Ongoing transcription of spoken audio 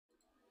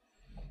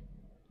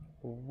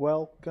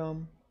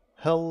Welcome.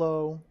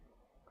 Hello.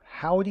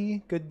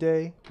 Howdy. Good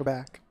day. We're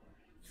back.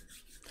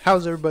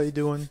 How's everybody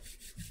doing?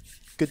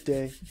 Good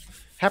day.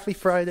 Happy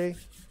Friday.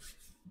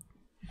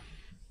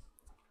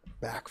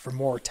 Back for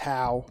more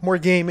Tau. More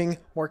gaming.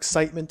 More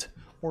excitement.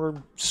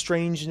 More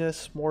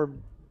strangeness. More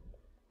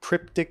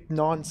cryptic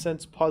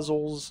nonsense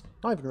puzzles.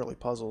 Not even really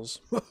puzzles.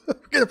 We're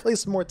going to play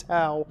some more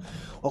Tau.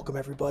 Welcome,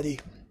 everybody.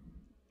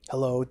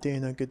 Hello,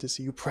 Dana. Good to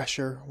see you.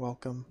 Pressure.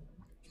 Welcome.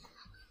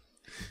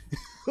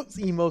 Those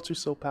emotes are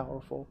so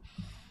powerful.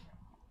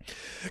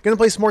 Gonna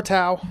play some more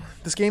Tau.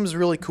 This game is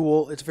really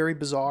cool. It's very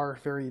bizarre,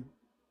 very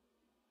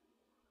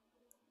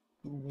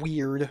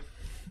weird.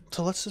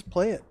 So let's just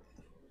play it.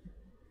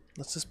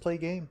 Let's just play a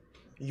game.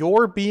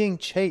 You're being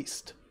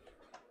chased.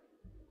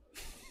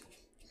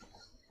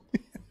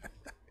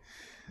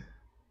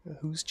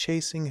 Who's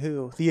chasing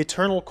who? The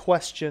eternal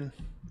question.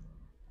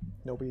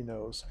 Nobody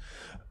knows.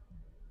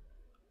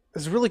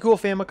 It's a really cool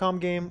Famicom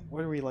game.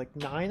 What are we, like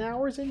 9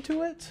 hours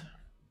into it?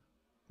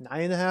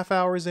 9.5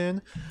 hours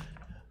in.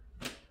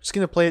 Just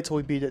gonna play it till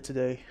we beat it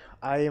today.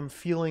 I am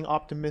feeling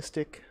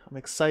optimistic. I'm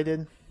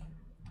excited.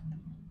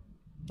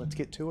 Let's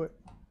get to it.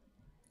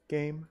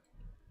 Game.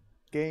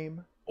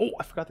 Oh,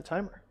 I forgot the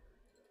timer.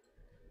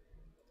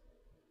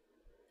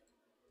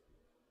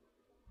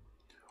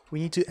 We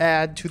need to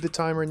add to the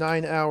timer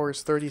 9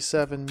 hours,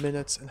 37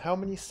 minutes, and how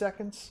many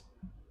seconds?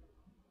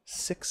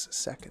 6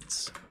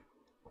 seconds.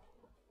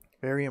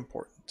 Very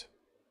important.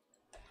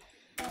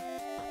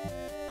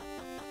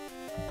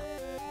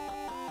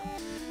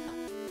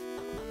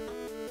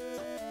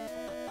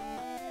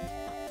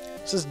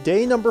 This is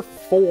day number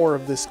 4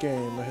 of this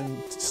game,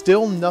 and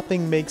still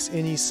nothing makes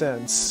any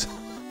sense.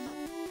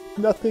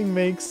 Nothing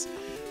makes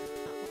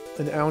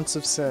an ounce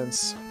of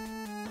sense.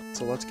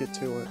 So let's get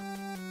to it.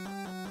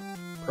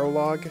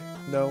 Prologue?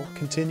 No.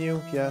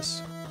 Continue?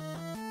 Yes.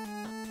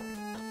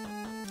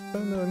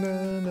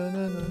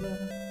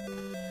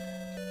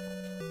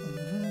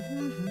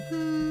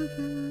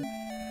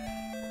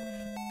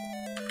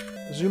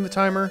 Resume the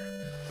timer.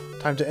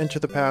 Time to enter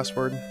the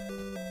password.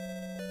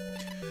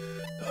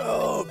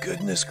 Oh,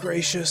 goodness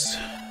gracious.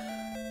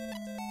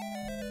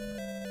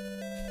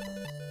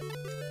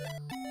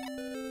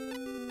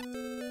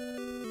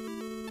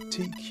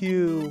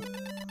 TQ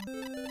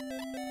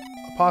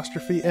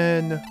apostrophe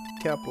N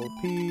capital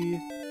P.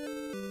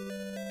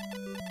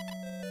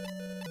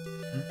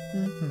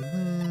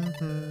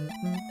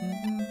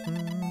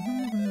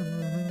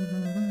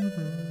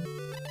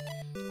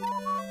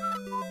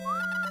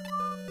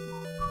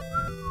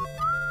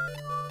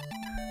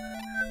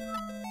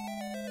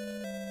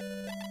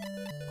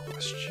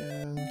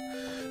 Question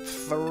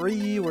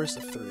 3. Where's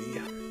the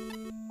 3?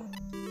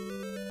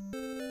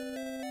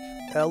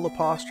 L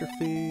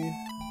apostrophe.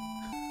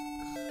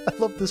 I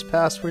love this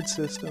password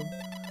system.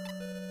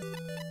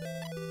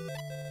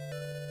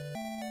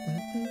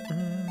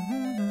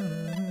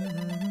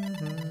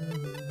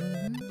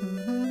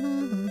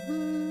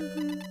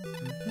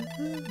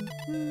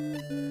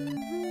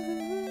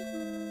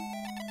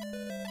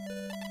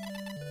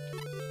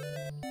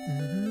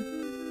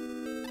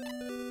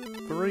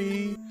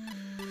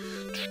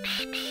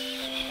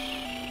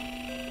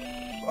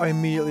 I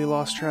immediately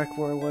lost track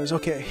where I was.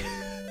 Okay.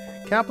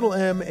 Capital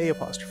M, A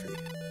apostrophe.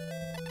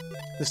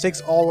 This takes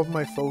all of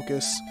my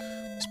focus.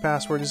 This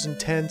password is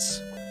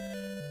intense.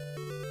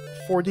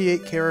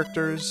 48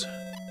 characters.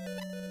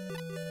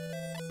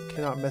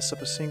 Cannot mess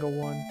up a single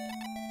one.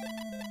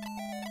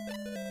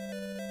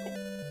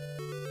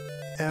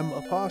 M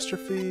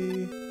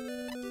apostrophe.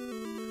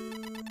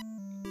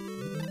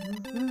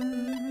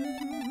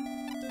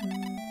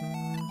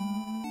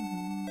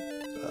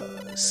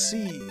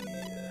 C.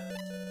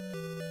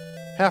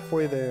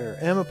 Halfway there.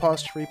 M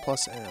apostrophe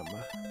plus M.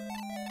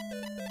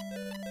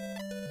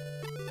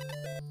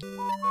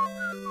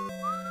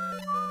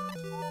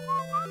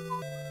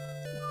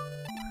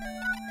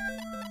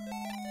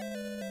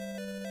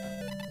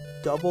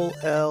 Double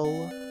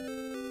L.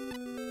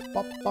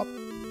 Pop, pop.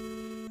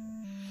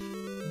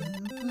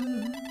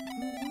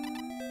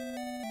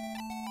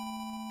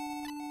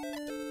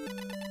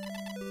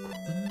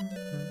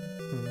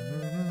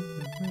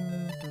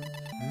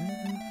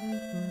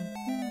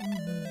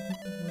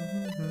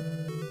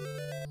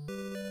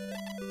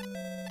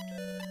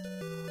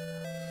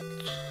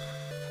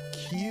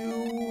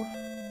 Q.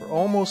 We're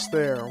almost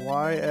there.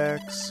 Y,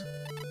 X.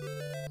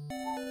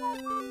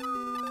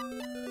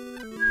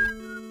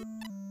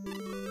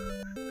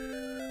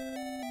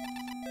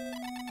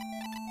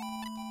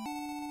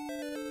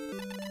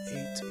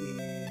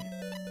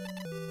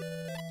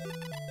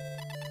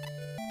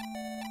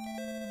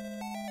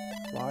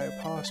 Y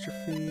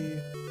apostrophe,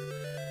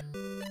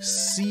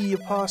 C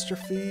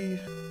apostrophe,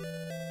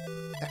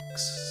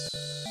 X.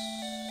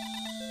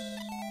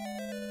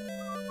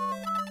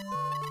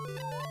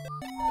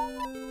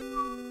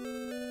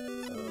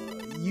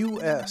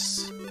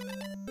 US.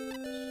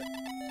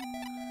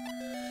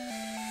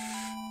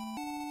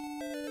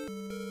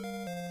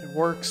 It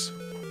works.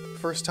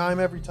 First time,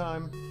 every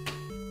time.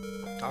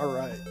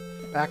 Alright,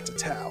 back to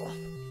Tau.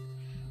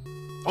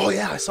 Oh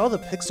yeah, I saw the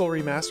Pixel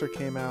remaster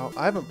came out.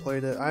 I haven't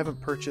played it. I haven't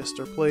purchased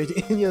or played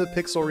any of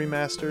the Pixel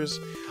remasters.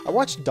 I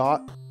watched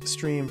Dot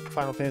stream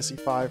Final Fantasy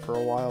V for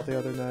a while the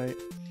other night.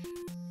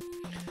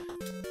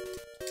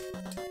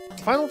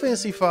 Final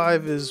Fantasy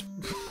V is...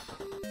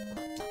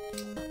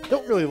 I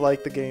don't really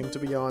like the game, to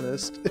be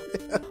honest.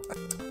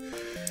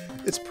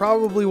 It's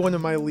probably one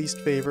of my least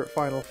favorite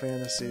Final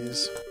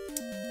Fantasies.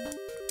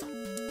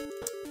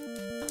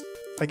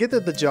 I get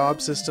that the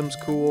job system's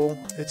cool.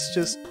 It's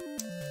just...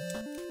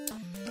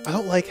 I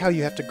don't like how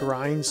you have to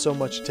grind so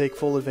much to take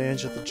full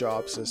advantage of the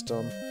job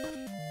system.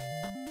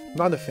 I'm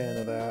not a fan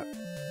of that.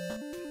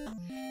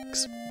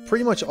 'Cause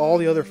pretty much all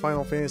the other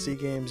Final Fantasy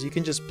games, you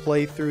can just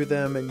play through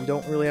them and you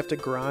don't really have to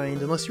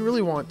grind unless you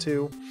really want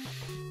to.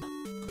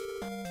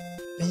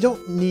 And you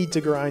don't need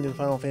to grind in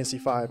Final Fantasy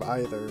V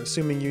either,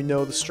 assuming you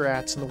know the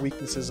strats and the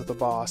weaknesses of the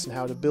boss and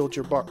how to build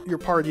your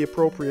party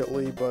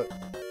appropriately, but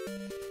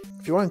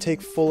if you want to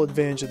take full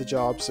advantage of the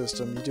job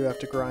system, you do have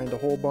to grind a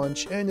whole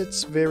bunch, and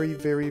it's very,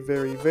 very,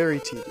 very,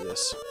 very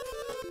tedious.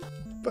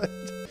 But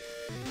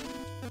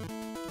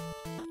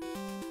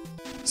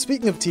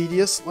speaking of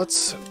tedious,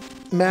 let's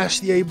mash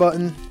the A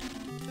button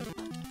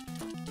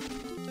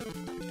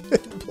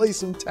and play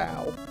some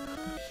Tau.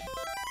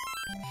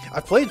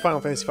 I've played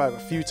Final Fantasy V a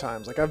few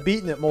times, like I've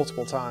beaten it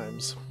multiple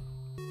times.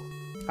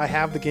 I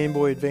have the Game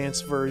Boy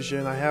Advance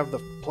version, I have the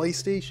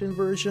PlayStation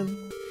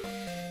version.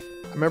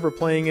 I remember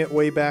playing it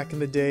way back in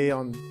the day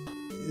on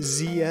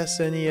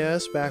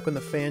ZSNES, back when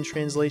the fan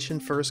translation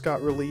first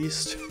got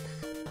released.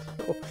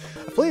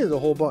 I played it a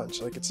whole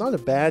bunch. Like, it's not a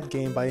bad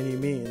game by any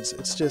means,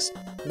 it's just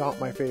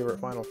not my favorite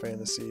Final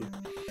Fantasy.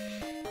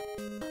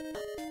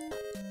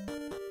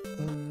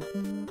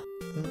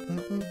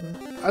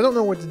 I don't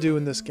know what to do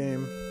in this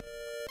game.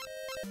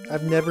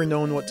 I've never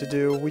known what to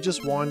do. We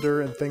just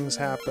wander and things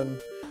happen.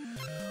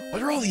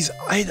 What are all these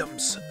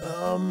items?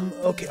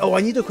 Okay. Oh,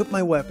 I need to equip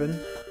my weapon.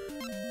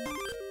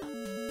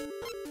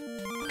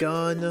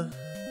 Gun.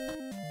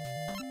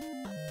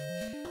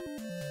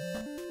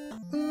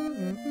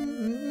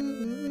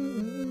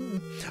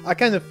 I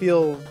kind of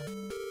feel...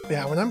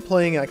 Yeah, when I'm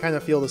playing it, I kind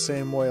of feel the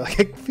same way. Like,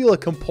 I feel a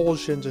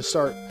compulsion to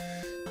start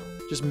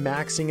just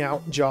maxing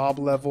out job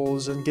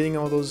levels and getting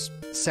all those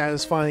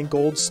satisfying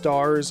gold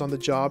stars on the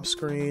job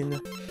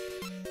screen.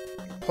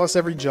 Plus,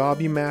 every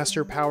job you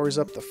master powers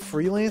up the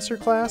freelancer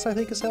class, I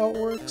think is how it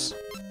works.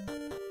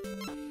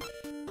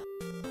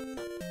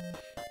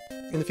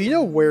 And if you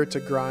know where to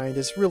grind,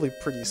 it's really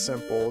pretty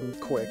simple and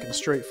quick and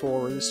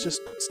straightforward. It's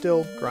just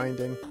still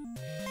grinding.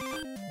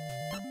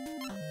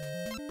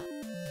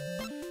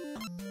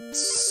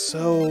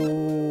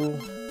 So...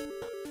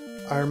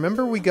 I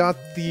remember we got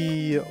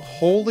the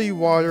holy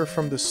water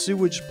from the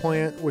sewage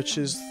plant, which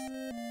is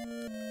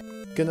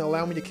gonna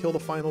allow me to kill the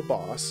final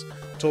boss.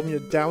 It told me to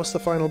douse the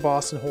final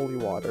boss in holy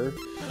water.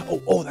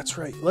 Oh, that's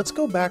right. Let's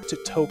go back to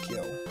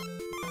Tokyo.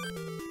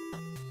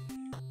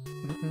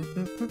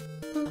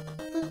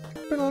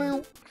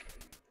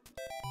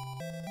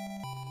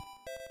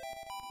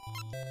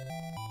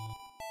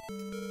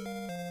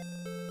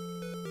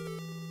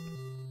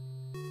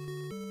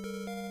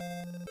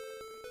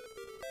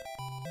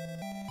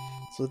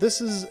 So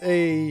this is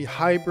a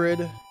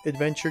hybrid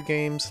adventure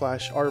game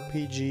slash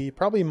RPG,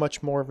 probably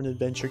much more of an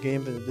adventure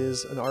game than it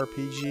is an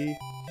RPG.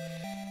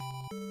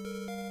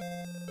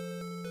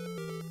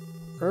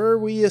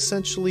 We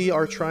essentially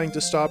are trying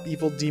to stop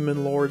Evil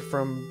Demon Lord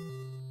from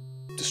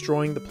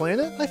destroying the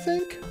planet, I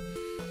think?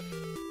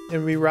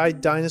 And we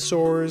ride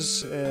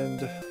dinosaurs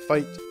and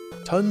fight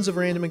tons of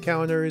random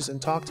encounters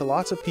and talk to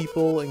lots of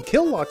people and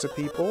kill lots of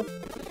people.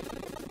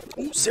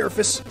 Oh,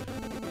 Seraphis!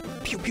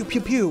 Pew pew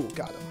pew pew!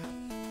 Got him.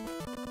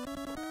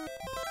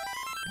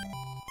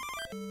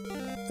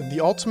 And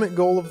the ultimate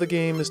goal of the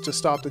game is to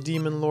stop the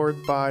Demon Lord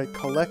by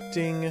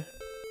collecting...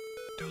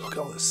 Dude, look at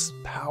all this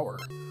power.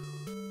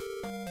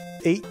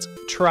 8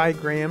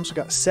 trigrams. We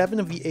got 7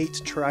 of the 8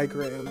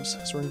 trigrams.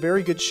 So we're in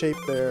very good shape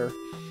there.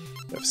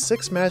 We have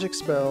 6 magic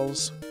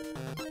spells.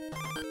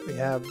 We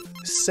have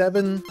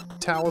 7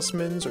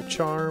 talismans or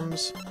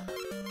charms.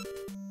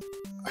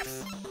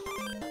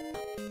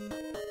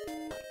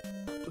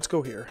 Let's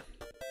go here.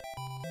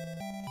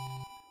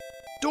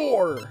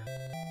 Door!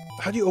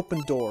 How do you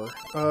open door?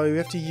 You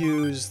have to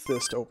use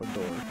this to open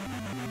door.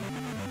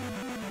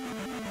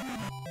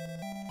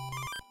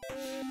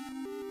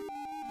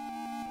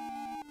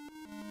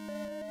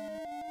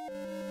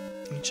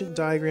 Ancient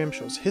diagram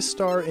shows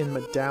Histar in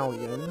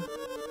Medallion.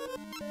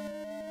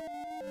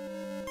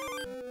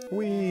 So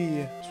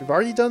we've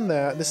already done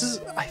that. This is,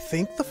 I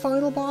think, the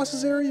final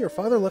boss's area. Your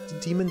father left a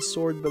demon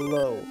sword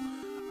below.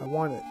 I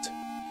want it.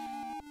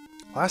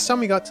 Last time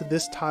we got to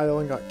this tile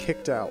and got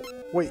kicked out.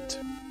 Wait.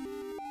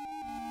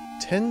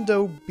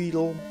 Tendo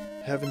Beetle,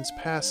 Heaven's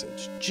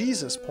Passage.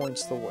 Jesus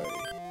points the way.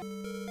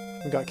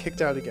 We got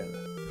kicked out again.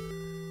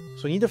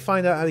 So we need to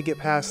find out how to get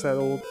past that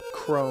old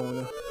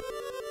crone.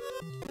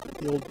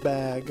 The old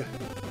bag.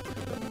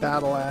 The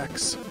battle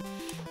axe.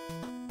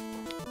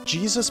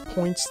 Jesus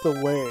points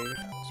the way.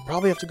 So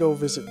probably have to go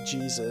visit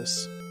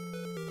Jesus.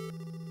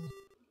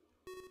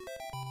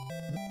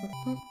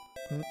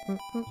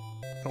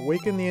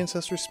 Awaken the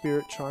ancestor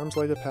spirit, charms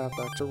light a path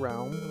back to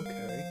Realm.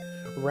 Okay.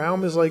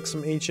 Realm is like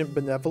some ancient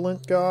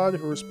benevolent god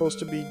who was supposed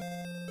to be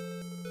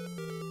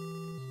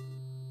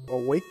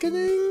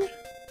awakening?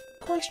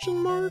 Question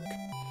mark?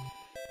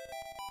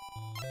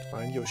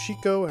 Find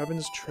Yoshiko,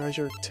 Heaven's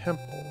Treasure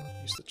Temple.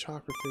 Use the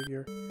chakra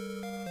figure.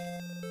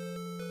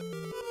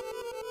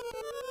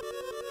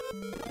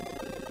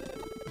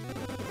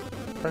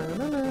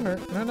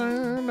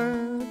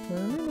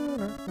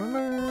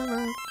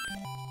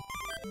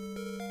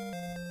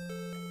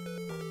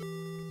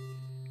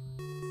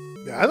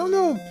 Yeah, I don't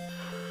know.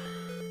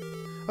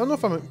 I don't know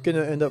if I'm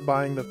gonna end up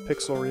buying the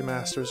Pixel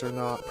remasters or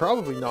not.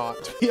 Probably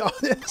not, to be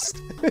honest.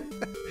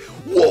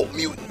 Whoa,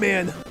 Mutant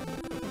Man!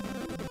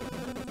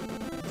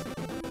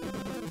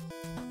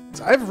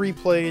 So I've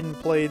replayed and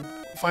played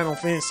Final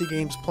Fantasy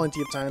games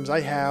plenty of times.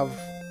 I have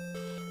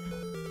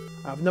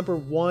number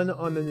 1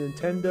 on the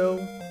Nintendo.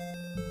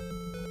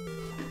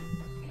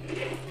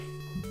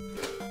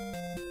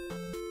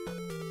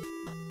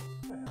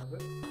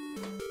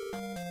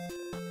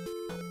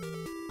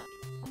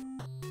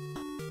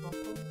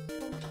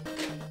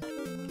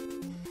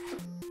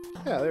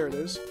 Yeah, there it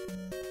is.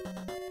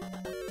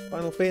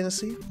 Final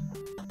Fantasy.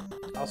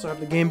 I also have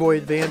the Game Boy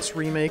Advance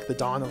remake, The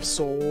Dawn of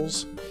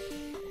Souls.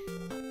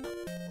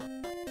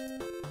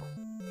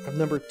 I have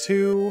number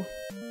 2.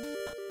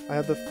 I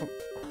have the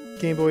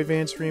Game Boy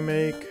Advance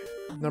remake.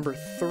 Number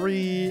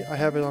 3, I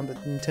have it on the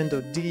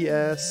Nintendo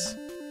DS.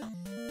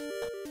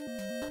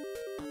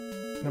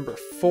 Number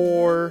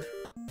 4.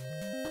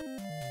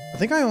 I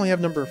think I only have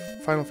number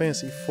Final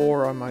Fantasy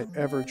 4 on my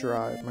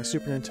EverDrive, my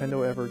Super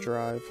Nintendo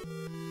EverDrive.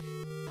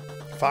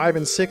 5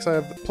 and 6, I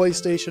have the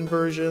PlayStation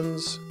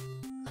versions.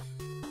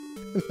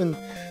 And then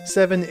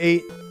 7,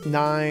 8,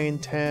 9,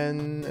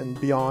 10, and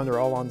beyond are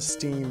all on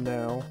Steam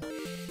now.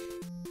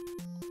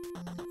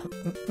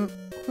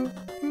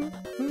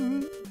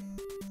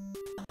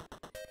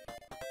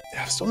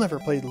 Yeah, I've still never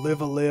played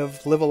Live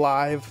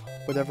Alive,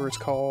 whatever it's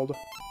called.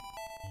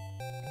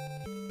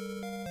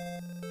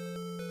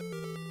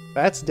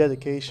 That's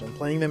dedication.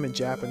 Playing them in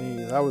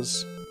Japanese. I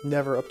was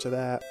never up to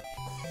that.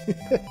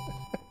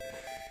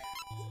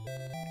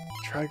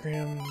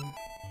 Trigram.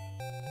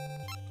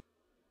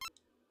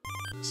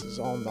 This is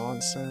all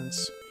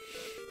nonsense.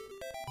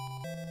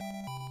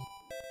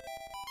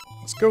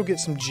 Let's go get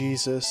some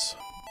Jesus.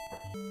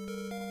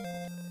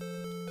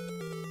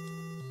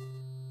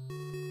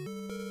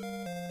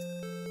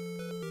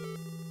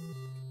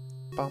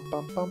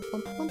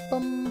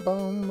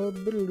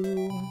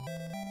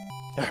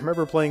 I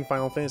remember playing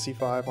Final Fantasy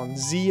V on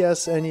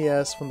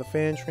ZSNES when the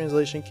fan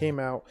translation came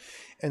out,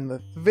 and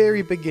the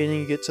very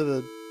beginning you get to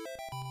the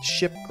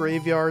ship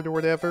graveyard or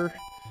whatever,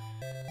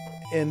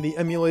 and the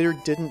emulator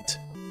didn't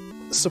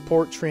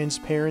support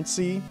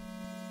transparency,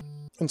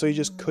 and so you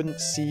just couldn't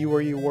see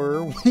where you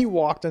were when you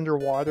walked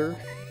underwater.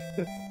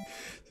 So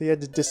you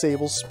had to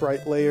disable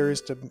sprite layers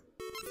to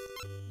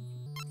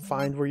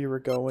find where you were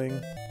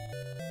going.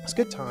 It's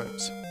good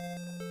times.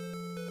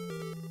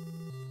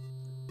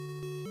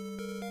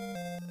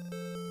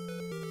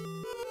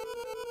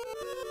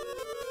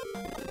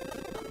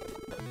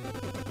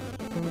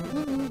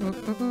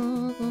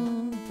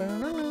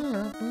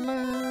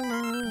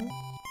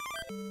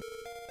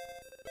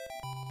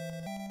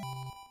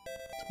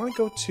 I want to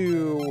go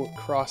to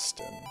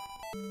Croston.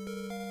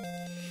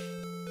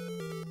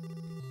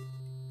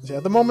 Yeah,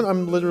 at the moment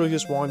I'm literally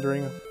just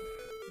wandering.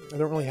 I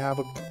don't really have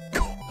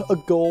a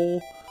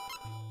goal.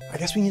 I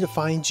guess we need to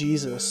find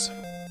Jesus.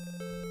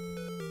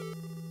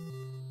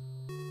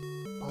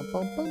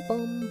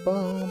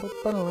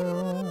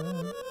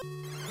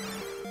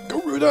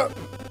 Go Ruda!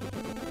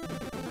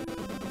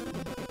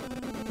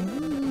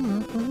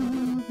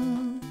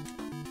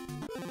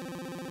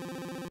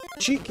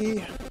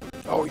 Cheeky!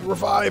 Oh, you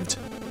revived!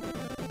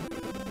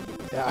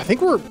 Yeah, I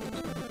think we're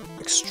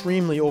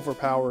extremely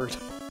overpowered.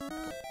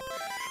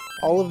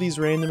 All of these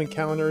random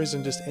encounters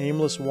and just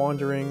aimless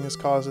wandering has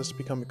caused us to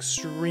become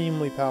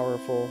extremely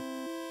powerful.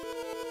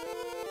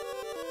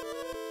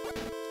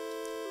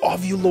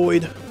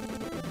 Ovuloid!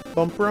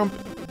 Bump rump!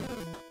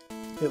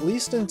 At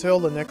least until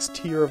the next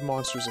tier of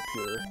monsters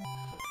appear.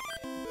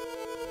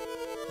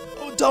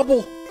 Oh,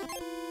 double!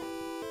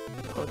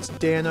 Oh, it's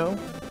Dano.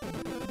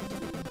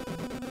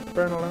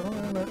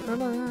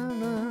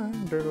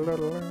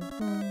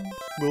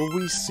 Will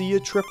we see a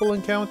triple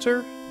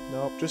encounter?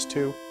 Nope, just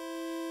 2.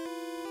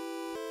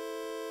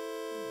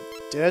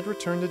 Dead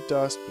return to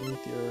dust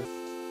beneath the earth.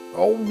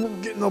 Oh, we're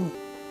getting a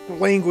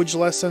language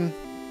lesson.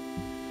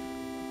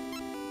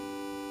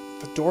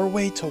 The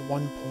doorway to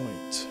one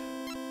point.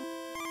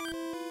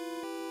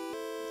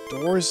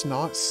 Door is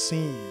not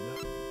seen.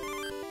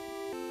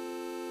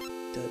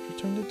 Dead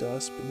return to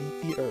dust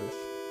beneath the earth.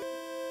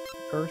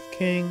 Earth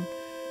King.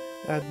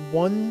 Add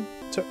 1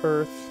 to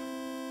Earth,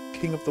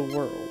 King of the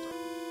World.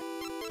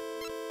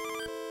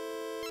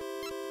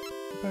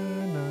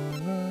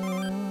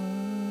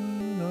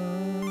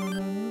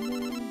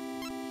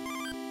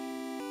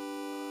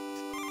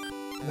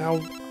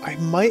 Now, I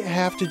might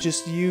have to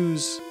just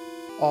use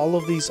all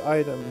of these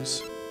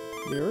items.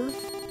 Mirror?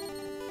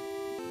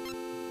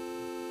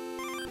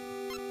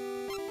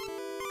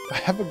 I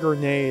have a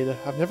grenade.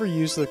 I've never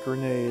used the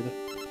grenade.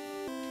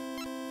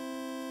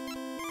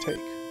 Take.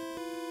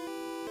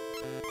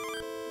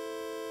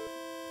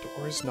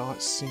 Door is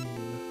not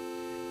seen.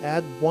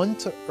 Add 1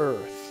 to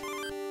Earth.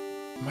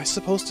 Am I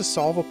supposed to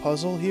solve a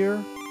puzzle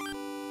here?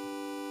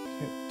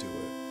 Can't do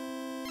it.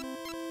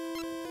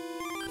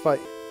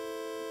 Fight.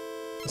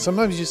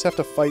 Sometimes you just have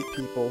to fight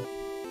people.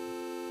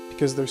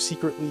 Because they're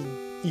secretly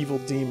evil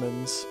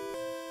demons.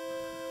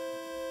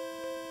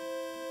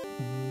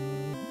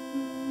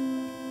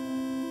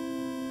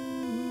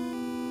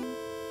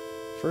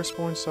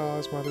 Firstborn saw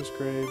his mother's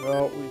grave.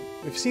 Oh,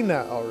 we've seen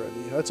that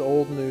already. That's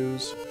old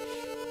news.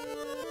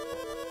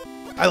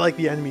 I like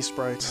the enemy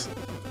sprites.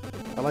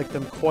 I like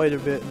them quite a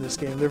bit in this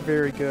game. They're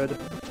very good.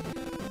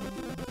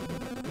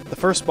 The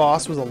first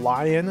boss was a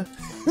lion.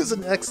 It was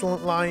an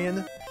excellent lion.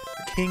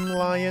 A king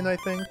lion, I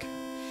think.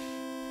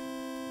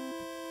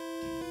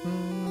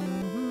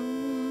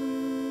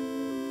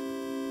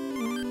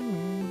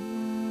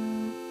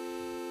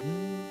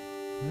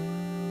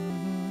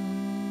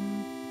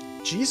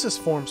 Jesus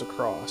forms a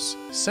cross.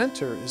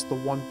 Center is the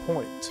 1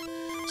 point.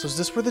 So is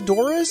this where the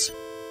door is?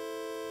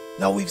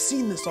 No, we've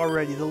seen this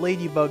already. The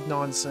ladybug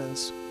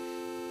nonsense.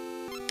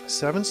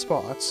 7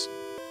 spots.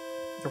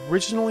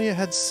 Originally it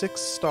had 6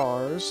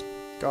 stars.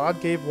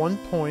 God gave 1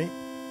 point.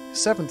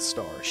 7th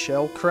star.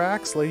 Shell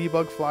cracks,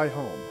 ladybug fly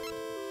home.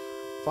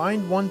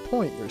 Find 1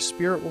 point, your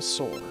spirit will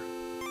soar.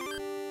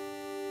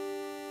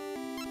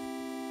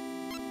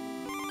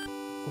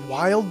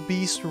 Wild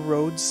Beast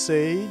Road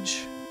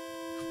Sage.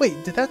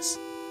 Wait, did that's...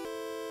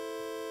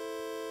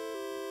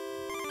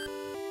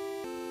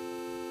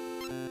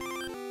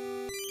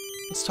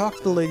 Let's talk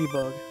to the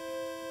ladybug.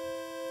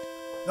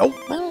 Nope.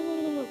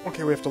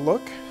 Okay, we have to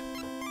look.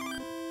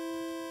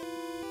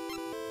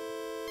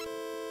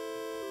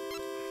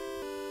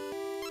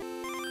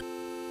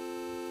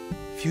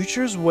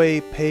 Future's way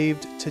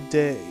paved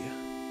today.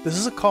 This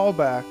is a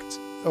callback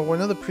to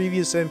one of the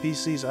previous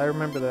NPCs. I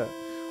remember that.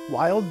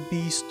 Wild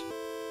Beast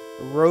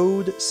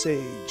Road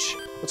Sage.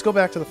 Let's go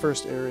back to the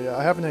first area.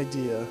 I have an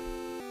idea.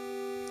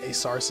 A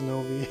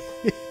Sarsanovi.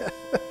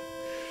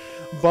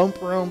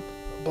 Bump rump.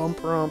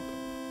 Bump rump.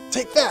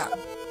 Take that!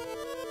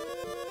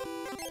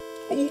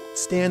 Oh,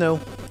 Stano.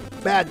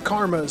 Bad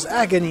karmas.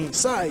 Agony.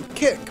 Side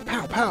kick.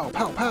 Pow pow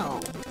pow pow.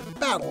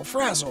 Battle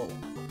frazzle.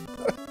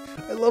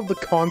 I love the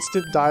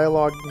constant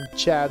dialogue and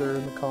chatter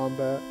in the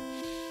combat.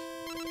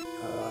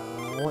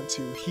 I want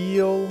to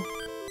heal.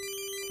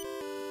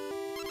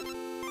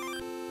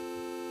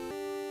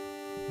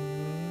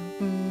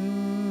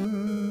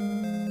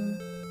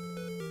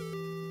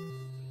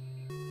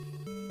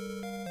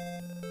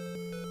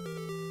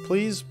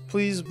 Please,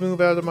 please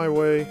move out of my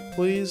way.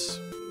 Please.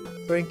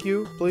 Thank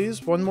you.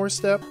 Please, one more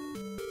step.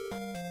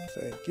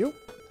 Thank you.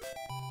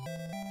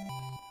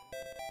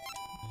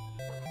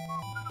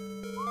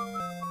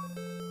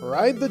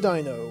 Ride the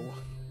dino.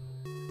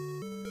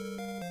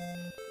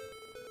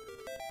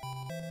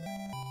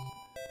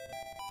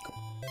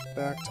 Go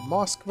back to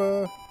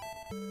Moskva.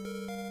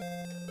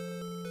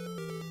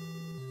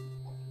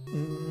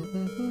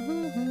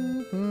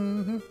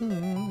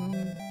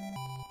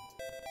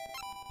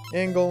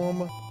 Angle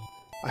 'em.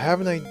 I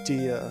have an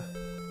idea.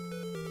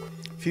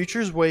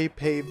 Future's way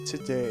paved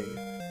today.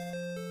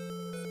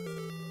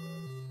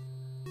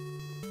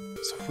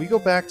 So if we go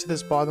back to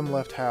this bottom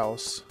left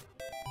house.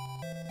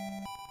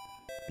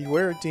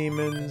 Beware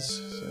demons.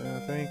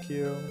 Thank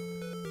you.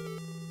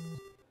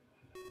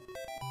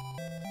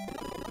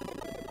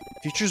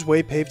 Future's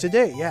way paved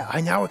today. Yeah,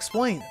 I now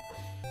explain.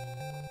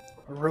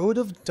 Road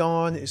of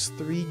Dawn is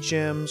 3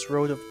 gems.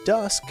 Road of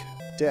Dusk,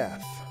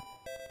 death.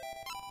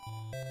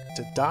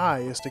 To die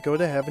is to go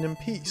to heaven in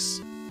peace.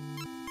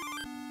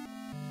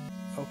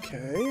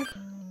 Okay.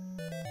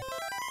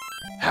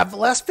 Have the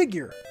last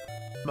figure.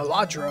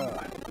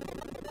 Maladra.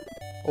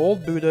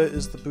 Old Buddha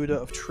is the Buddha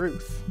of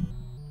truth.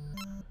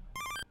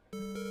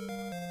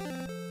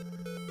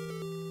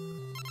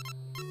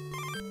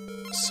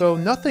 So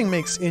nothing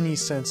makes any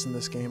sense in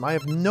this game. I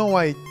have no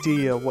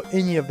idea what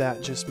any of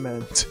that just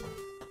meant.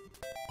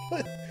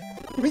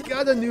 We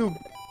got a new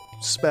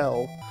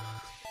spell.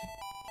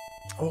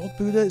 Old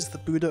Buddha is the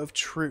Buddha of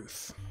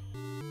truth.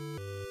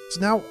 So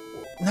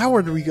now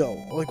where do we go?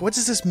 Like, what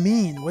does this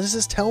mean? What does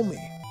this tell me?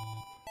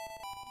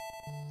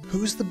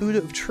 Who's the Buddha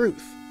of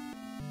truth?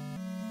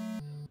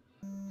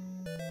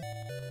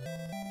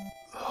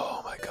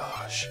 Oh my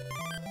gosh.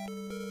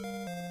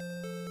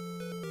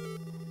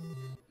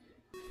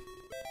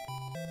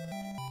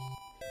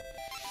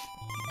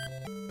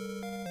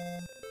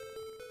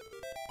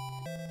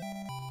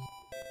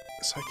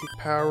 Psychic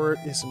power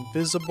is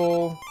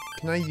invisible.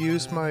 Can I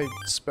use my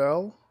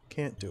spell?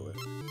 Can't do it.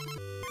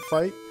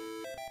 Fight.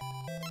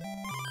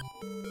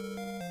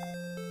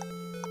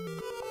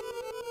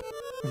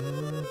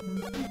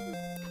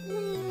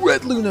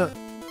 Red Luna!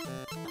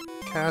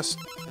 Cast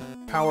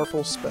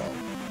powerful spell.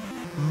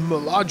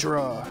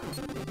 Maladra!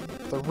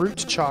 The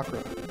root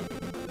chakra.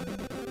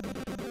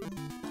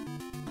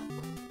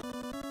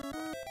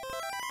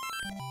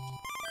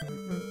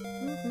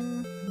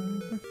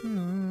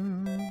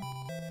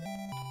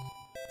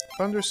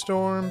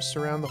 Thunderstorms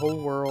surround the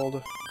whole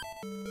world.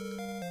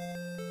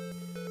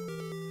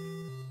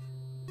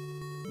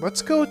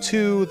 Let's go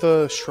to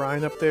the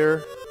shrine up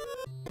there.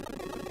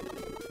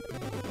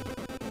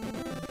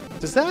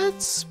 Does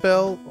that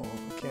spell... Oh,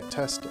 I can't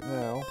test it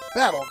now.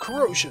 Battle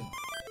Corrosion!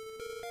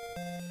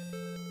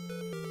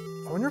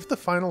 I wonder if the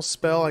final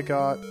spell I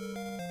got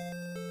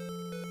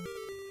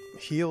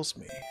heals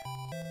me.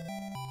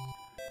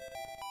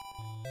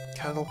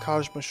 Cattle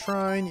Kajma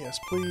Shrine, yes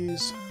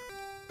please.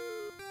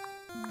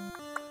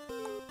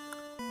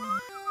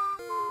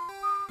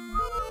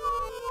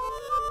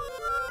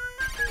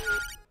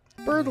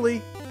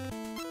 Birdly!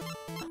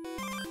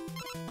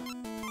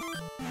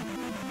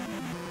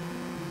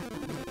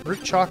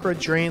 Root Chakra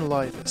Drain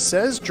Life. It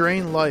says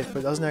Drain Life, but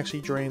it doesn't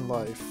actually drain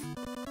life.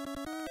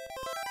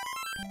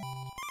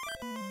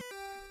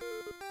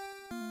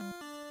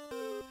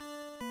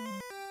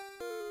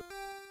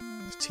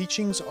 The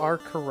teachings are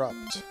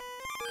corrupt.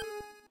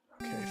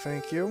 Okay,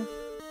 thank you.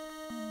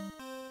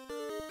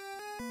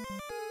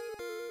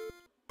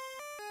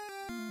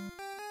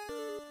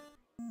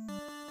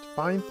 To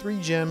find 3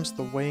 gems,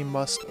 the way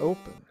must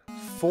open.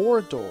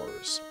 4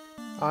 doors.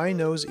 Eye,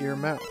 nose, ear,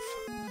 mouth.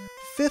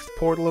 5th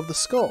portal of the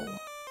skull.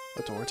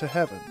 A door to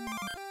heaven.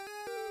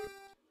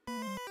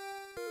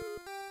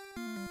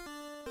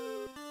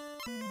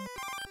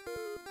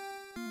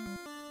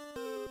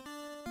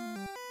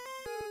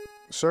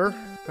 Sir,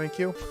 thank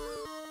you.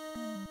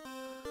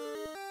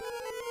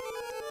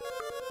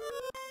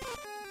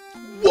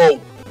 Whoa!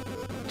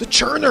 The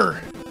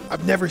Churner!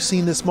 I've never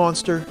seen this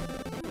monster.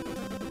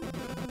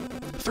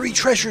 3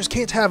 treasures,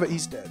 can't have it,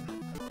 he's dead.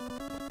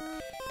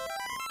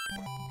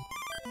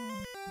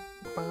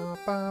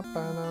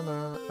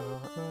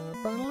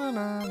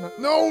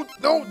 No!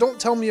 No! Don't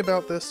tell me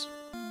about this.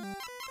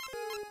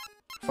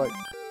 Fight.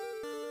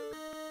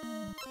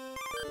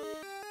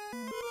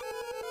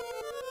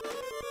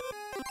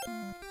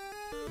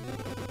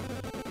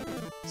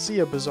 See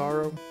ya,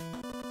 Bizarro.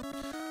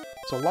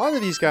 So a lot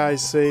of these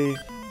guys say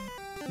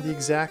the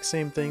exact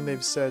same thing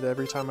they've said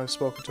every time I've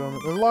spoken to them.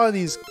 And a lot of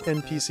these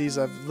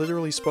NPCs I've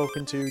literally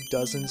spoken to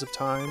dozens of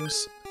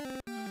times.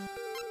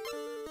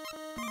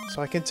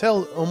 So I can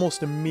tell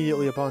almost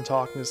immediately upon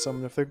talking to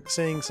someone if they're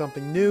saying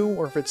something new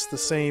or if it's the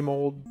same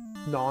old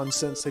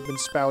nonsense they've been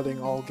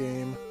spouting all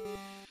game.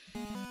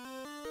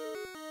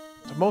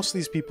 So most of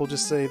these people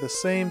just say the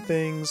same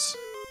things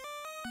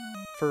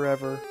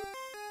forever.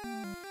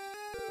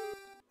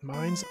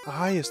 Mind's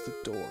eye is the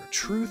door.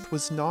 Truth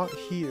was not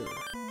here.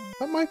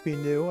 That might be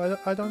new.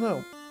 I don't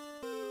know.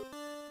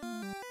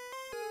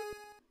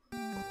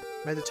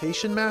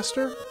 Meditation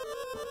Master?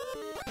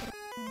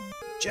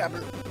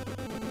 Jabber.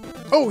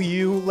 Oh,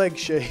 you! Leg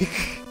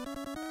shake.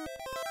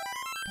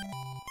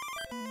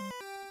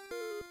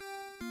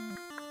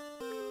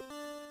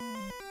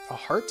 A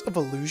heart of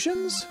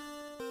illusions?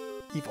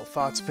 Evil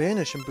thoughts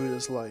vanish in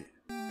Buddha's light.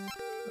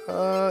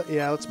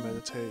 Yeah, let's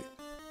meditate.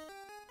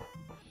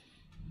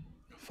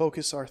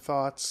 Focus our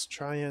thoughts,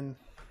 try and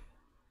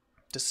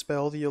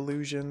dispel the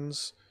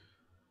illusions.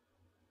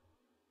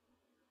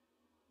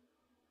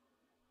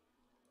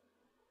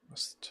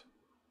 Must...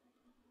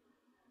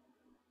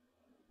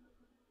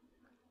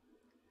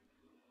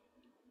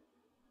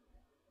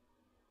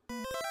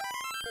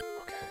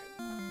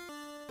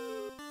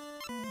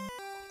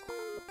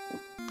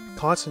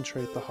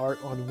 Concentrate the heart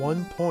on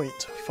one point.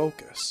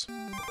 Focus.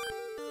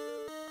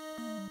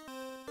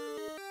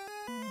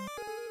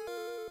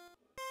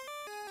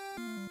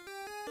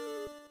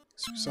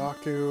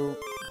 Suzaku.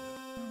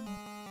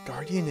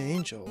 Guardian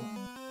Angel.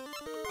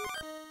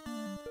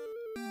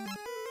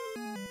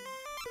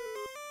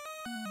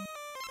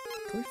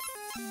 Can we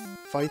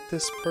fight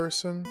this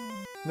person?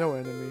 No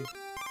enemy.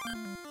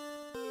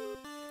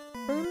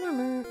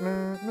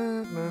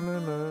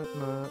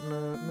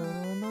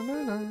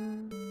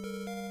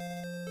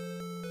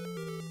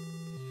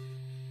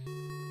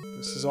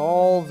 This is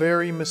all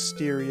very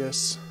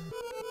mysterious.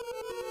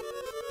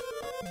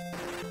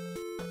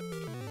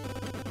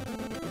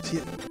 See,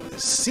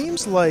 it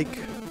seems like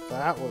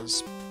that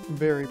was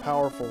very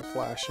powerful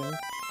flashing.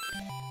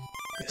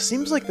 It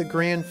seems like the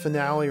grand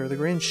finale or the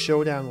grand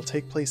showdown will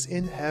take place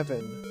in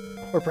heaven.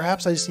 Or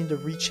perhaps I just need to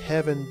reach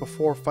heaven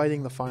before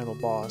fighting the final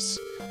boss.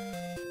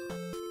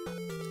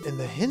 And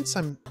the hints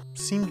I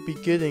seem to be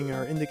getting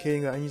are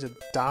indicating that I need to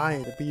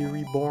die to be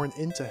reborn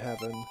into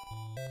heaven.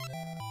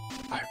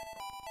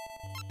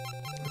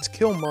 Let's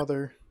kill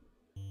Mother.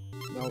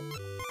 Nope.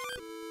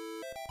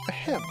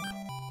 Ahem.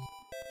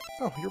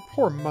 Oh, your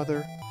poor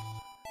mother.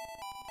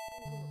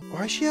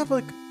 Why does she have,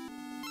 like,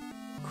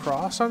 a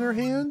cross on her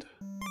hand?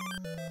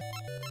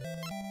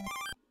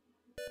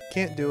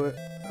 Can't do it.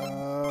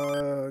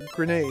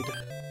 Grenade.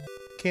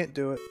 Can't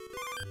do it.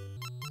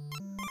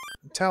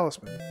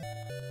 Talisman.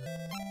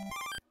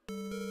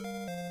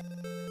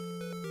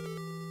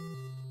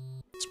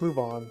 Let's move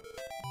on.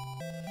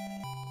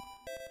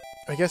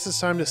 I guess it's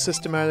time to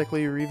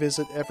systematically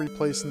revisit every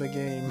place in the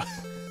game.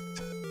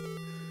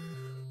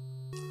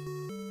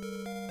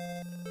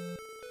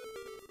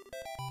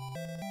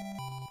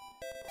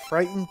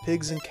 frightened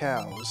pigs and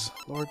cows.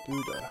 Lord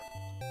Buddha.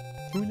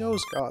 Who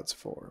knows God's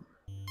form?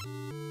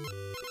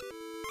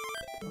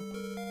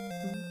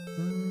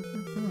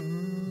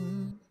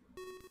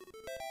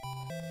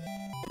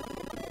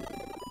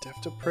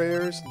 Deaf to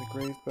prayers and the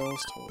grave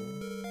bells toll.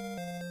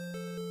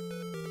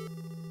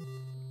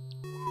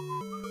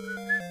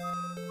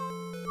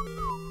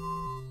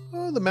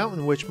 Oh, the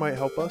mountain witch might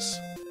help us.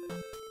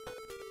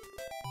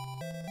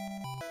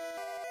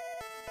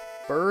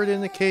 Bird in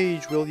the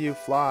cage, will you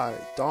fly?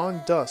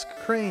 Dawn, dusk,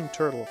 crane,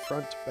 turtle,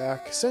 front to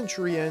back,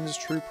 century ends,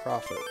 true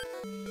prophet.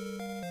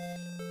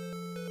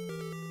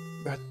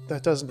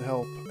 That doesn't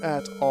help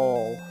at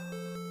all.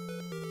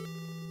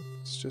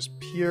 It's just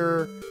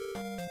pure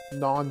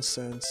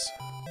nonsense.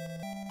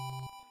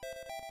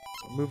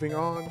 So moving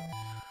on.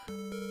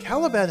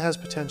 Caliban has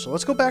potential.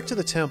 Let's go back to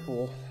the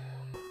temple.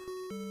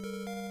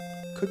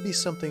 Could be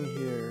something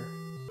here.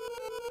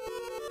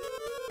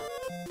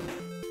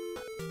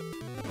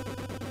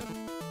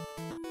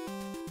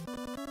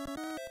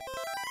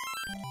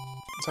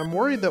 So I'm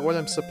worried that what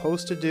I'm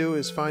supposed to do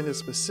is find a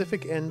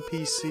specific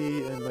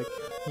NPC and like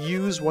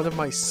use one of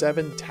my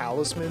 7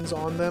 talismans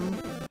on them,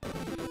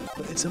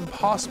 but it's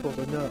impossible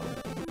to know.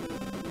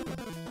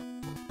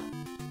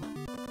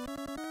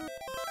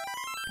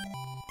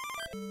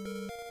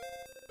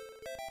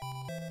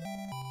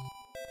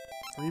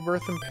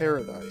 Rebirth in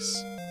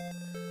Paradise.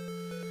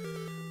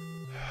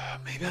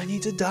 Maybe I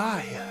need to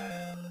die.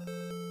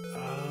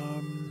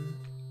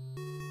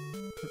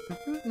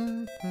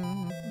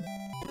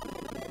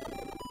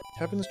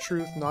 Heaven's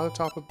truth, not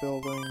atop a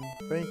building.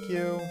 Thank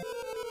you.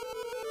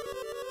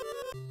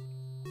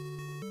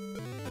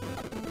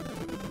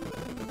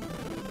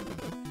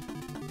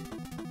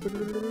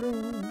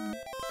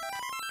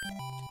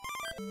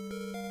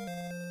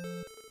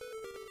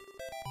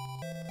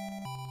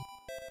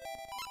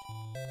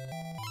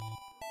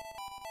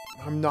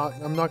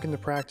 I'm not going to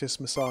practice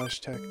massage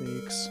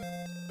techniques.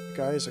 The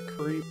guy is a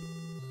creep.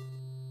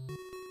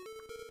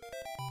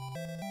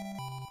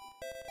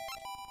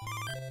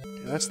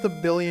 That's the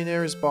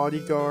billionaire's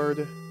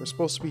bodyguard. We're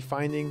supposed to be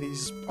finding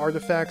these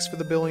artifacts for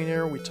the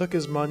billionaire. We took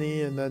his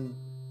money and then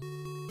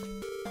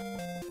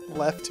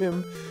left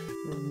him.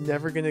 We're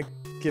never gonna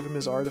give him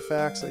his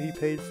artifacts that he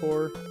paid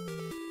for.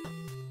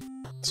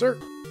 Sir!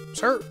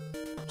 Sir!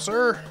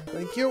 Sir!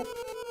 Thank you!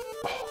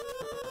 Oh.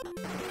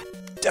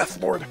 Death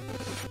Lord!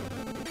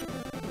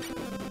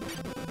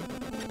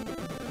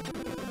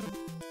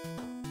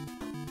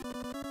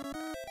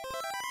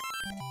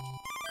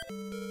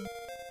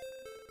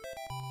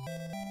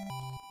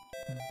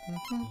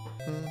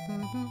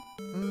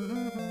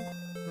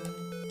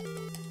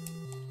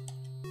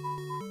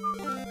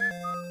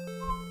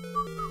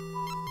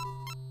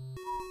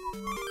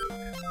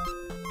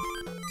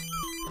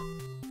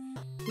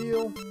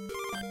 Heal.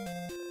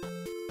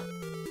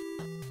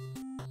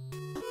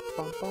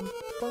 Bum, bum,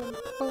 bum,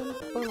 bum,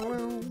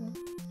 bum.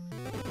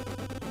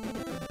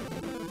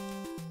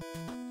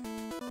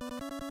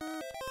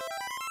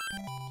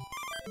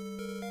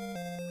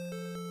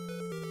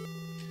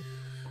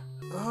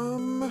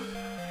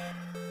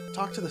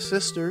 Talk to the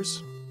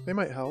sisters. They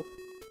might help.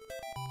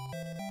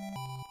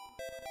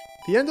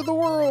 The end of the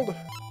world!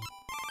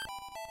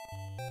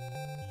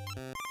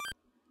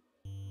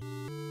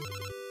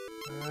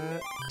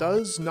 That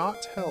does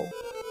not help.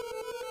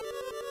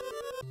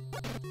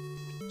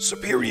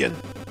 Superior!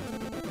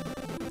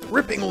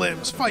 Ripping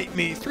limbs, fight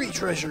me! 3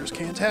 treasures,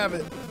 can't have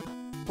it!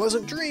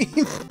 Pleasant dream!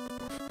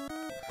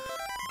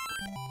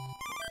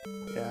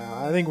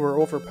 Yeah, I think we're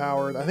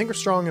overpowered. I think we're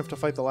strong enough to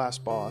fight the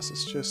last boss.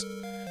 It's just...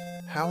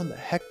 how in the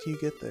heck do you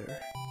get there?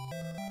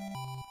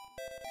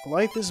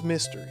 Life is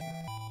mystery.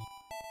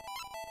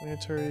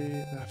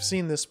 Planetary... I've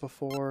seen this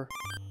before.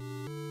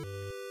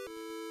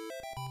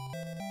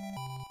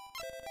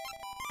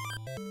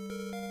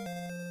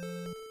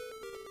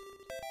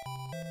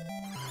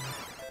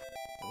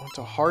 I want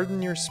to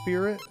harden your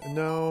spirit?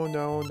 No,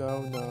 no,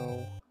 no,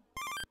 no.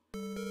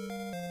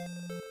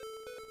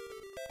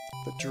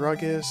 The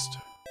druggist...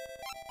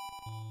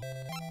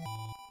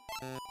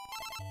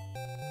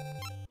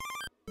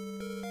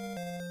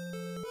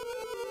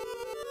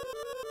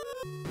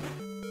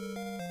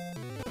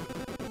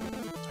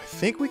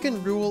 I think we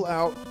can rule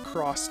out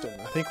Croston.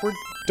 I think we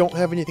don't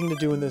have anything to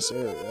do in this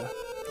area.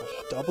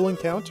 Oh, double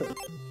encounter.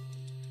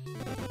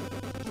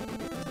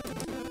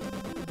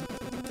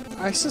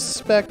 I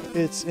suspect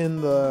it's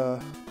in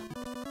the...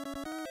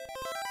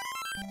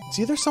 It's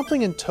either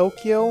something in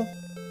Tokyo,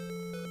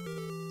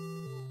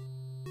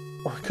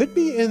 or it could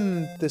be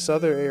in this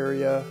other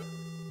area.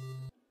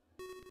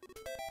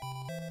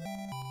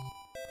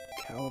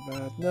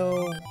 Caliban,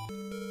 no.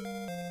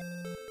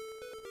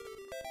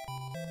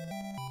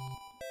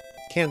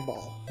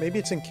 Canball. Maybe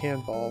it's in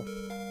Canball.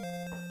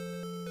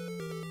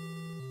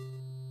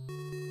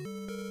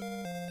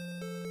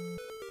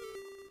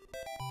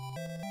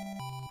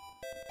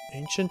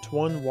 Ancient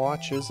One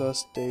watches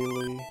us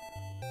daily.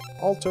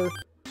 Altar.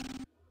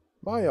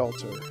 My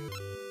altar.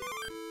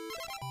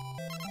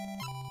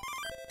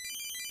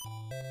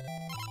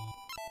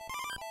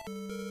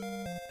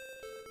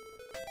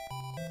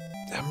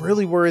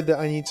 really worried that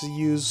I need to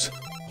use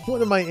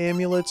one of my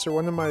amulets or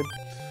one of my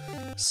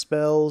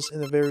spells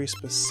in a very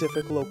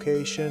specific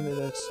location,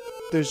 and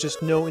there's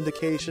just no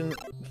indication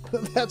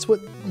that that's what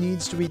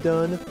needs to be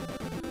done.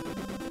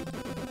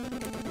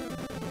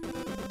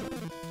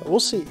 But we'll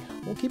see.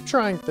 We'll keep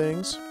trying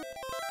things.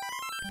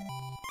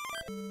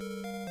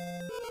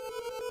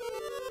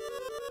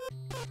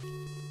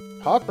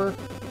 Hopper.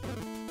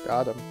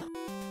 Got him.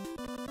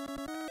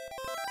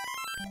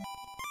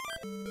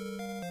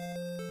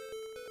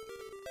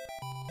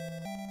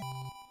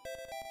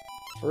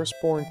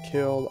 Firstborn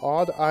killed.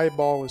 Odd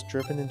eyeball was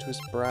driven into his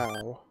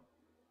brow.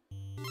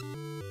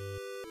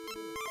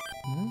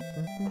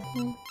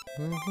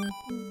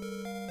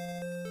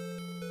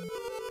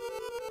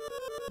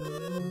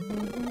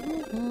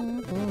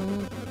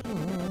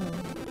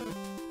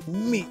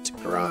 Meat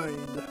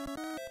grind.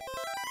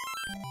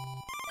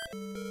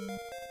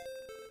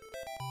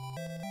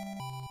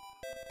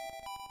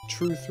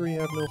 True 3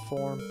 have no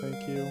form,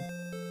 thank you.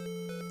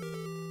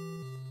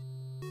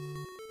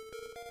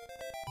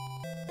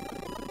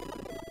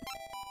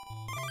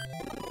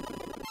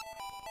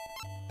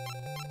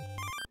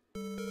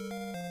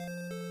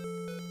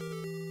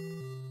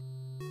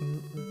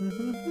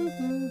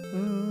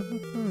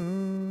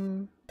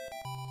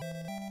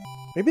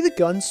 Maybe the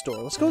gun store.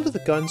 Let's go to the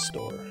gun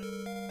store.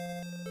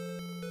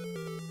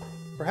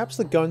 Perhaps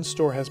the gun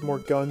store has more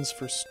guns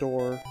for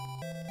store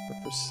or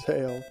for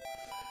sale.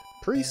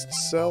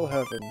 Priests sell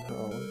heaven.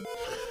 Oh.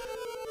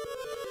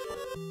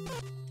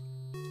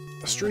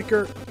 A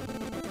streaker.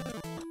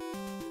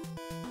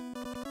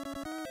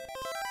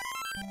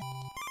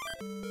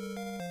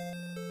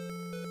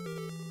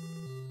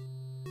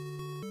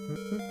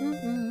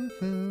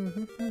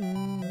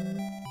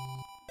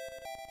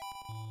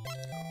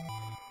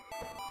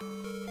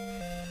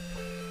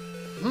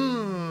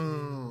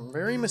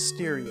 Very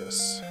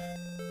mysterious.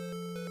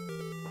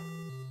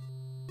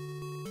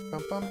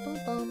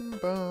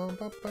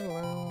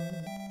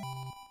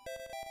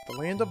 The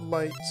land of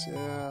lights,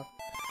 yeah.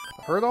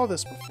 I've heard all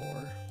this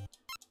before.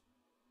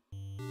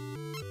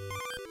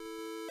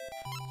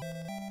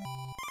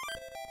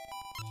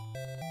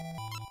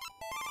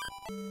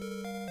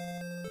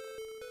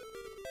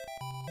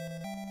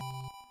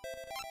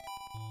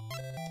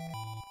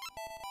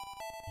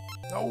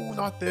 No,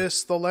 not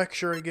this. The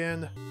lecture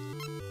again.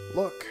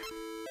 Look.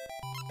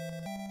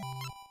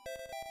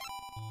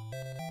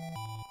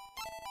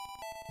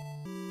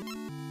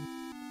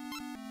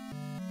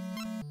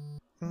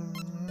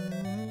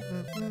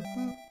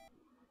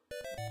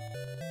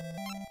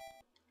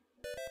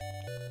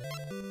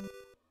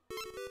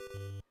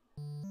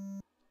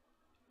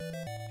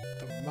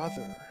 The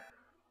mother.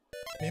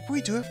 Maybe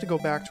we do have to go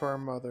back to our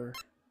mother.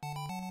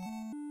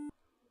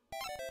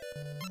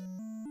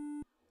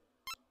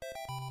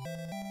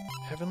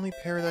 Heavenly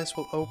paradise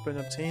will open.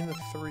 Obtain the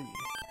 3.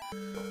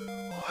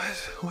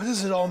 What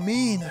does it all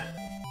mean?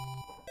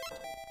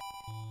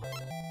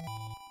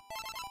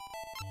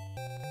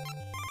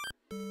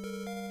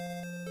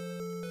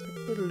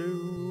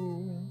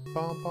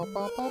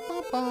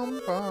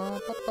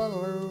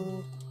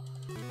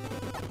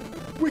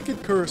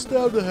 Wicked curse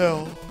down to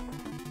hell.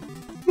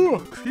 Oh,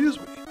 excuse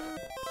me.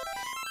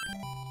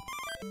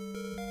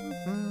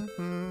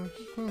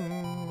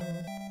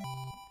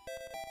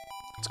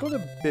 Let's go to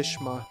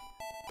Bishma.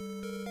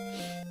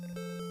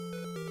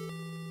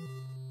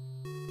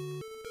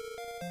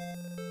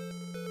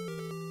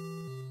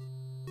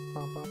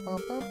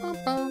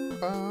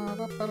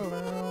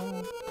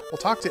 We'll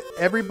talk to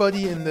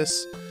everybody in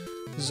this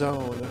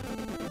zone.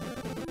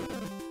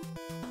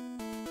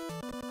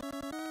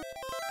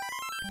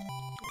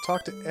 We'll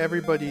talk to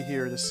everybody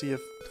here to see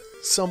if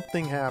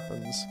something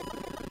happens.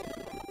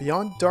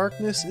 Beyond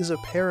darkness is a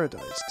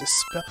paradise.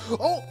 Dispel.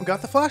 Oh, we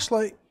got the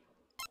flashlight.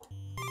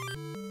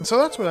 And so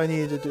that's what I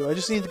needed to do. I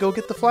just needed to go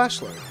get the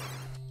flashlight.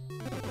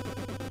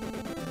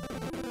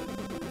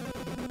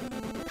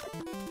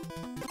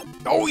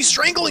 Oh, he's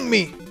strangling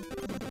me!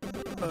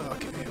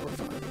 Okay, we're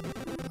fine.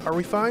 Are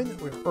we fine?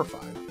 We're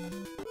fine.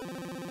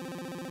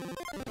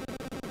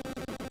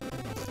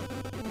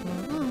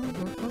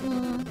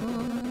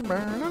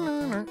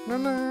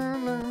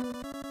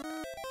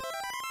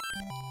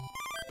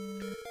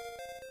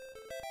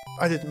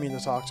 I didn't mean to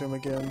talk to him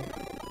again.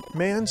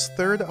 Man's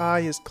third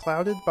eye is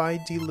clouded by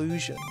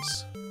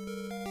delusions.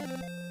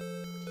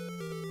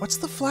 What's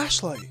the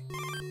flashlight?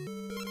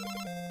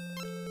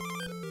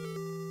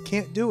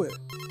 Can't do it.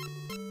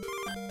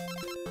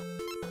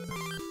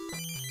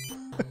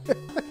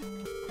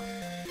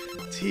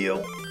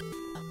 Teal.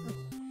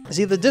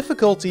 See, the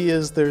difficulty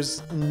is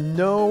there's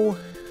no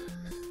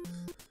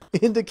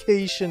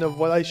indication of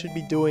what I should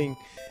be doing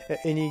at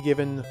any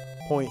given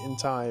point in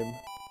time.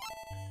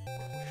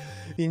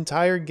 The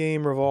entire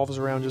game revolves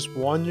around just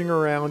wandering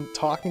around,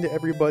 talking to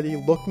everybody,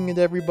 looking at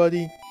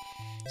everybody,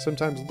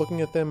 sometimes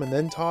looking at them and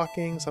then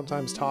talking,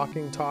 sometimes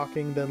talking,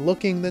 then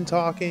looking, then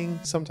talking,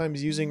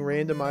 sometimes using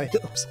random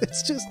items.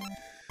 It's just...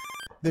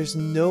 there's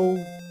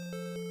no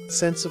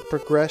sense of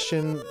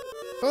progression.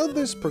 Oh,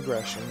 there's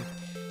progression.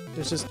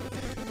 There's just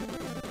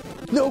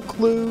no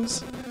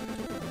clues.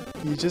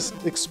 You just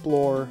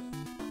explore.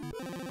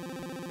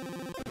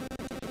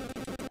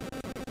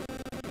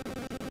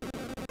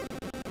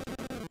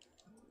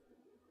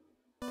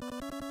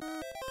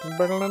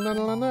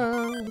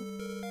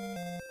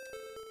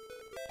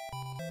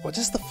 What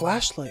is the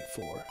flashlight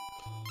for?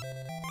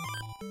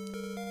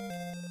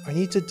 I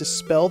need to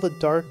dispel the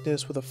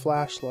darkness with a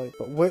flashlight,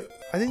 but what?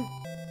 I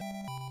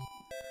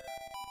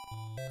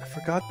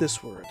forgot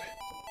this word.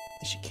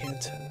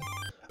 Ishikanten.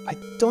 I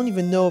don't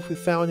even know if we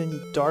found any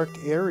dark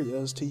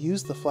areas to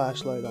use the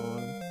flashlight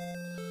on.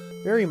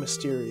 Very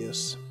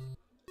mysterious.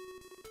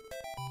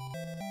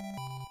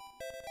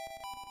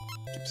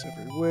 Gives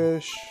every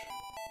wish.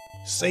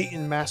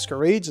 Satan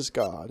masquerades as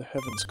God,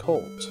 Heaven's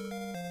cult.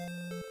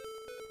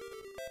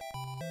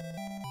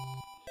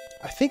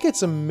 I think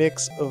it's a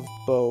mix of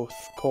both,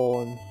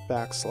 colon,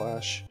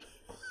 backslash.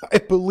 I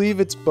believe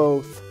it's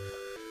both.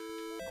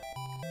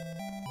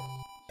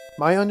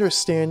 My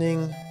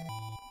understanding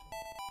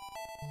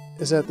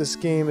is that this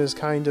game is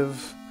kind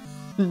of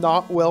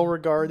not well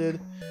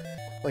regarded,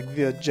 like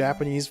the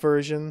Japanese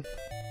version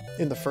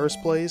in the first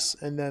place,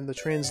 and then the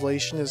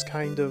translation is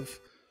kind of,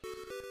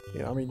 you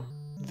know, I mean,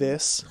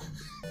 this.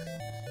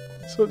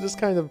 So it just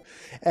kind of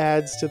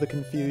adds to the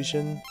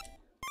confusion.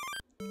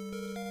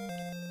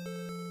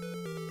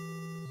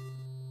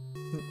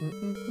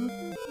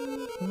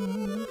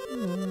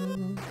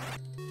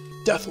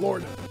 Death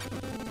Lord!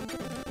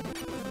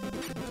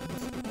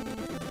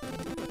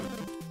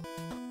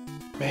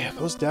 Man,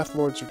 those Death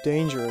Lords are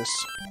dangerous.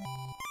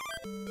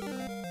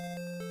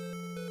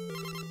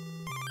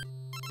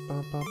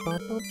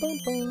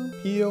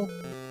 Heal.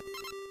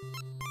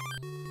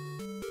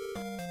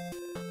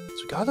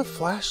 So we got a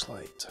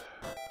flashlight.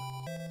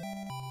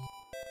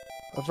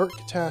 Avert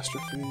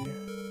catastrophe.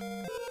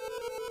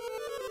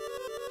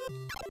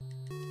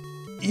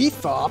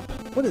 Ethop?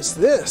 What is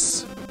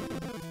this?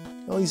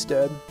 Oh, he's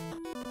dead.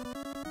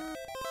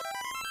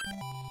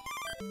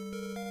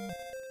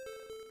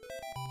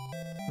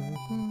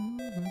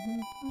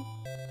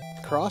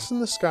 Cross in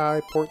the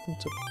sky, portent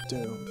to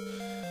doom.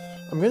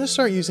 I'm gonna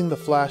start using the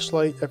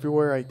flashlight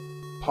everywhere I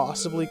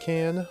possibly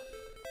can.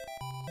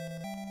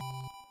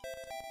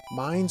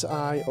 Mind's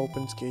Eye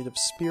opens gate of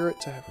spirit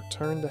to have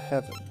returned to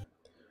heaven.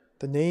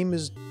 The name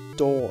is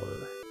Door.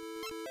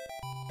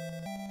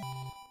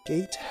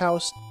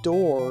 Gatehouse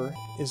door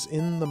is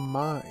in the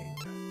mind.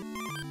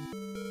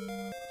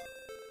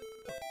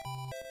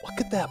 What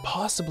could that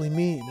possibly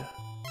mean?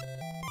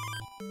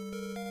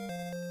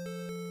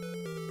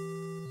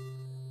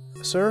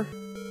 Sir?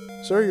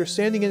 Sir, you're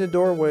standing in the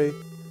doorway.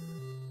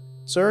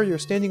 Sir, you're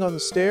standing on the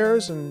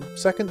stairs, and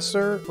second,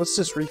 sir... Let's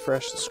just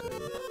refresh the screen.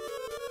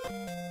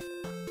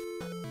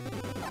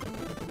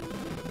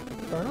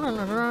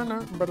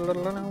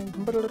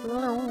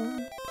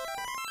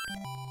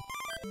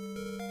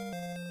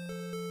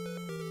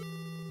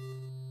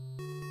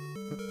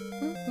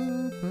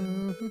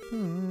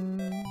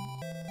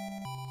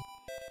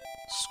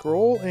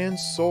 Scroll and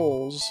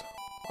souls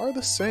are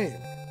the same.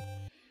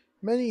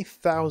 Many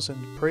thousand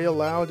pray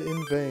aloud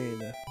in vain.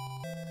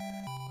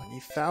 Many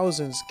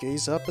thousands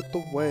gaze up at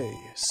the way.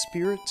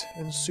 Spirit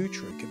and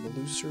sutra give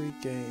illusory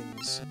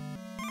gains.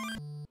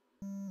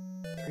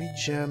 3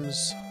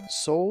 gems,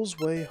 soul's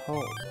way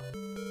home.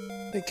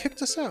 They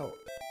kicked us out.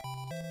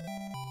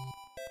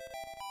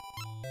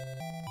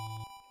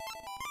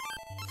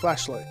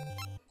 Flashlight.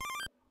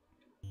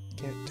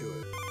 Can't do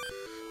it.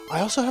 I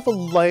also have a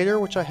lighter,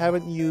 which I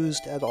haven't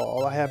used at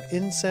all. I have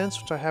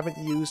incense, which I haven't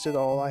used at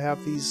all. I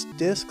have these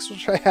discs,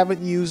 which I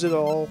haven't used at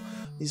all.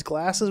 These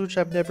glasses, which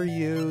I've never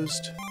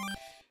used.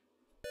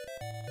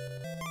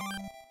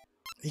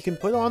 You can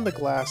put on the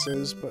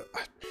glasses, but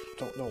I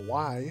don't know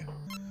why.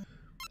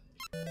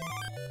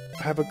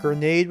 I have a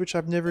grenade, which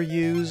I've never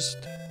used.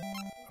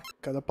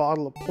 Got a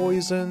bottle of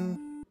poison.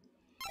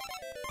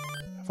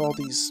 I have all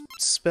these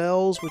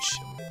spells, which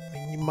I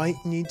mean, you might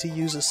need to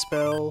use a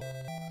spell.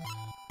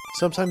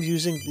 Sometimes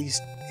using these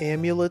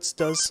amulets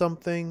does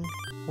something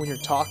when you're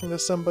talking to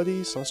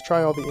somebody, so let's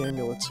try all the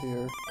amulets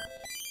here.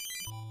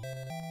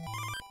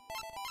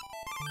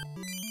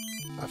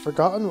 I've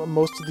forgotten what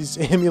most of these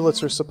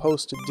amulets are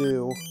supposed to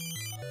do.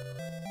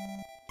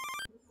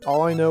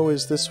 All I know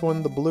is this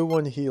one, the blue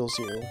one, heals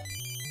you.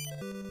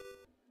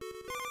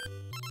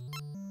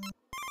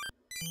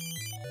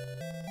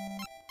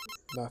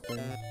 Nothing.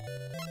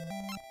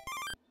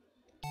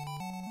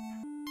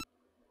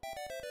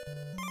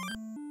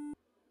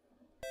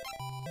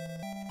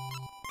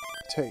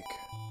 Take.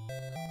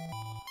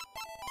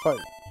 Fight.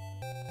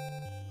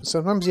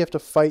 Sometimes you have to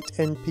fight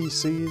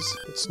NPCs.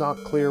 It's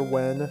not clear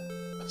when.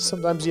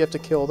 Sometimes you have to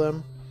kill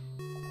them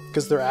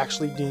because they're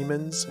actually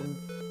demons and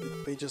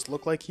they just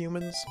look like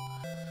humans.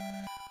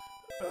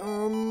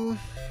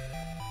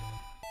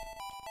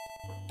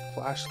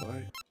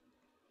 Flashlight.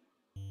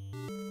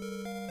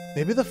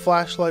 Maybe the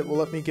flashlight will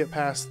let me get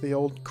past the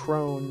old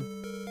crone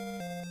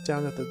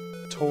down at the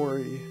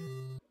Torii.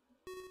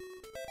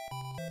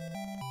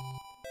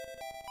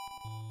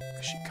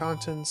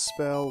 Content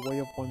spell, way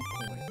up 1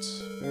 point.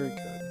 Very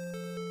good.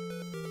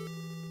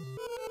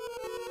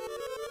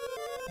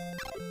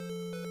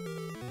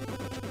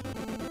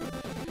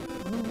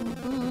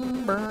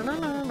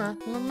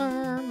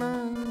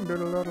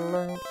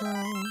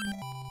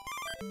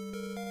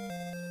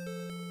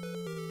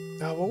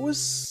 Now, what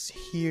was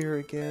here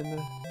again?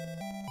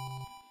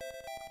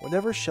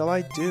 Whatever shall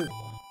I do?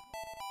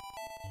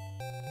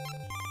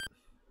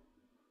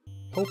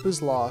 Hope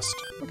is lost.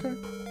 Okay.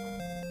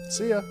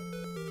 See ya.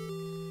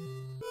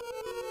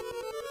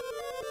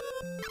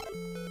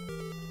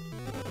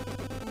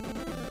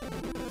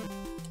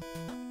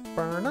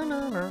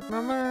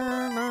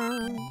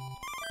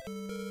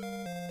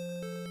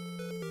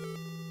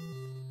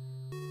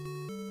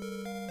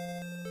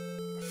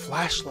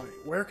 Flashlight.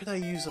 Where could I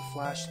use a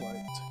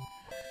flashlight?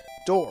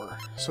 Door.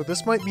 So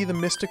this might be the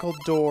mystical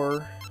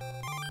door.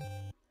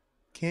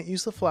 Can't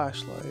use the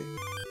flashlight.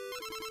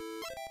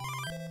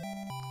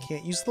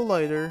 Can't use the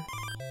lighter.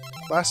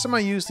 Last time I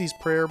used these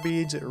prayer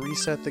beads, it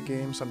reset the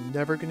game, so I'm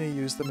never going to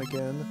use them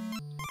again.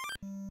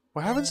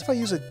 What happens if I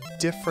use a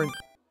different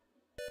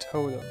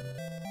totem?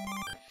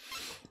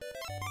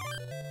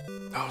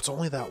 Oh, it's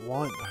only that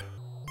one.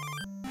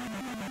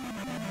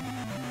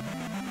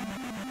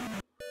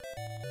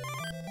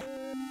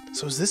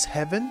 So is this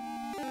heaven?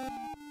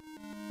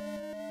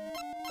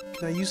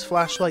 Can I use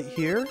flashlight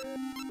here?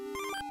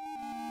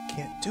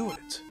 Can't do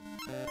it.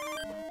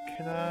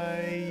 Can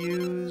I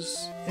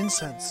use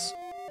incense?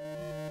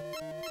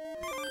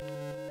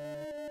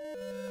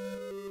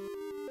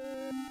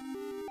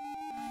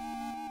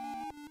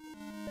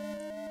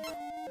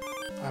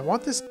 I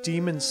want this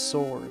demon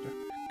sword.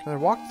 Can I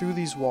walk through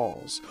these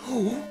walls?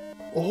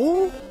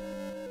 Oh!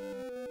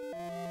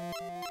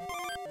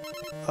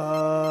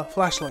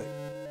 Flashlight.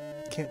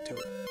 Can't do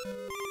it.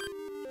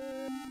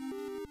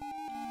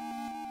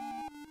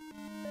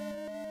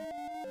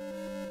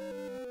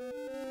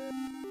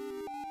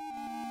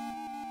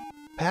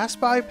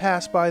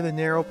 Pass by the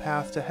narrow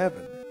path to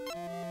heaven.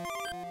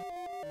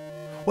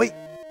 Wait!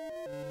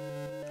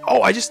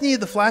 Oh, I just needed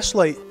the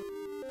flashlight.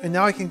 And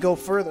now I can go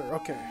further.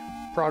 Okay.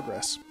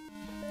 Progress.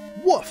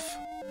 Woof!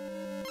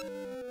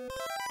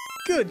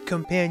 Good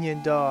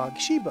companion dog,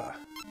 Sheba.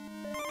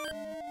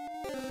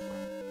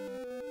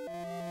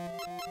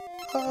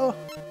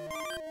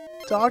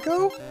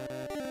 Doggo?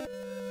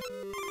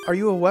 Are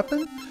you a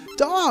weapon?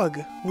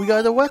 Dog! We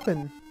got a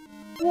weapon.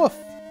 Woof.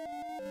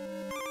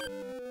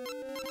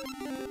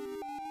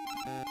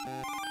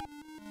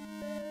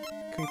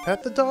 Can we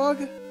pet the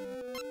dog?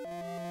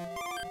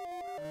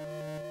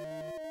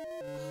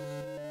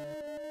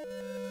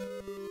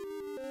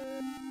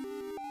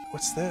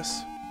 What's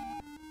this?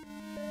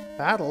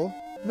 Battle?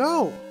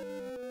 No!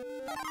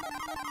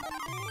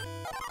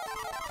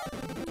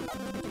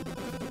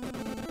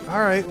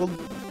 Alright, well...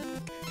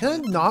 Can I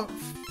not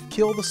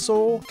kill the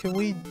soul? Can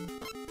we...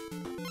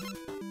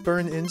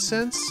 burn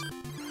incense?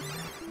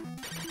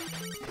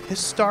 His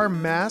star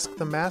mask,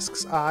 the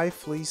mask's eye,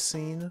 flees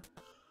seen.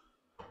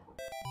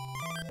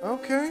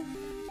 Okay.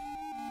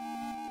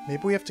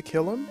 Maybe we have to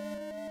kill him?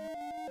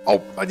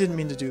 Oh, I didn't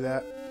mean to do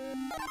that.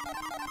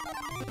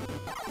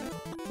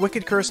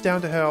 Wicked curse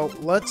down to hell.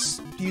 Let's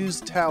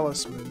use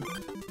talisman.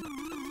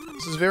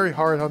 This is very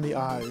hard on the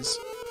eyes.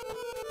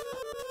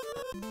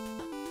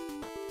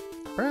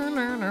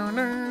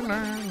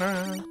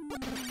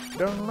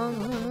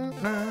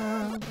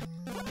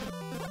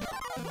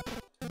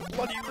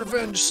 Bloody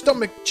revenge,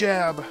 stomach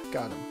jab.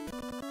 Got him.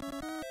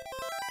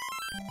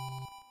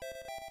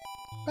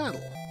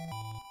 Battle.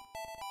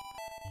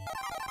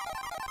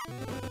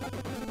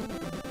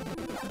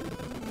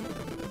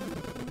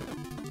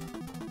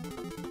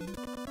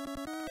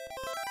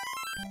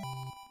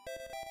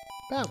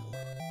 Battle.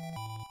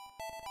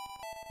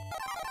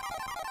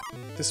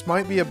 This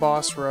might be a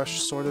boss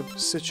rush sort of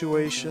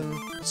situation.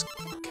 Let's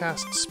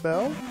cast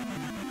spell.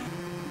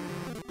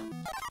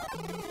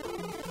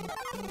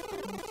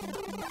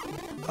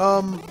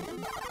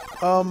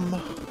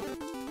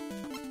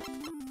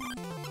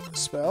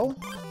 Spell?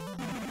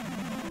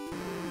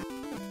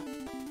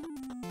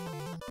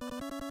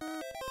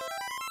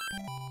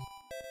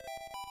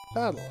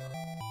 Battle.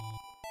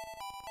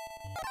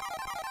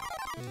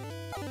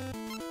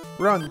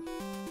 Run.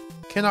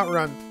 Cannot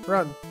run.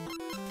 Run.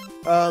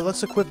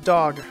 Let's equip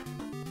dog.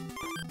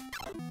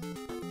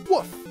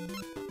 Woof!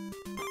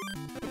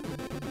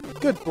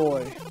 Good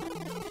boy.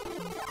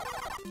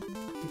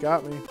 You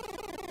got me.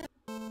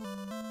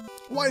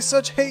 Why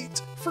such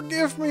hate?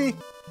 Forgive me!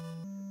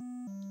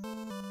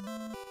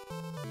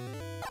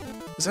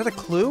 Is that a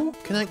clue?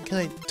 Can I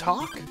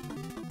talk?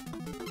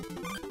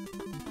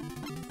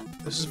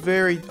 This is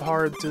very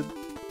hard to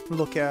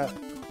look at.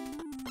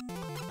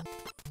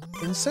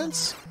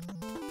 Incense?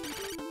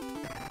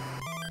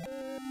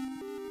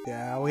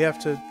 Yeah, we have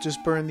to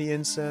just burn the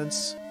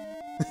incense.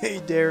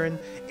 Hey Darren,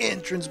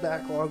 entrance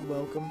backlog,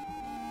 welcome.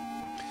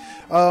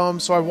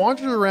 So I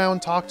wandered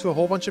around, talked to a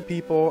whole bunch of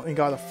people, and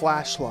got a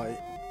flashlight.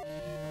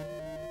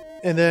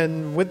 And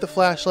then with the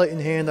flashlight in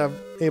hand, I'm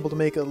able to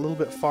make it a little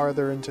bit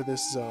farther into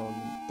this zone.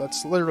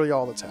 That's literally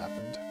all that's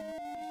happened.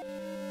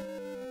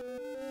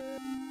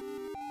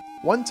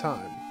 1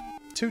 time,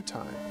 2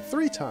 time,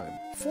 3 time,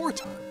 4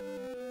 time.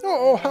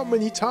 Oh, how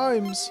many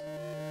times?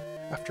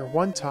 After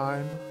 1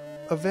 time,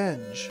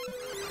 avenge.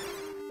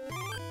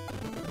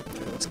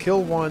 Let's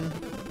kill one.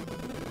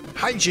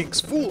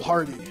 Hijinks,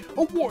 foolhardy,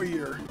 a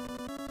warrior.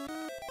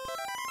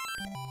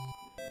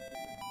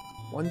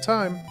 One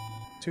time,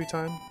 2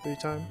 time, 3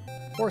 time,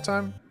 4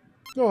 time.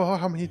 Oh,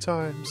 how many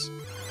times?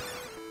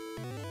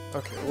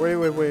 Okay,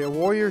 wait. A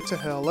warrior to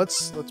hell.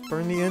 Let's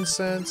burn the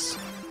incense.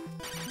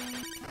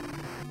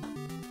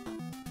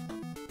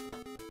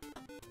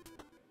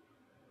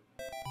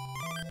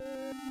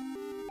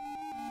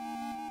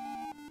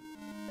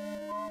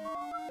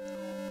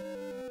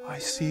 I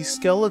see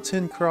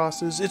skeleton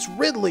crosses. It's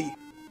Ridley!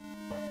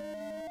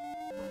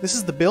 This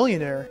is the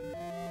billionaire.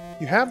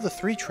 You have the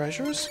 3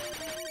 treasures?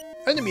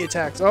 Enemy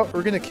attacks! Oh,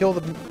 we're gonna kill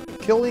the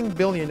killing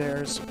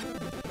billionaires.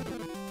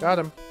 Got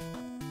him.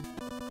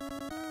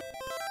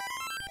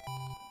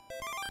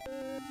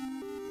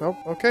 Oh,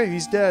 okay,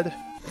 he's dead.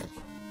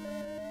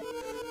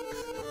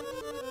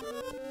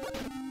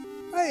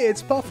 Hey,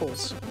 it's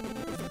Puffles.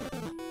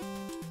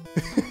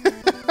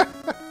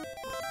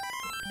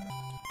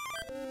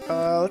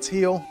 Let's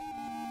heal.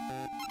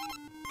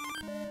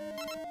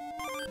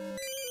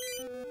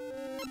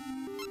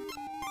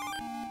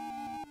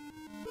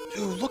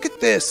 Dude, look at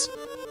this!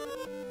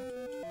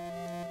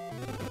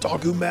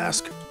 Doggo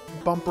mask.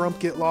 Bump rump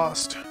get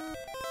lost.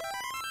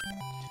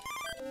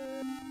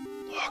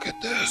 Look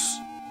at this!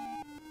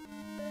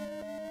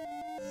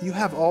 You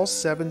have all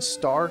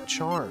 7-star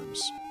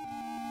charms.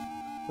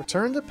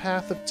 Return to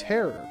Path of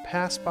Terror.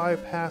 Pass by,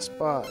 pass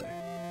by.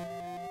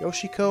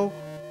 Yoshiko,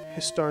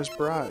 Histar's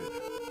bride.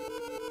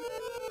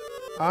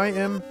 I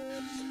am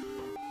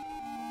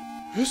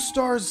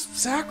Histar's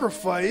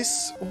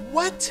sacrifice?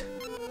 What?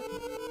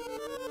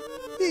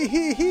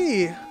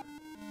 Hee.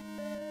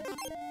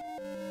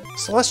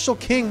 Celestial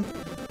King.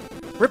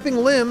 Ripping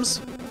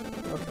limbs.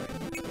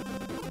 Okay.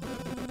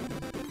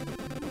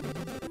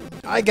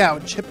 Eye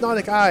gouge.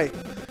 Hypnotic eye.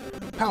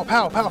 Pow,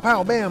 pow, pow,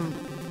 pow, bam.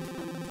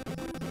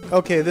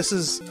 Okay, I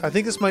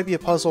think this might be a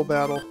puzzle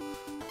battle.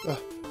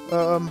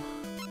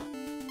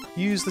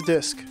 Use the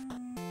disc.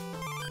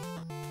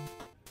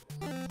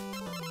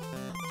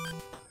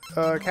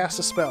 Cast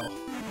a spell.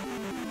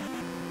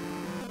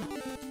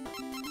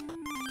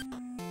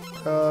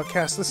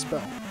 Cast the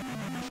spell.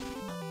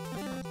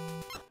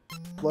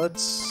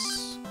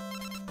 Let's...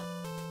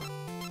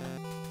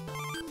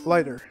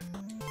 Lighter.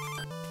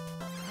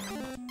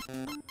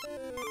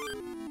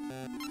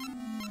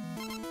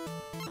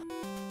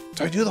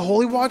 Do I do the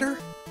holy water?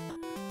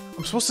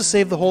 I'm supposed to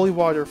save the holy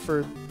water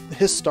for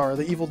Histar,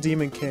 the evil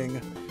demon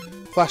king.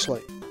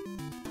 Flashlight.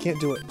 Can't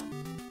do it.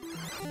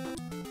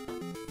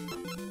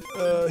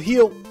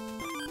 Heal.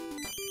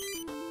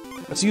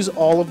 Let's use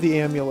all of the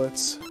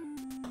amulets.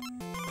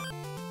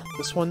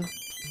 This one.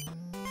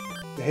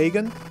 The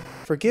Hagen.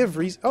 Forgive.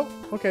 Oh,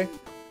 okay.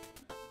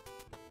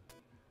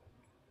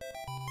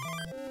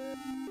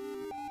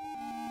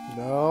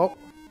 No.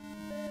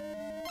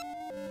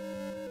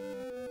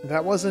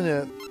 That wasn't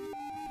it.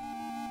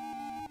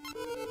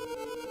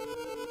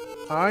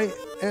 I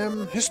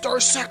am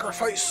Histar's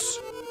sacrifice.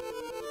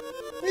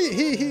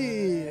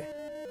 Hee.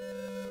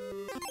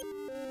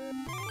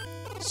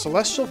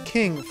 Celestial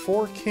King,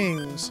 4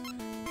 kings.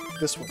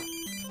 This one.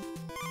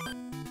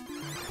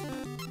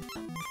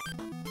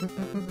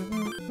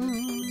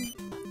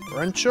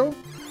 Rancho?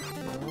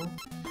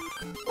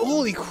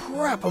 Holy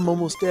crap, I'm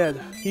almost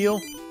dead. Heal.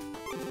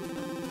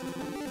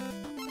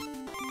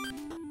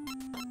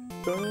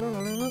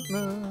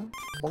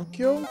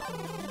 Bonkyo?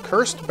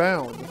 Cursed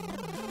Bound.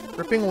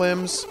 Ripping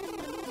limbs.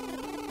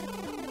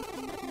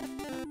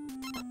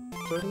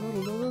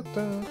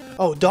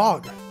 Oh,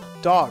 dog.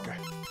 Dog.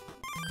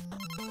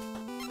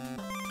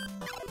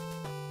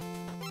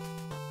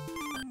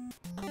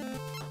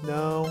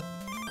 No.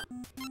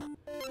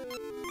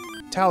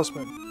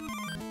 Talisman.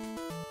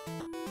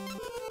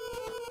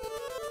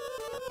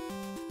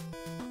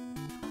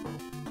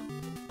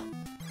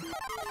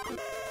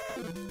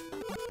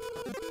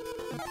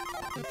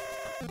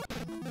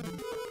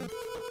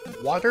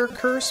 Water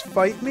curse,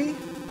 fight me?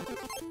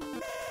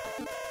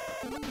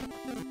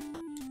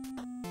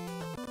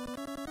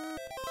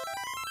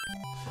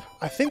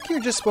 I think you're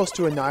just supposed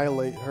to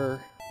annihilate her.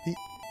 The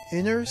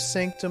Inner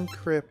Sanctum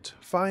Crypt.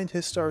 Find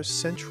Histar's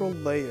central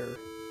layer.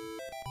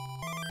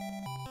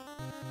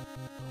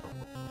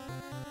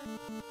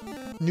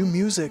 New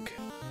music.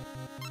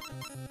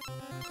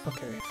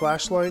 Okay,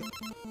 flashlight.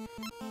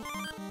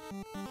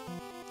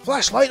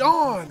 Flashlight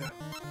on!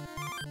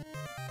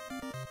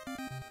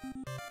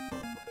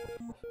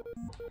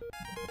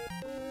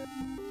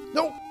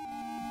 No!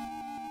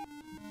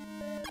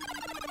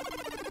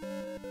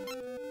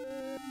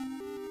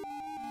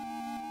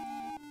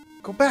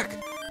 Go back!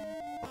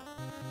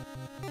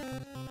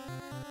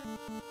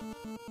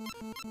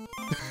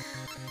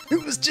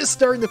 It was just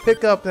starting to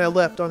pick up and I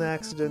left on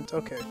accident.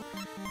 Okay.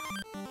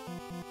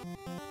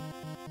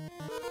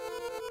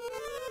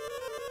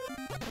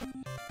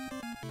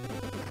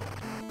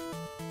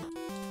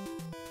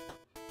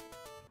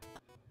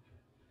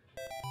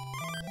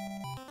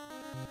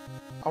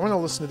 I want to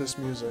listen to this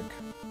music.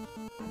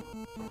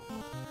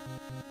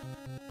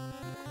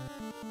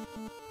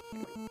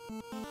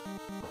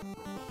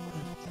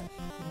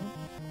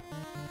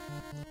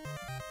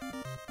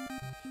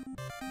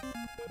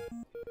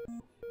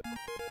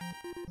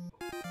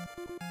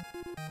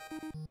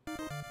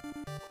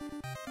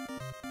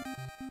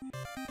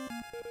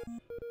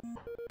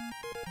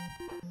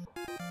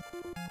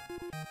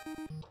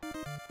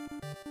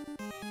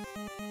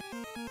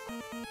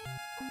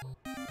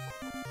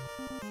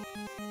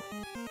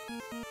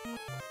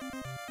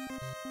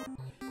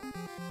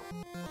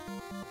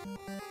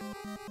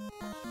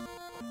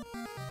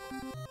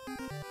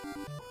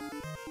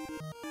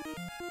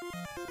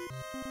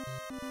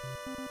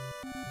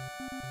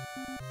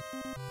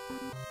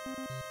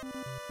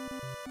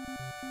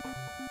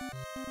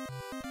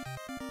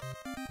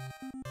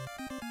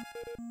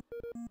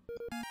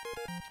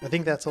 I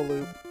think that's a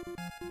loop.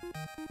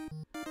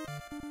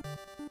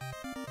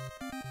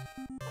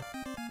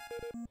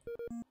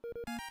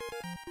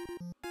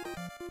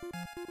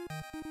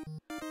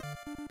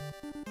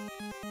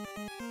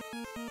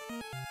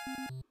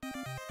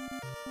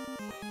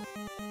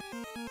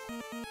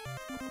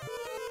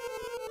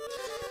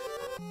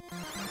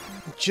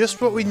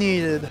 Just what we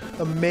needed.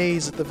 A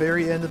maze at the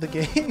very end of the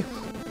game.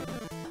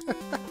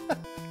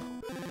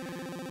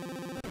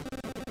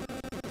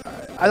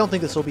 I don't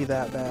think this will be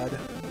that bad.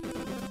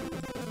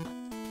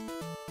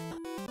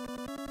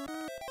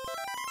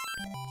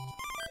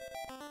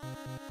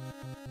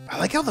 I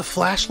like how the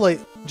flashlight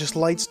just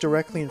lights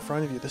directly in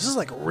front of you. This is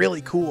like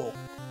really cool.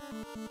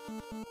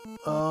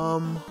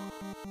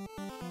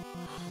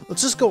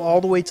 Let's just go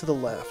all the way to the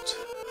left.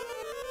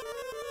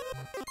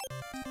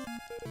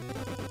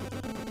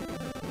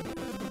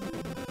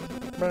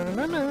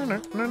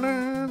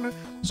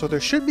 So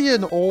there should be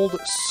an old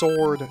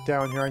sword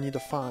down here I need to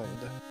find.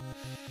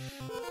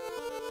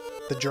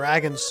 The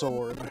dragon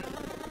sword.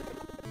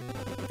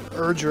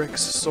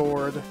 Erdrick's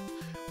sword.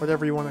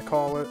 Whatever you want to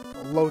call it.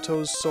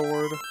 Loto's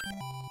sword.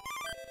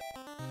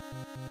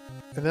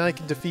 And then I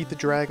can defeat the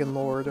Dragon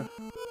Lord.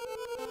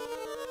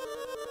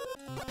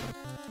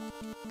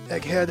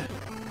 Egghead.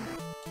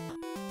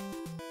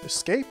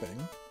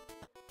 Escaping?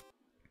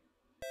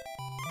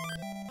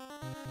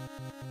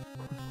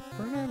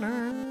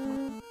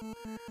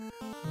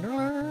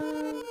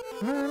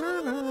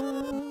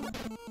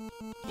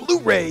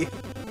 Blu-ray!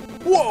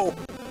 Whoa!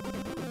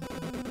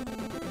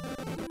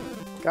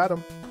 Got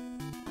him.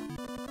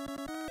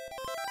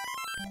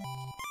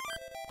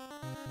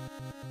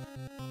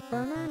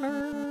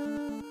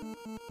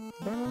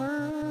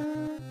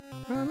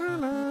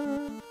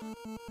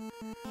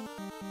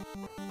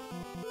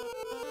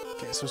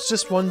 Okay, so it's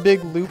just one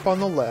big loop on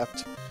the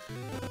left.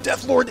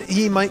 Deathlord,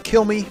 he might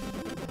kill me.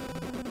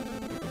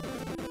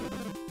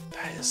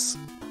 That is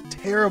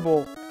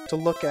terrible to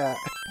look at.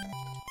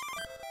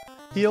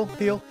 Heal,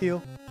 heal,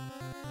 heal.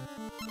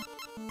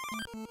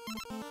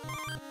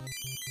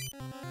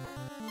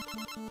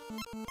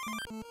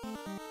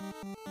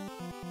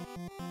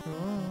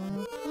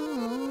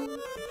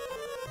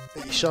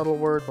 Hey, shuttle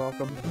word,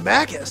 welcome.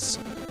 Magus!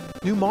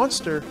 New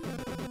monster.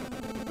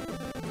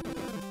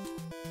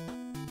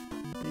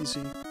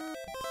 Easy.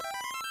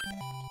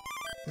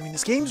 I mean,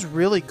 this game's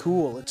really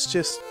cool. It's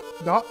just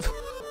not...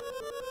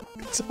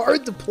 It's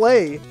hard to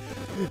play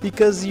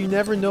because you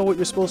never know what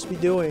you're supposed to be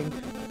doing.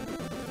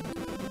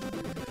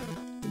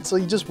 And so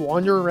you just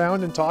wander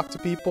around and talk to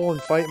people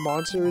and fight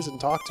monsters and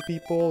talk to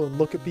people and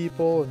look at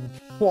people and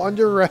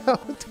wander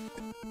around.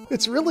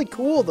 It's really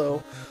cool,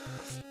 though.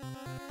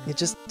 It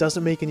just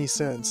doesn't make any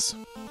sense.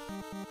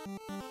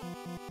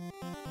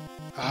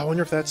 I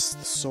wonder if that's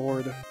the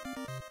sword.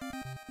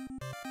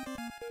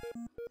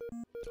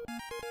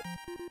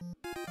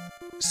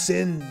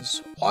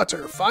 Sins,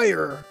 water,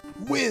 fire,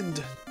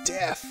 wind,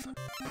 death.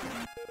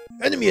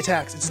 Enemy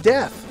attacks, it's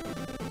death.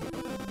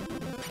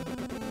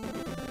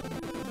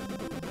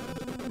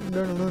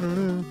 No, no, no,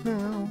 no,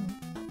 no.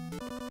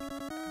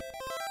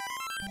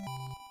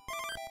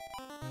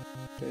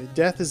 Okay,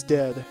 death is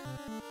dead.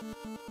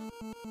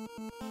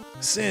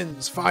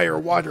 Sins, fire,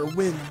 water,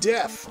 wind,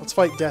 death. Let's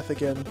fight death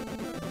again.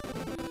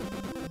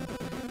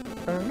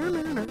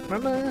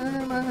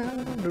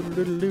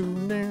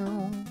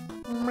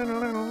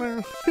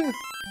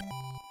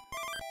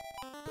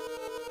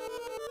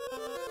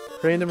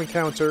 Random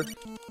encounter.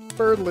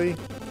 Thirdly.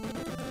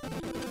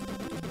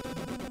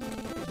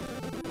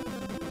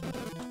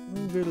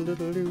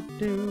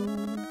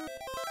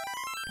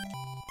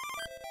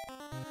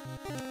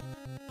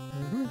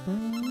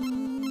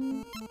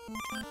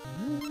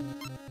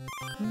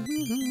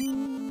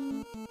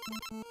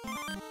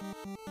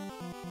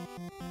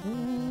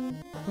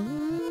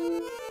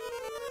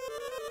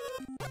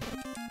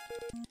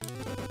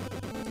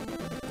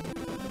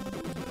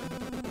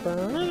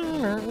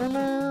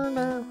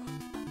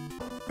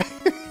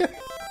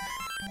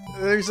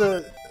 There's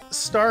a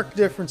stark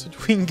difference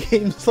between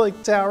games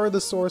like Tower of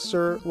the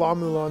Sorcerer, La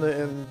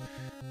Mulana,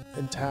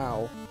 and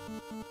Tau.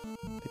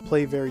 They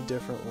play very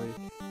differently.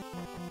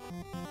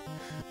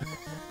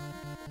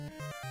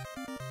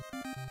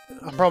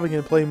 I'm probably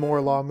going to play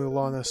more La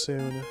Mulana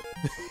soon.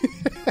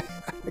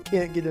 I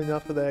can't get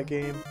enough of that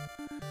game.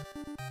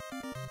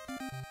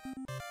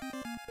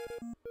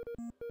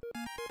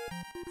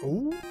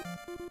 Ooh.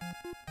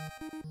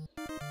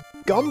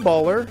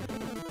 Gumballer?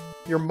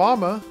 Your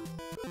mama?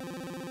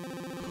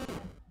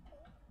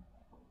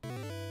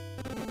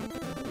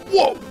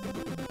 Whoa!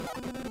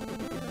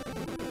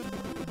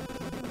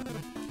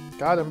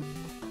 Got him.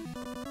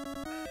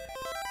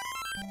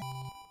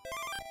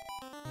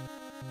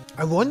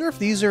 I wonder if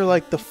these are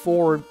like the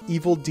 4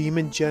 evil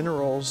demon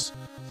generals.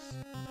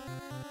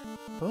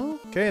 Oh,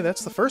 okay,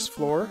 that's the first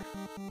floor.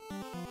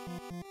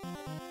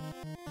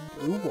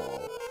 Blue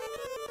wall.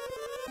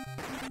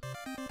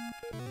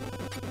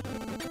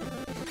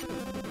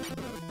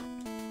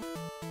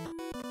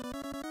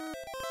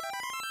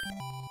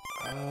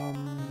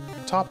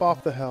 Top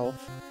off the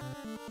health.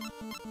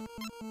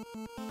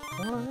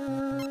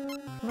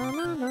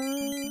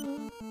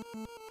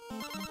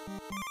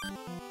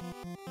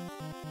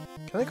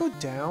 Can I go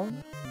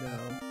down?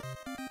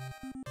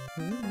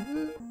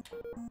 No.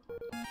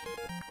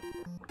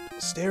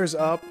 Stairs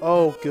up.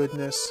 Oh,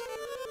 goodness.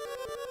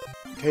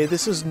 Okay,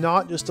 this is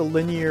not just a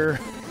linear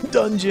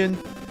dungeon.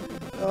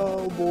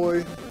 Oh,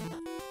 boy.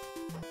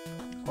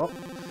 Well,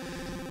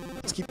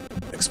 let's keep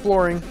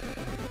exploring.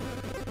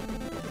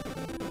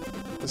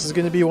 This is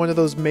going to be one of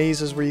those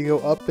mazes where you go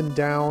up and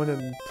down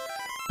and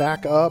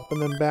back up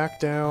and then back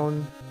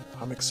down.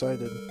 I'm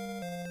excited.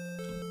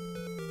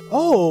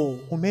 Oh,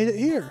 we made it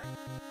here.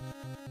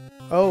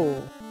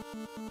 Oh.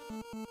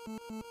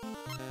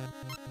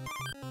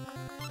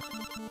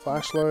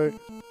 Flashlight.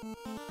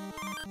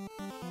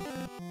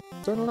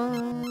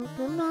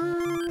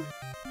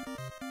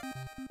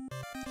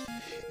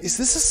 Is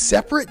this a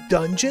separate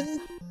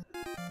dungeon?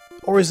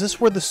 Or is this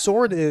where the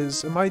sword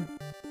is? Am I...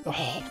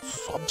 Oh,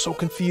 I'm so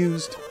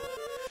confused.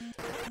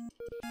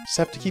 Just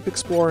have to keep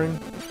exploring.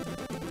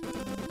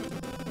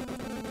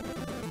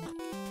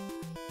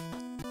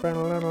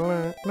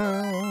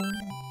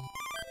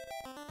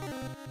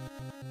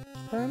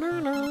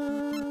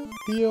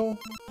 Heal.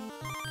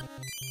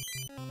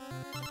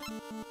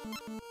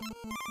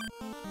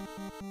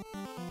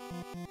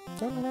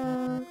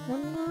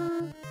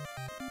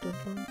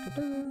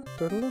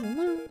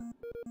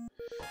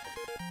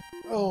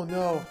 Oh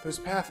no, there's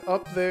a path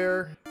up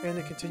there, and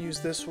it continues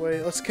this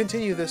way. Let's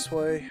continue this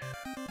way.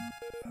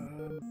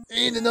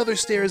 And another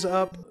stairs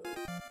up.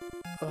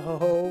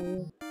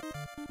 Oh.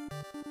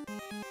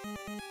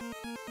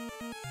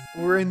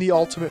 We're in the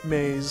ultimate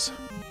maze.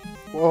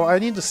 Well, I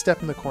need to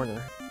step in the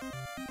corner.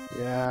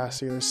 Yeah,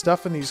 see, there's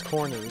stuff in these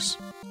corners.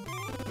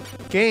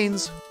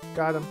 Gains!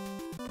 Got him.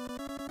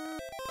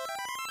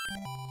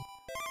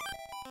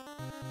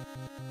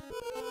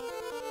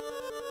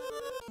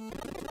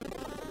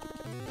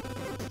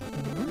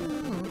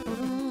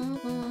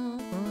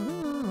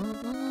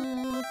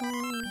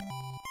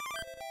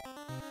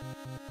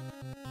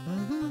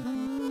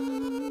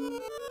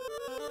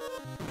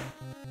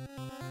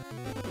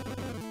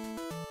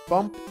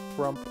 Bump,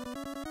 rump.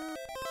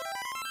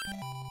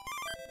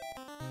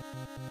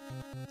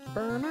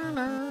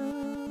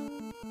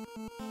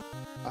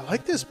 I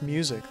like this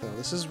music, though.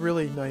 This is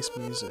really nice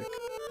music.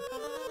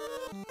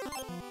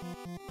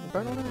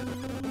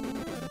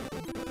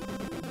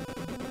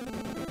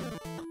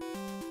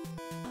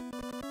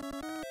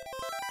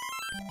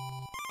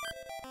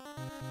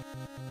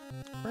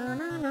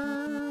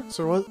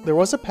 So there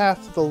was a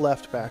path to the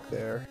left back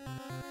there.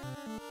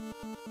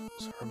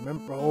 So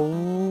remember,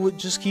 oh, it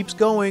just keeps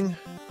going.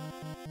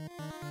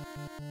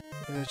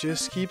 It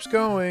just keeps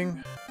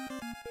going.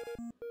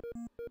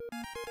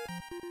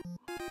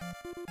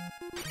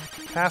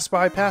 Pass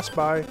by, pass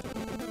by.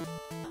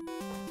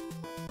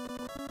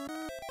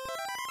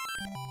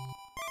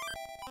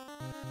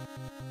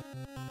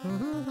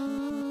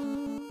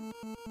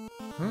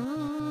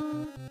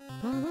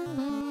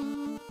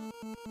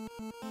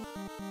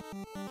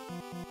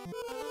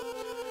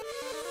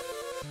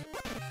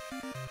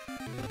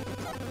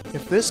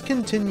 If this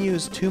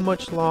continues too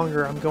much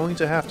longer, I'm going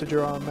to have to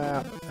draw a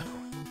map.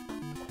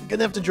 I'm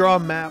gonna have to draw a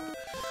map,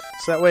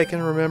 so that way I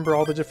can remember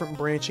all the different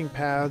branching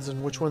paths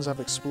and which ones I've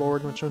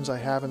explored and which ones I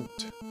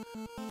haven't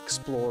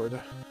explored.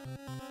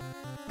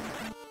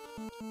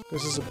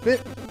 This is a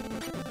bit...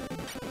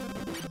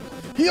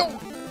 Heal!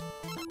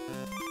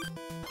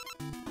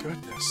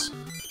 Goodness.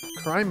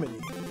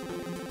 Criminy.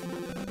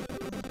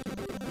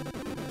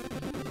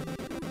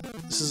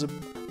 This is a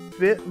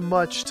bit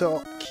much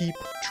to keep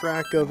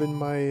track of in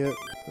my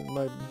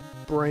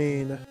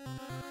brain.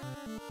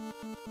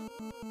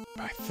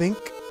 I think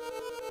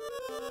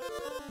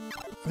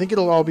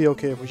it'll all be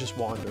okay if we just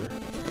wander.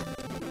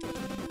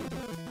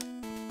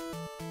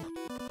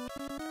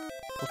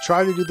 We'll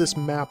try to do this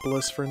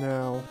mapless for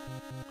now.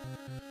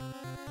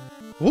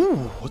 Ooh,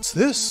 what's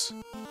this?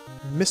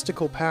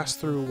 Mystical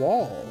pass-through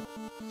wall.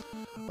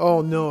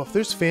 Oh no, if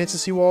there's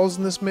fantasy walls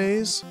in this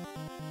maze,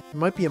 it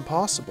might be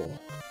impossible.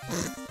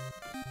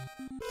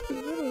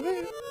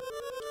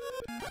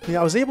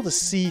 Yeah, I was able to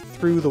see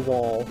through the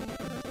wall.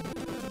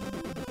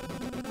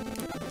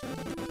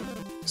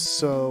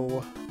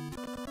 So,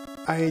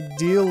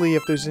 ideally,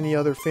 if there's any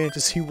other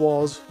fantasy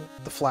walls,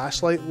 the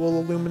flashlight will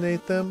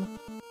illuminate them.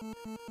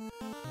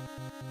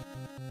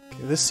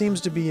 Okay, this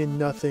seems to be in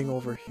nothing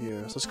over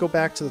here. So let's go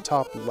back to the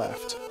top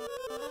left.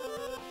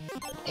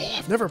 Oh,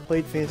 I've never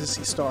played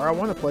Phantasy Star. I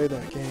want to play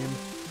that game.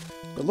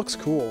 It looks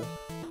cool.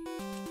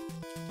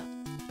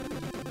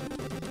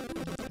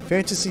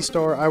 Phantasy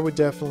Star, I would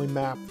definitely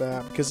map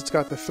that because it's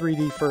got the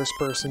 3D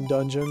first-person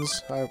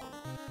dungeons. I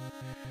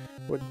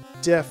would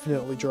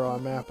definitely draw a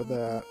map of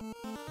that.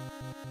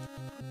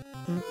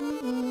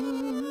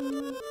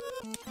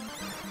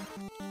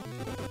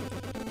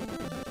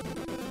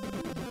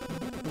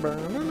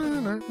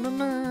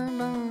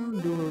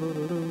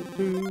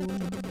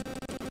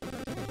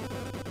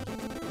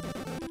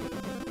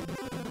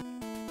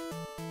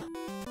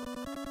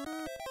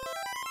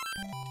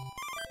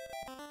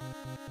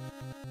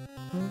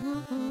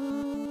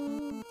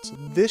 So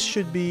this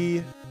should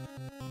be...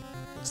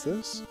 What's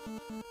this?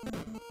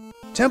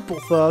 Temple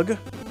Thug!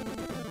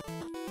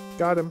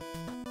 Got him.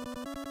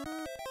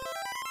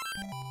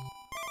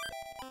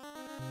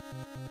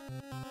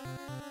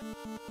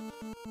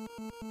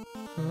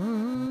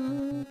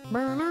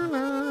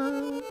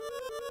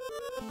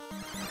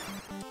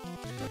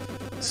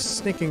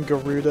 Sneaking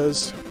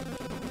Garudas.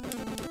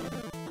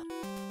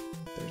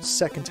 Their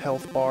second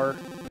health bar.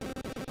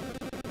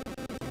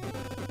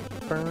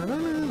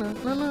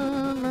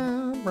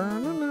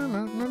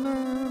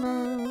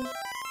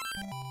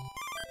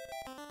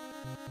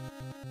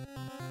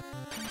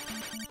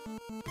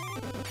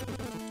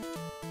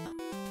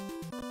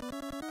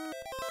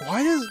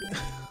 Why does...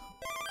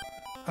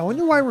 I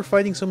wonder why we're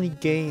fighting so many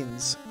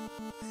gains,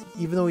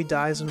 even though he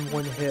dies in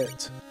one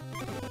hit.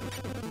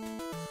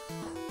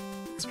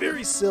 It's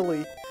very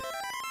silly.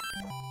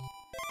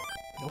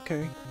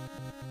 Okay.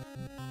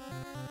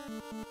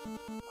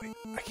 Wait,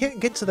 I can't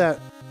get to that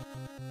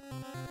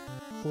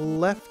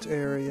left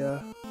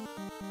area.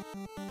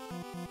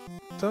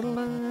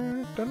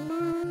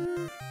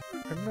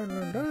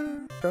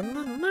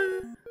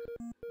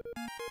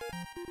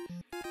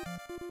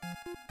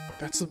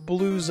 That's the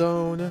blue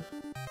zone.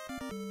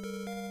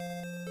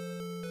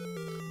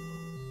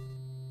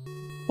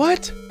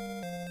 What?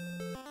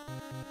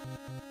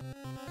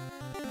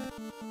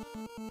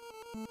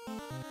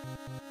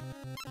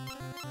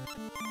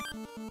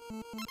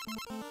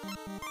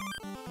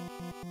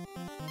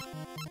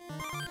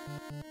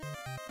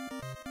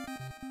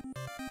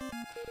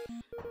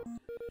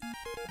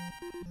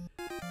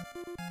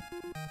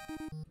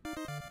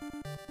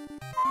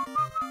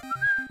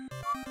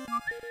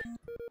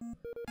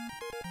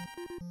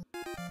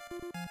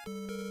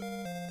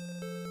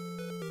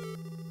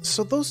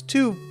 So those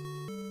two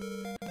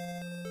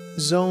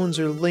zones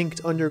are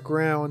linked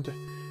underground,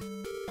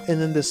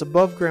 and then this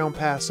above ground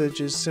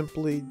passage is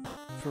simply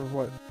for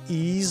what?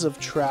 Ease of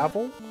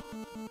travel?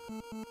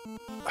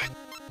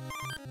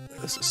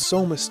 This is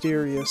so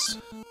mysterious.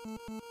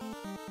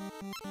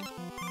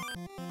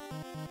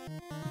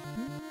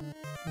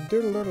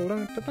 There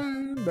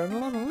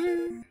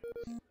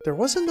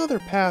was another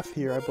path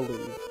here, I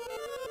believe.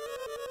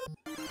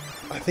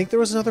 I think there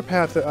was another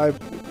path that I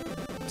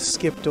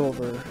skipped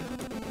over.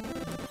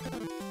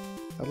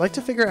 I'd like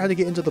to figure out how to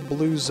get into the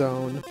blue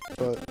zone,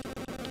 but...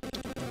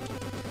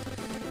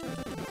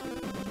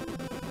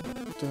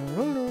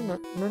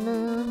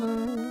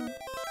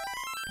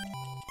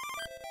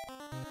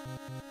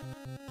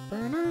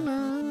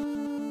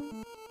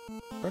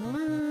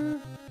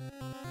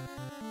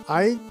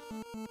 I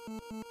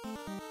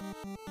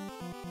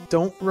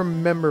don't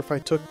remember if I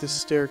took this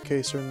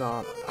staircase or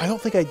not. I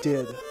don't think I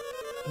did.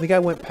 I think I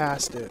went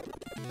past it.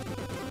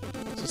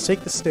 So let's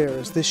take the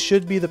stairs. This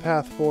should be the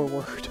path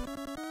forward.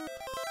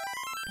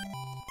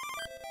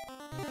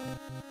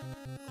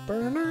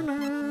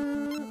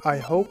 I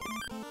hope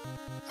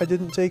I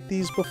didn't take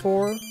these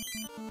before.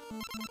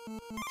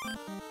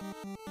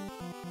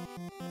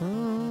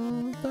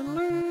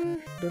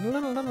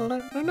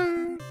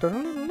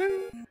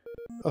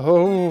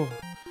 Oh,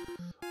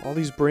 all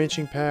these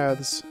branching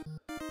paths.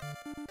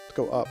 Let's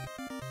go up.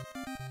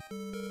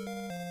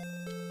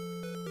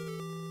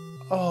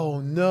 Oh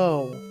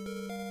no.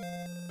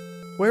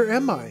 Where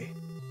am I?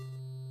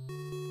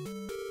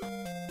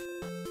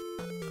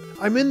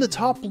 I'm in the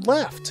top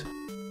left.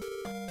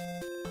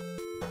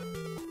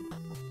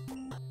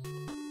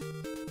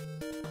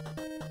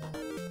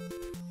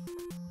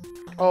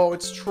 Oh,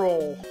 it's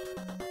troll.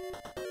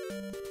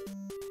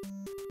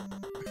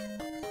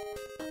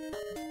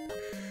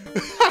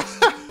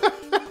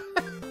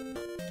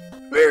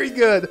 Very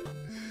good.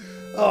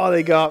 Oh,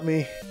 they got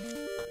me.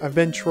 I've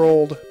been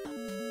trolled.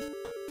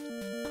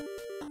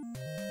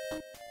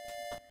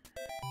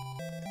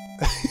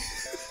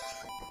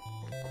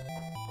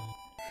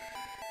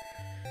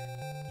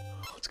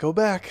 Let's go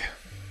back.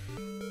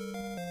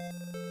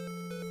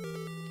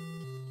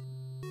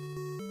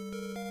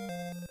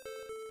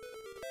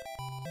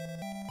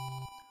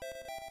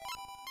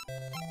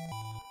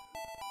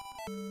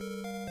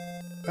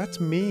 That's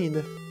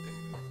mean.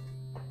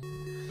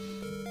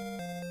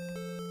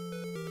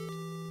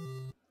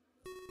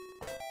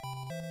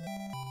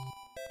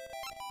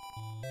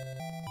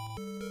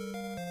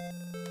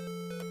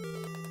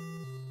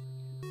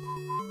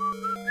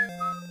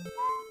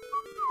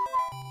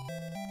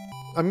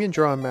 I'm gonna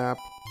draw a map.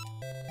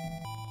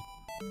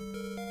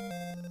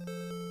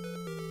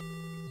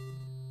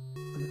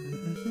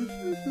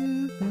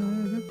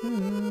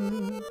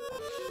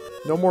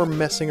 No more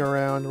messing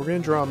around. We're gonna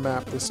draw a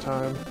map this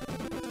time.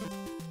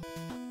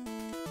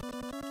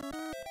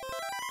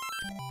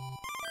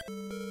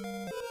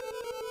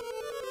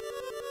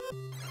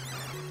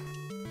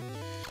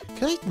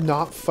 Can I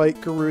not fight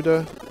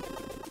Garuda?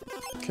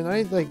 Can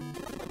I, like,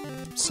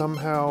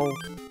 somehow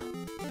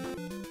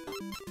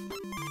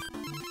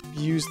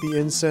use the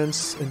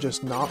incense and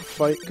just not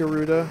fight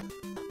Garuda?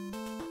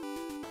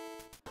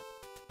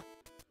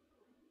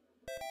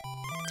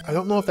 I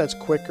don't know if that's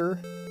quicker.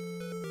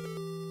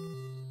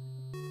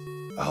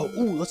 Oh,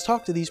 ooh, let's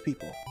talk to these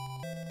people.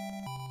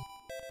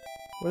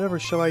 Whatever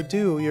shall I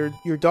do?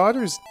 Your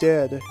daughter's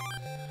dead.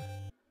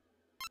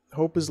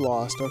 Hope is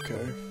lost,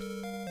 okay.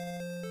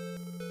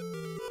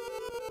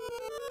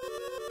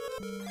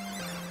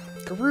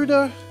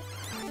 Garuda!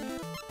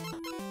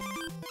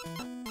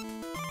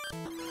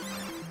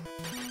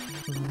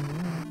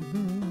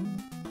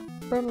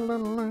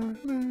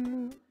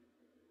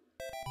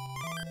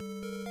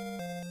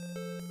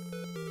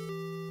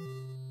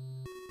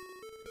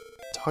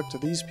 Talk to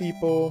these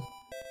people.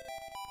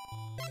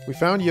 We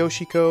found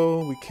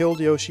Yoshiko. We killed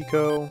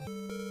Yoshiko.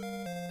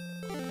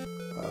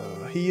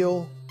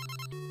 Heal.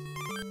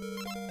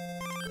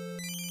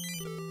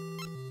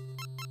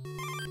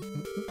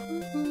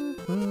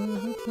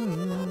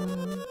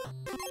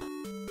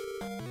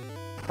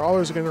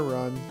 Crawler's gonna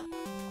run.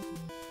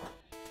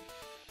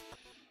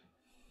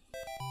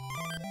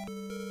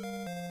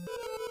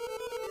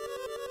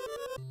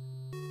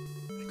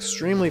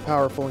 Extremely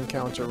powerful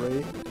encounter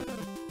rate.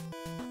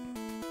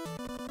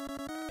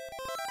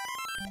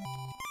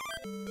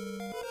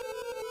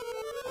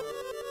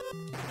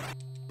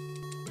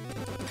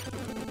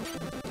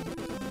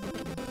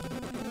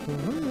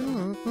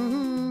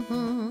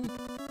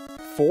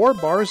 Four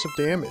bars of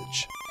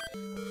damage.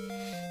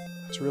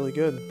 That's really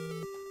good.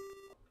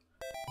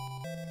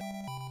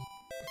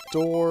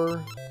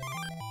 Door.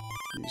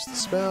 Use the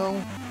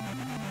spell.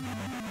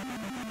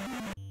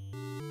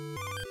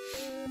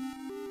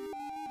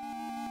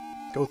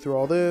 Go through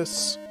all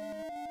this.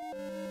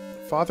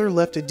 Father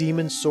left a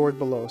demon's sword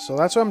below, so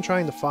that's what I'm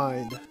trying to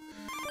find.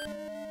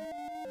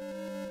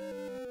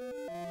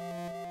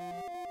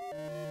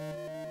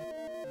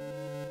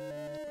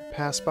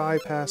 Pass by,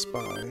 pass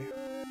by.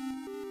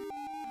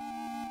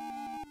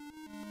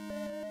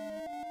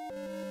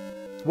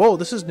 Whoa,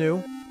 this is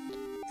new.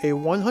 A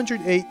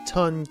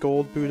 108-ton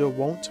gold Buddha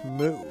won't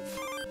move.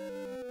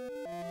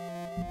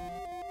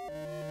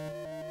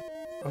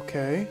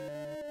 Okay.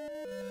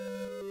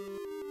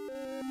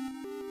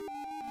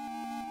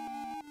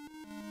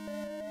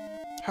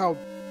 How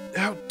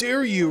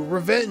dare you!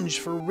 Revenge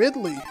for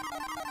Ridley!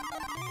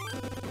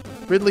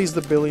 Ridley's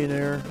the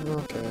billionaire.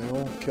 Okay,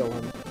 we'll kill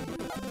him.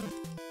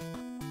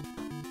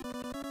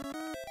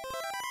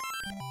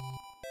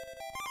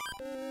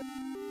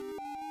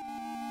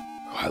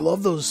 I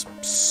love those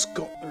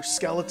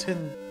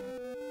skeleton...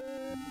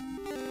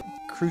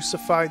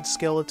 crucified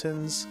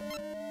skeletons.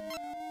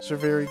 Those are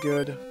very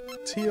good.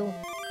 Let's heal.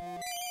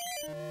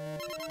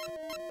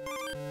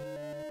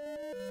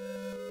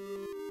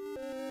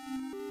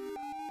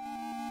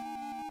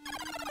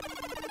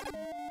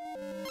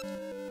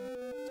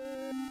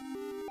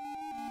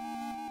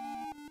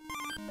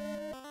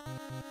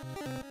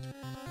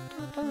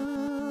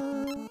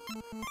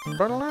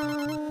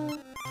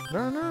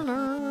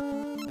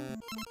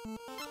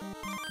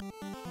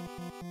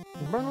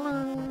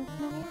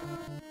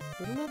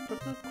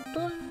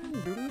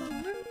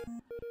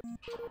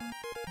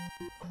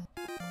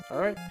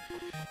 Alright,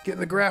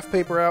 getting the graph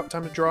paper out,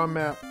 time to draw a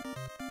map.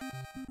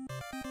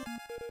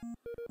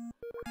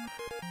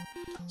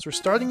 So we're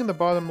starting in the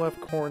bottom left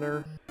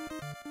corner.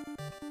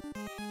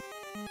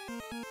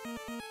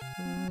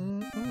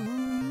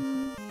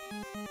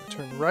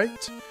 Turn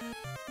right,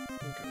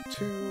 and go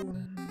 2.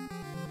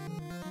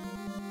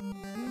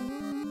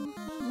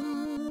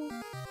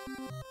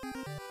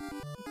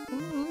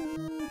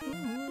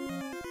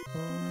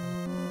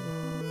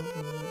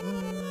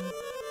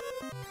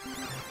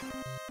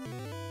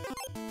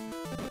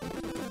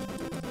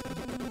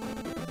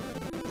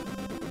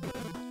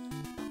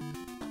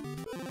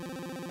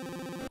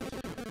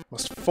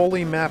 Must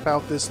fully map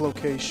out this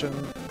location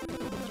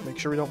to make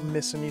sure we don't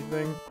miss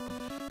anything.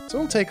 So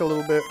it'll take a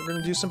little bit. We're going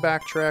to do some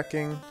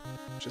backtracking,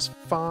 which is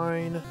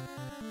fine.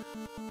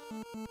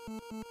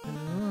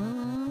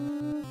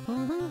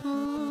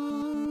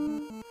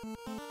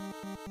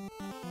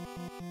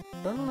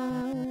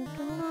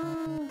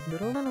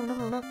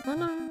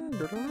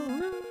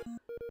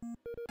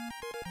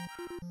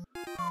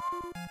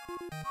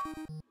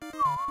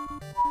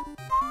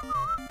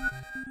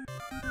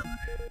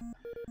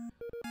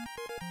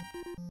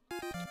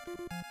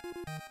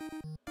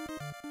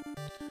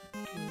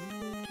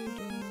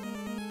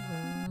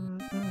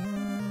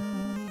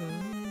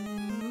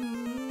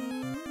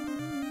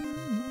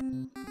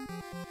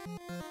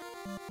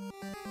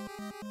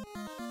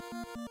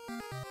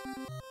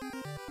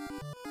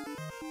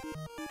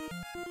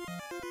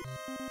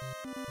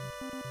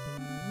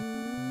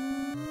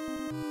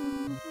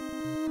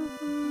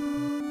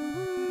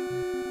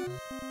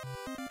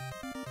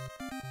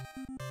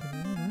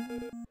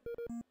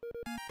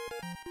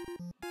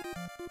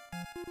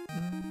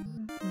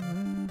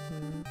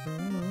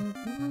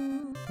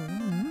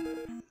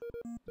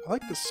 I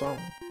like the song.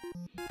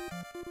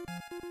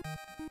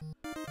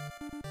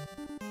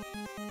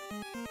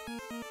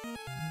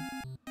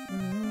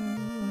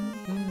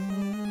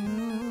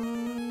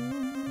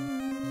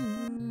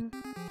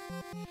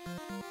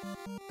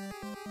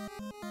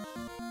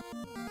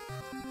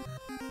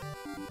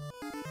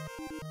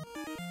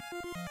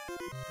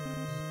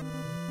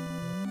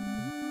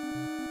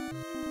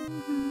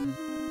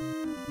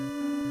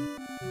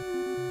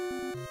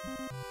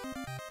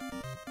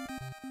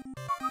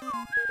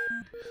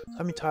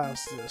 How many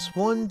tiles is this?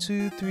 1,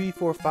 2, 3,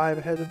 4, 5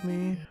 ahead of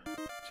me.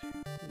 2,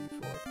 3,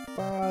 4,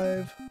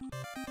 5.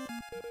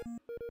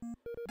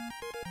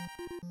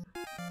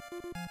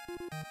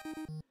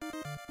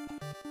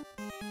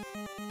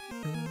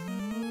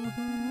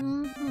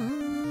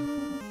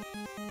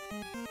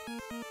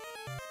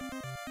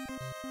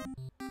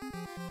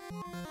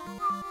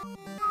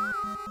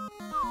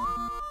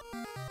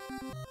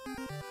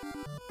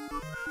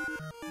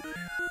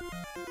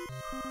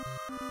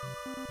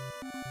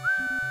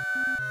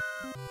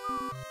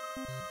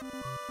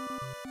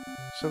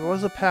 So there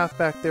was a path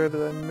back there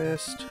that I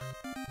missed.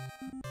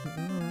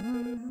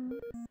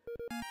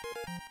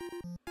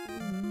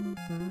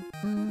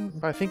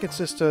 I think it's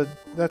just a...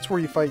 That's where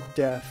you fight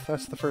death.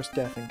 That's the first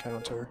death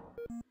encounter.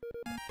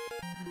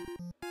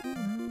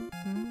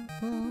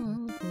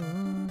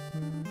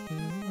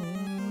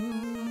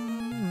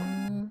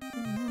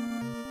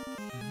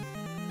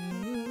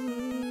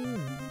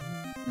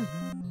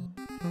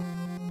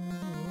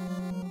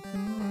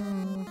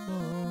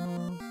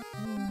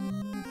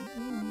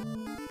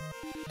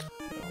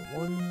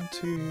 One,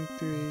 two,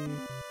 three,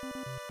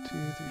 2, 3,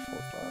 4,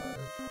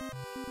 5.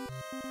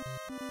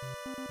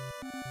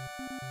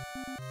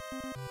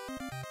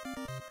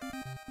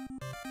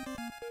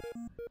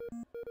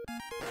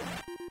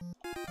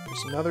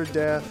 There's another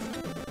death.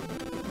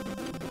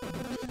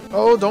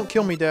 Oh, don't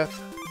kill me, death.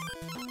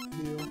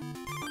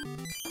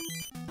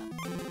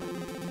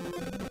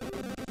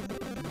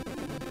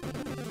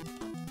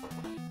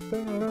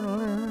 I'm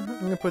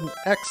gonna put an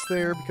X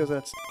there because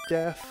that's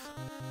death.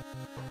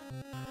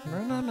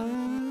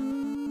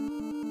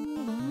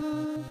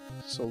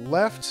 So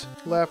left,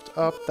 left,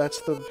 up,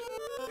 that's the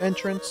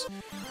entrance.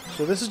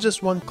 So this is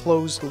just one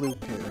closed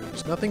loop here.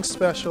 There's nothing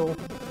special.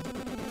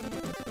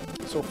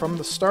 So from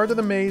the start of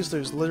the maze,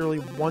 there's literally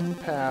one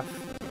path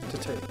to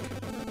take.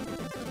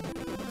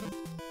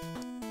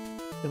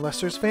 Unless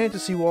there's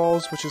fantasy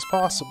walls, which is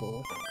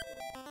possible,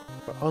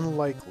 but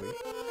unlikely.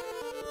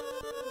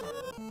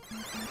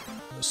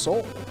 The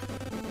soul.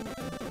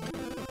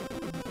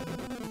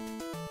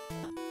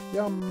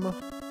 Yum.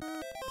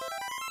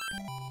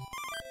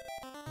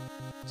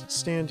 Does it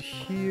stand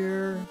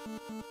here?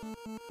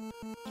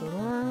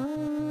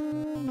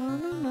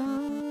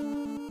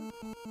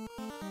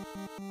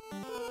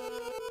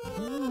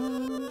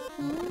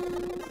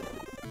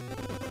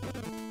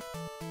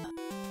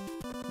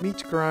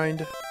 Meat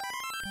grind.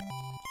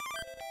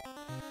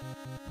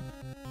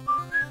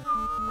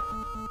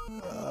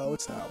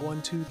 What's that?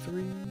 1, 2,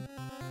 3.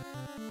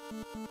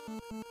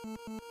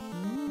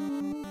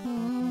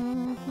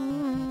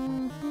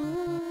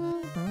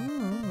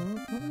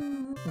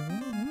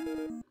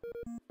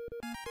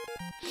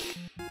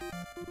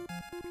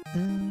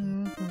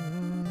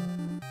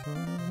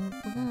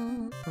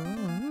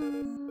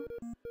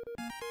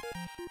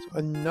 So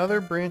another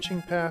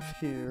branching path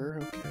here.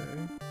 Okay.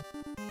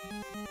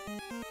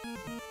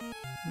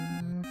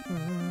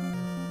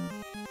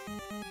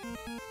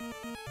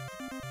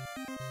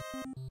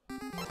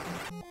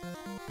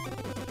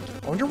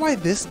 I wonder why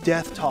this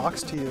death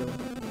talks to you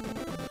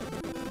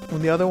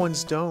when the other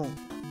ones don't.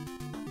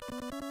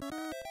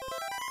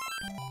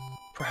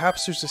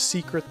 Perhaps there's a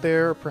secret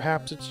there, or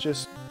perhaps it's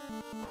just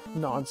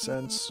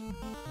nonsense.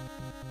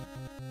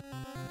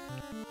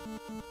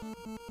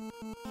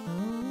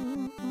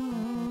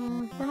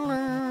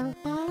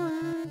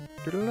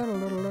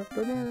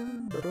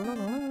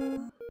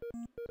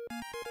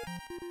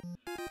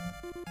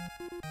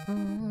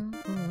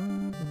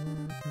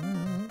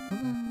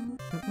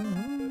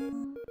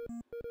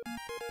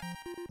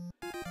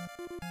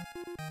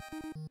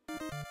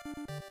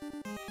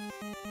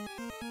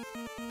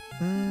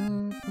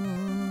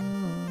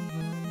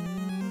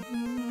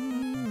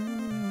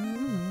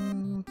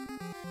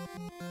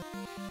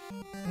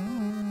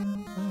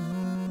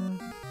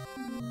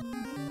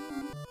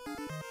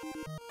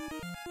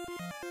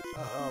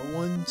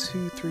 One,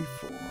 two, three,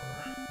 4.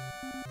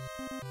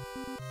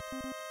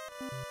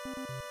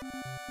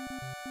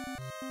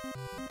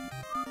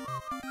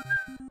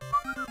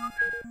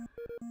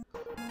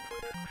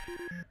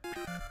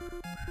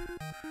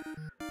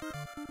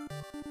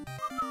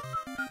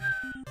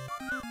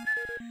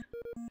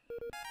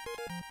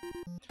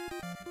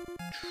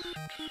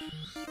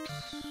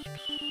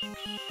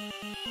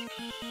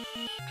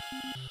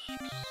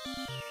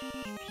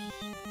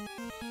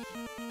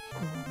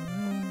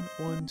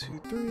 One, two,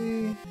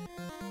 three.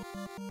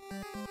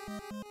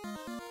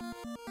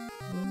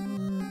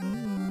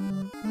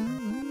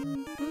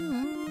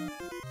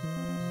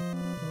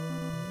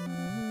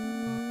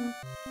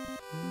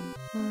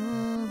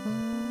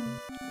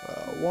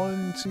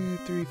 1, 2,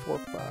 3, 4,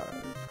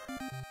 5.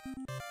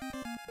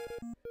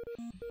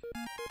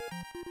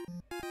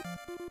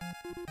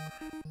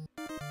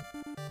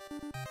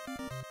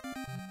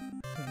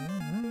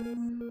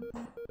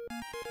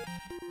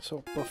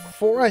 So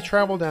before I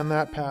travel down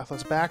that path,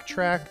 let's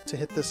backtrack to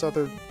hit this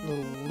other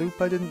little loop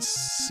I didn't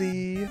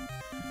see.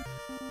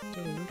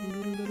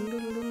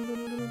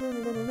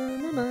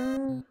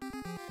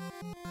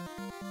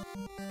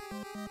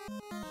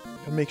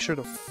 And make sure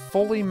to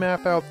fully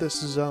map out this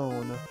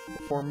zone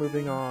before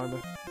moving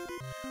on.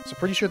 So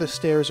pretty sure the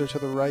stairs are to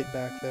the right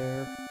back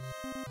there.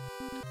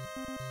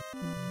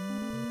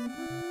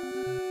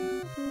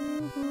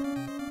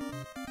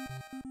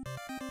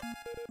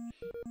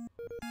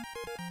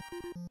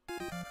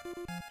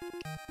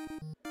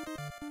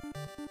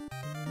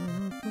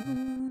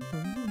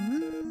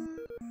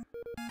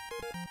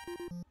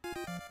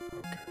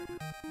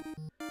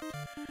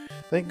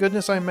 Thank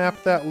goodness I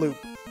mapped that loop.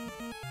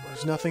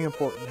 There's nothing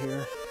important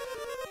here.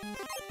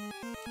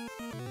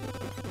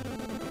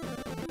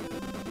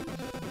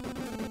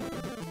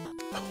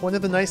 One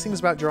of the nice things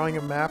about drawing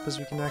a map is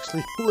we can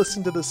actually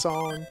listen to the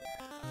song.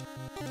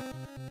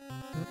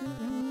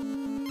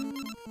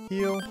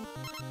 Heal.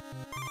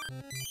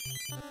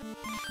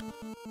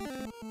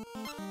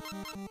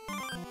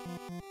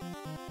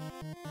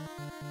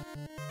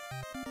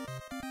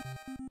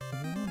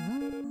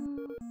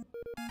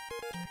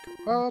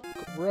 Go up,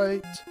 go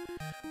right,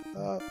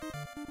 up.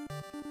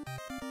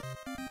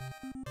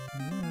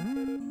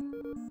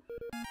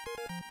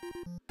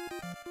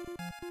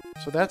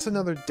 So that's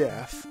another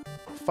death.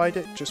 I'll fight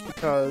it just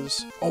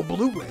because... Oh,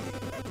 Blu-ray!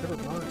 Never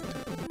mind.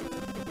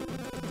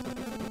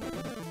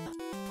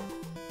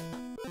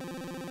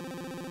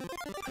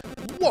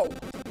 Whoa!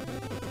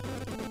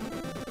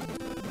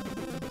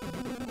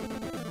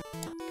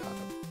 Got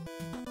him.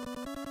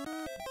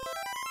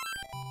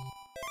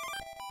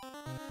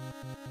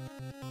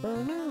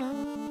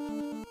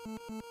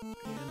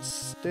 And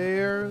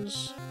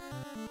stairs.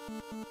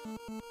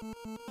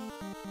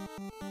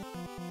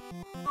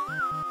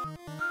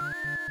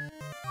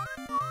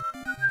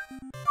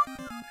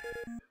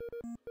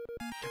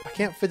 I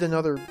can't fit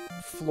another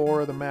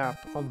floor of the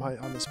map on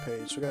this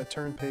page, so we gotta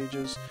turn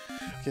pages.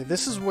 Okay,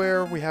 this is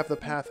where we have the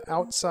path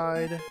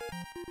outside.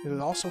 And it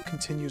also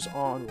continues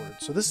onward.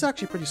 So this is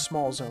actually a pretty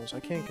small zone, so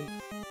I can't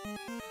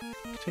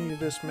continue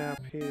this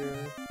map here.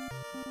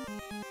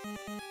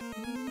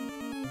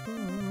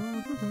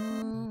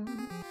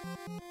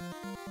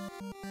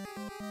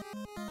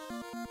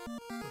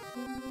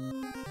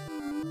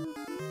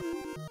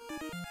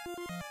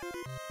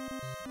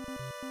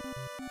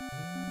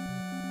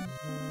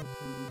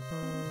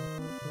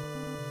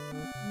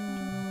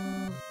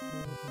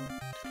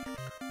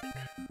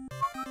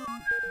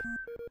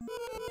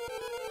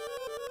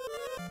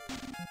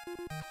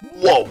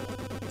 Whoa!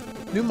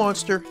 New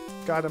monster.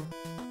 Got him.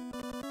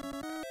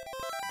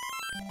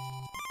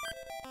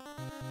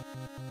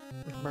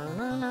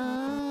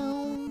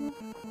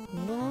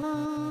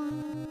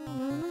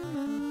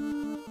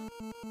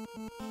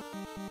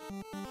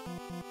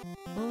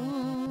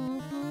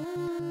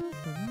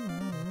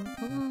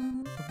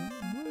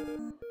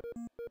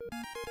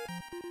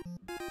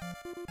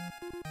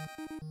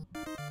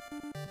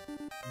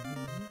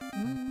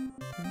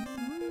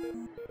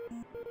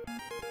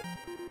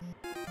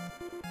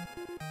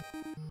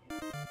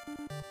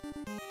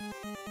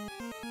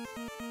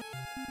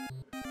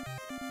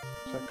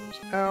 That goes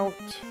out.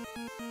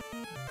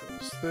 That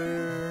goes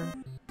there.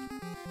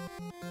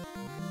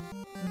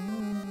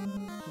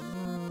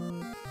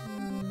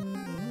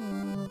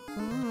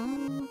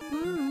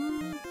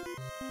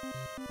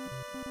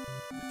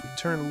 If we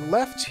turn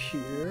left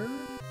here...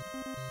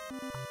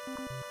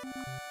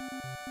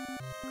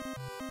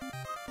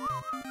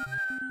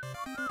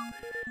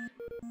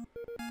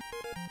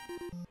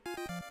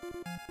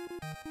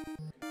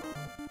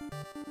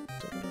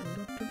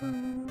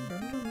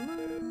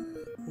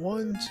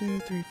 One, two,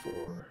 three,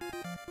 four.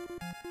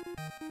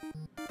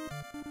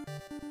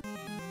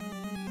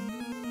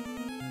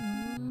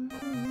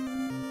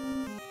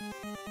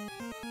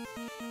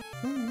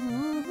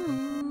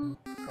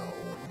 Oh,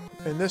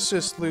 and this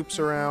just loops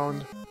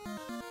around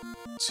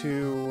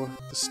to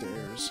the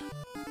stairs.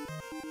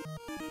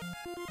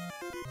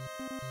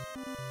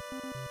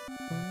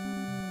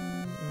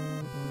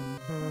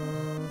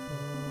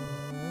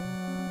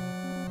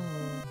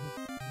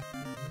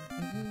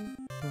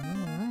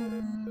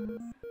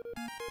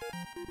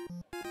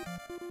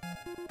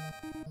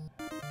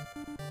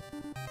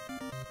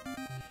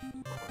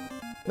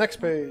 Next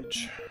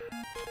page.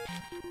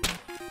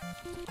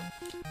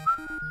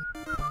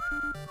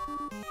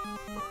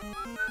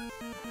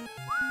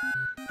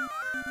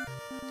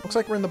 Looks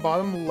like we're in the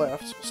bottom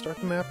left, so we'll start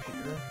the map here.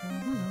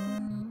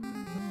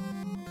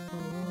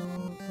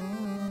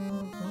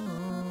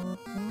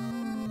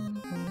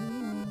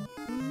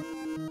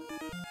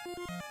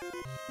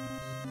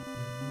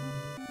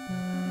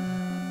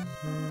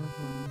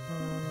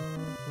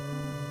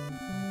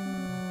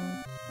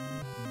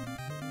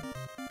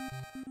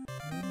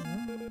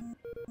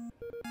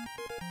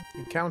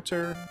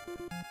 Encounter.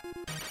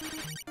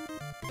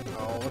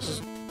 Oh, this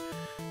is...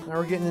 Now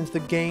we're getting into the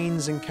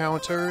gains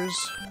encounters.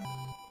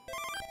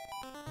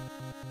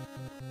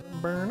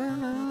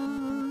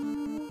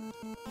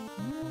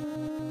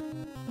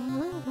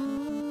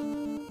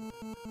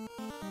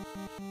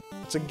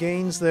 It's a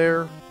gains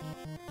there.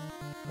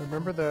 I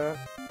remember that.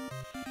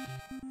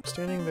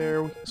 Standing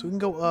there, so we can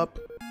go up.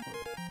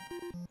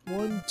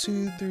 1,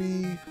 2,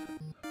 3...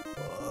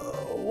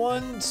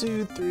 1,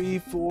 2, 3,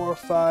 4,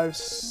 5,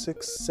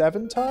 6,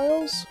 7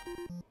 tiles?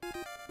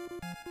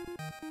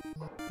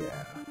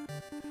 Yeah.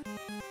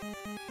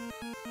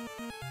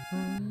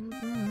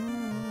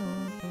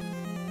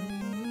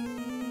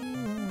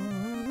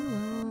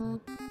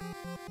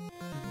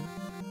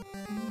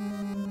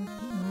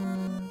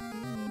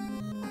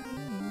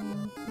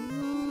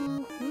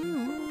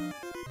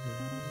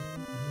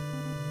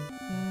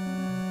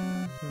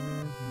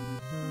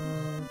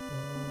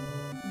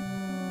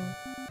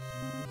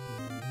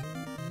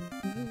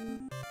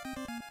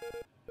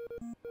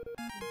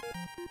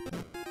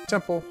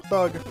 Temple,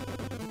 thug.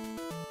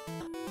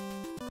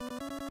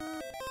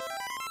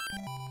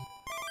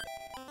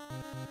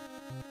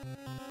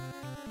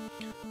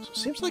 So it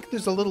seems like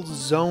there's a little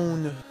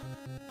zone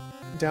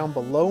down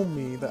below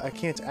me that I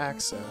can't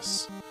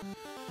access.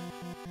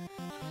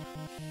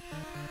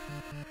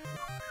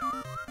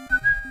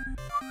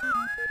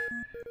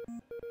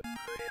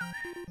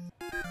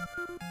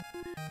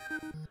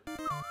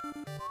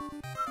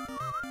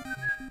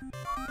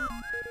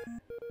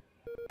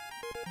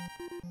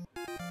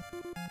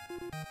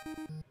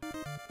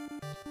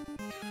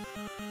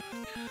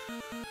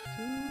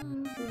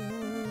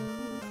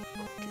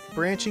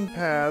 Branching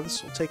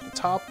paths. We'll take the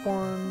top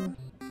one.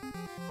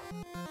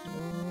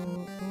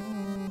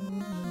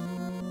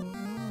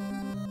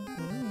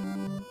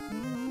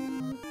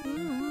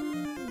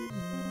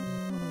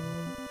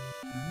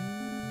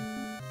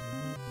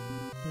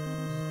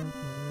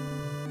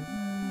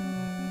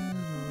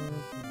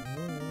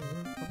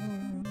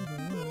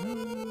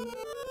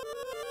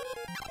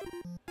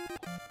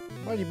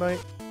 Mighty Bite.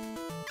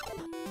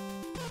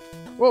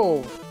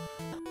 Whoa!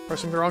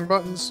 Pressing the wrong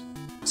buttons.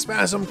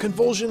 Spasm,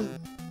 convulsion.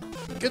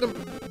 Get him!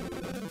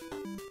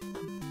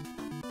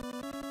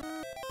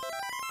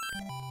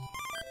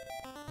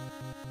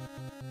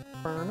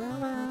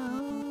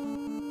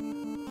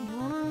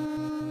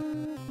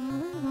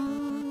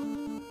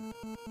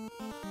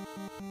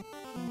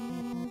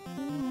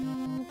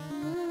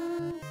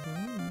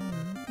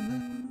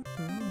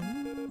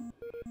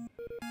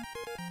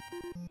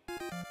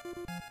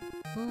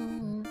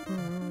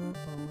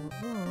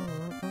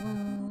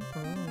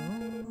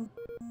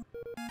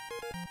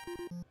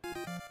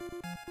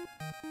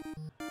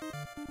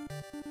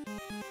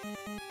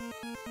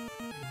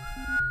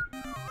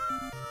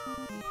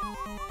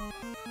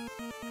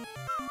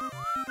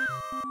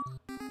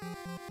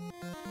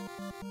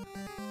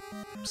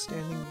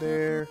 Standing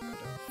there, go down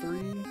 3.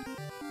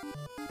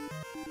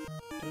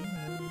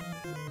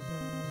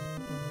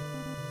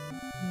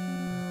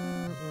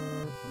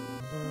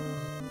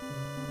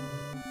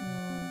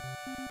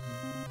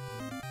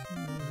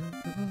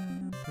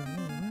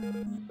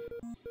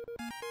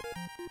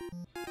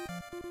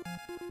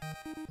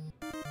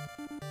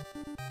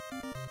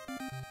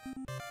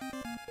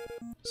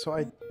 So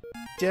I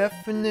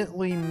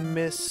definitely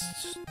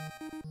missed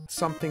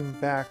something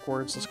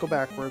backwards. Let's go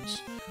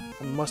backwards.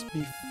 I must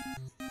be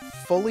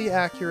fully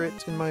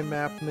accurate in my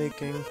map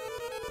making.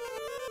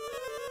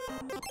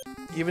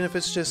 Even if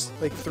it's just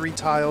like 3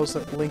 tiles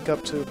that link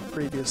up to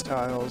previous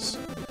tiles.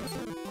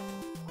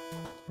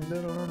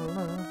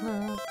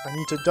 I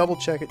need to double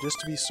check it just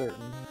to be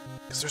certain.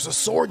 Because there's a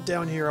sword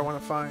down here I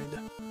want to find.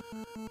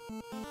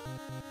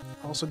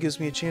 Also gives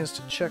me a chance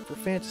to check for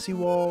fantasy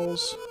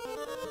walls.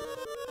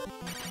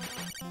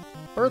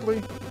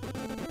 Thirdly,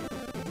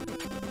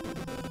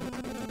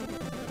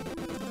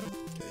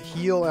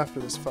 heal after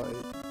this fight.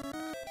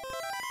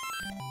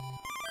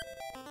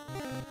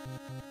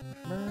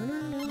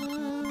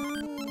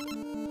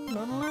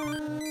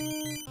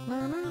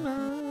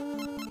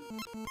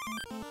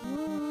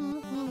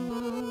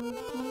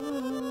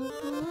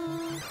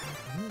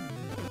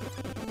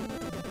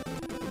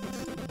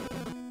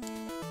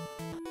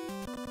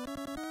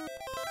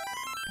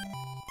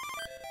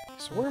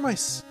 So where am I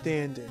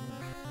standing?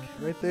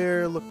 Right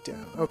there, look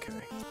down. Okay.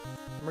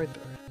 I'm right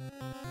there.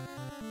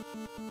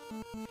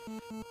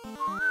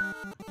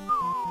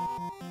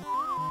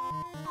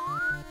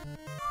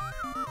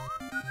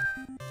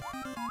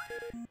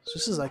 So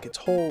this is like its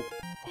whole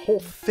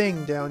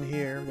thing down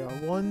here. We got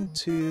 1,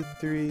 2,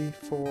 3,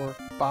 4,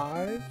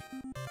 5.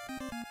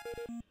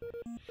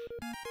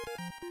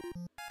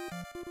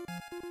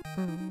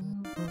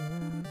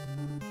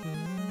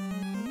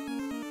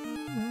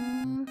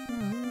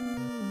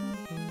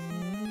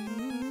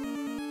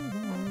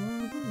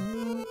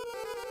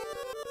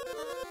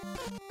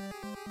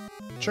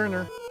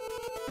 Churner.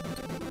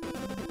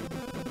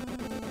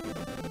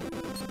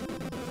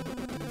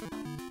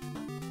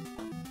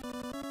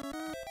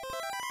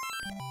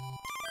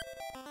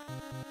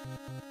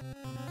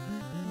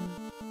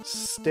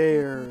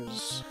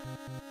 Stairs.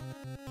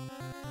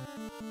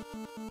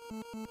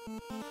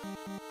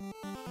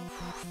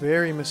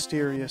 Very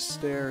mysterious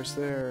stairs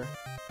there.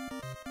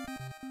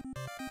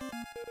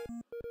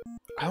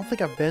 I don't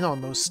think I've been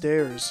on those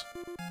stairs.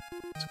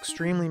 It's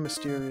extremely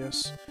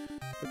mysterious.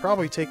 They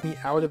probably take me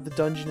out of the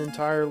dungeon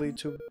entirely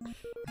to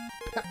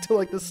back to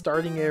like the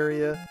starting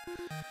area.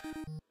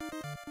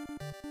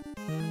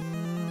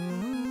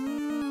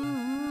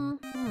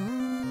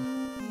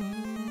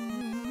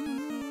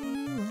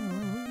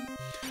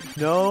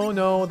 No,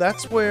 no,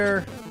 that's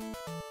where...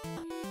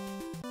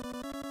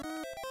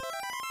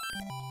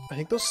 I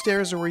think those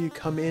stairs are where you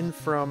come in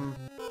from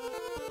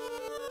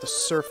the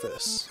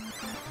surface.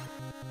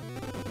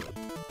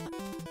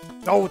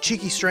 Oh,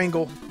 cheeky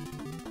strangle.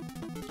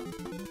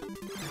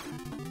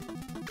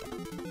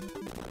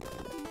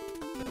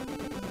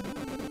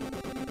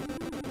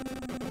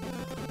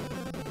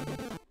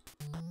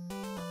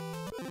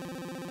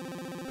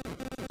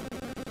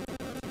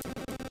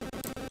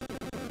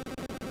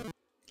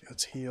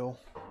 Let's heal.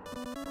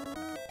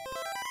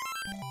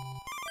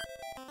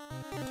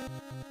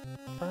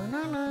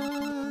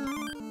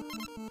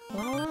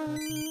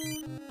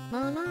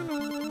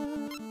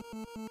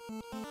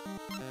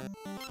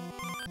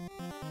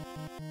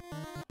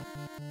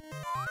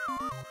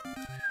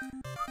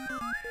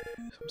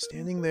 I'm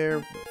standing there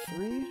with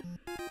 3.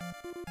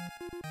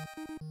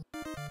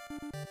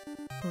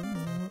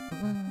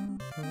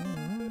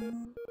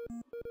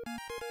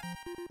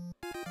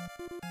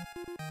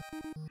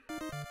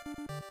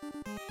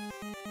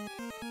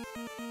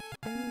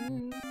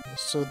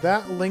 So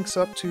that links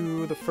up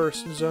to the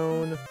first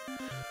zone.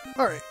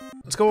 Alright,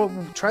 let's go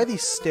try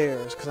these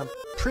stairs, because I'm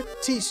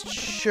pretty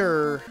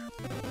sure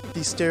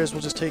these stairs will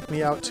just take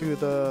me out to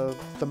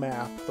the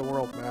map, the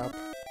world map.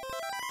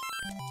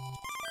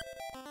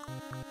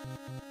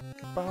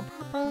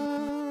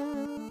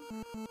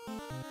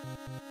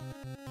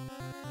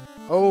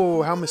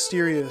 Oh, how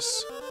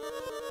mysterious.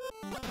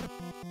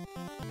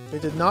 They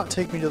did not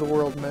take me to the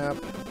world map.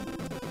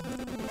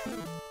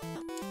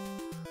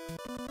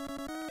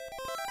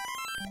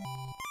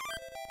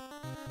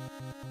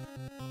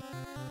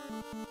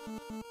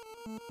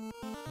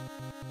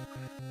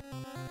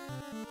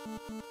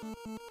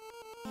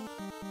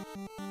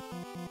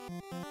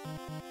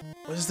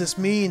 What does this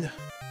mean?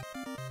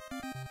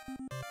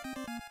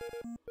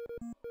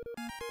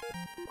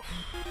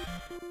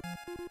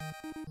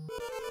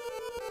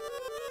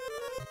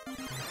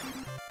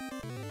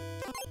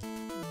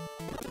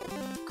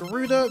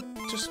 Garuda,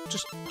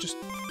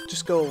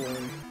 just go away.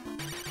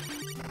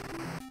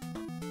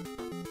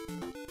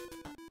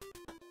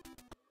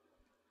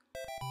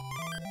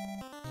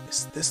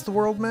 Is this the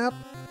world map?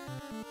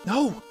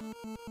 No!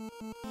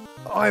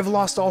 Oh, I've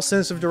lost all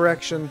sense of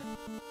direction.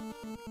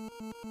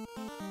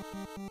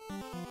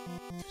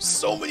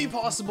 So many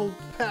possible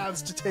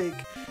paths to take,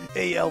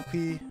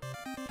 ALP.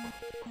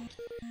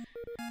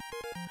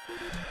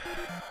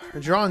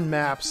 Drawn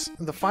maps.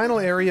 The final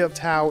area of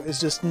Tau is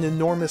just an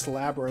enormous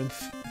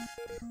labyrinth.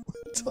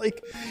 It's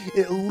like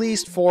at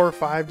least 4 or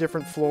 5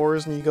 different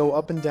floors, and you go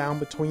up and down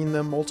between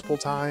them multiple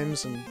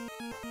times, and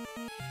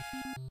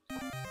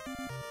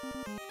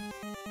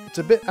it's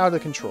a bit out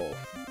of control.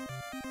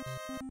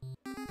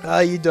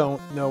 You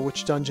don't know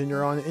which dungeon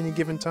you're on at any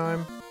given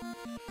time.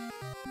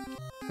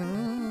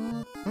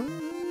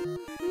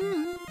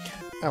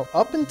 Now,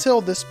 up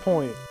until this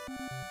point,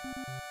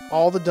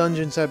 all the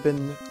dungeons have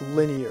been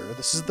linear.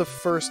 This is the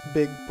first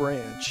big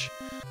branch,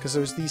 because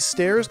there's these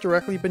stairs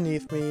directly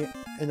beneath me,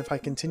 and if I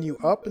continue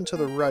up and to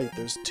the right,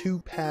 there's 2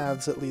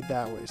 paths that lead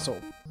that way. So,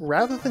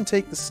 rather than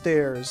take the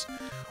stairs,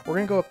 we're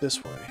gonna go up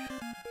this way.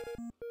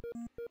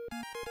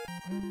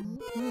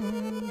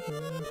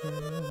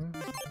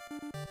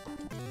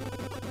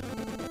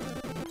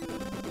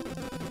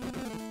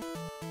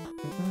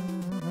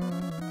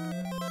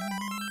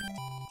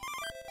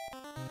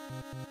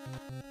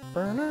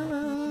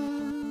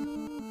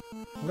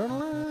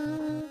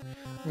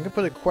 I'm gonna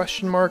put a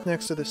question mark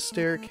next to this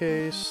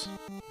staircase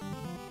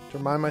to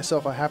remind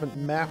myself I haven't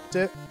mapped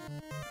it.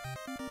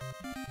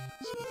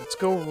 So let's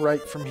go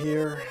right from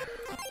here.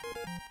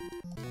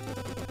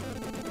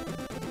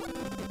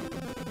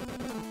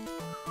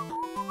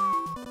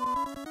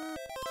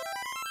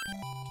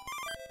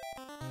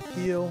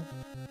 Heal.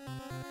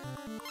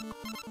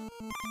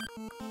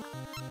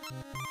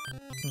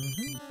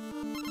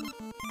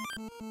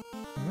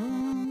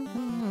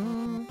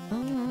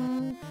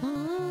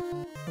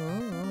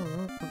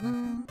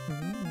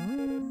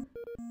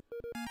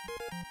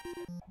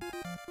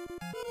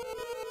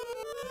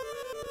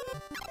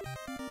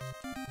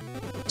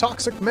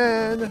 Toxic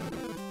man!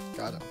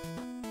 Got him.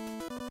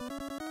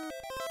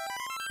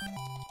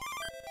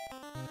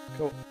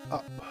 Go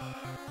up.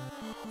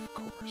 Of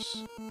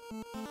course.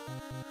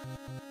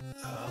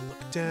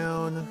 Look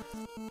down.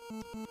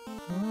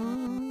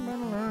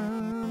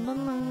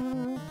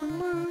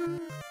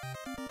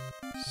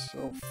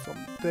 So from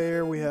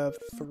there we have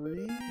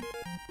 3.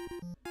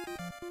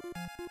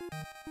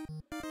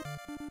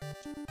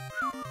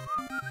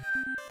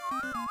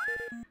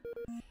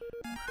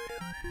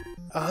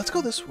 Let's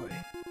go this way.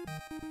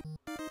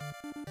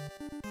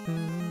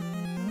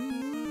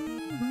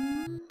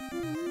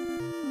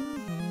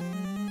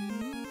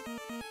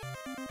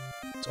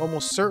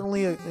 almost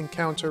certainly an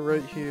encounter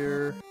right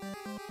here.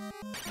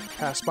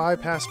 Pass by,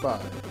 pass by.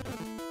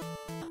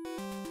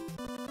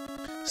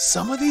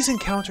 Some of these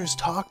encounters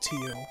talk to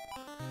you.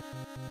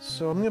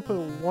 So I'm gonna put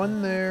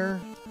one there.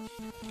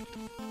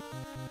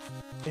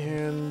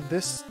 And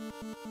this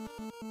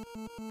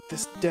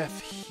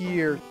death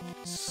here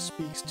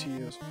speaks to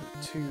you. So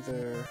put two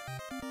there.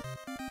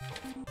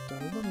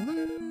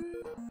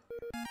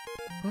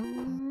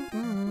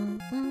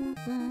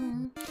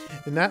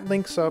 And that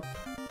links up,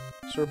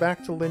 so we're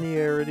back to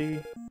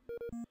linearity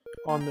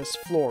on this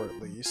floor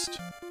at least.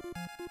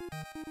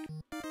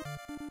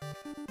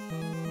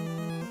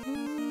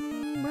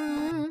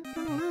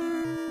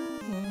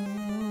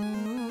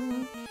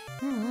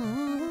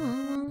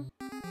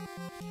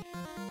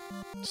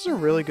 This is a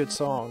really good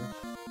song.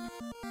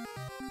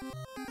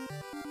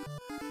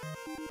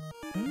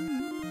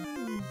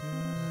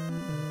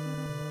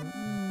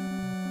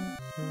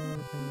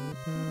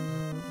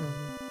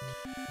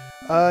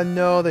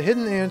 No, the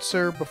hidden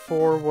answer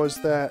before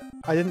was that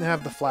I didn't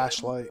have the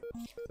flashlight.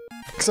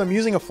 Because I'm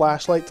using a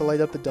flashlight to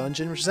light up the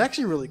dungeon, which is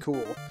actually really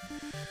cool.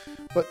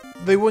 But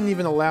they wouldn't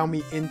even allow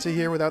me into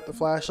here without the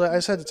flashlight. I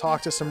just had to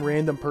talk to some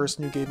random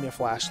person who gave me a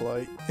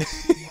flashlight.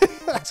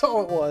 That's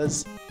all it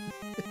was.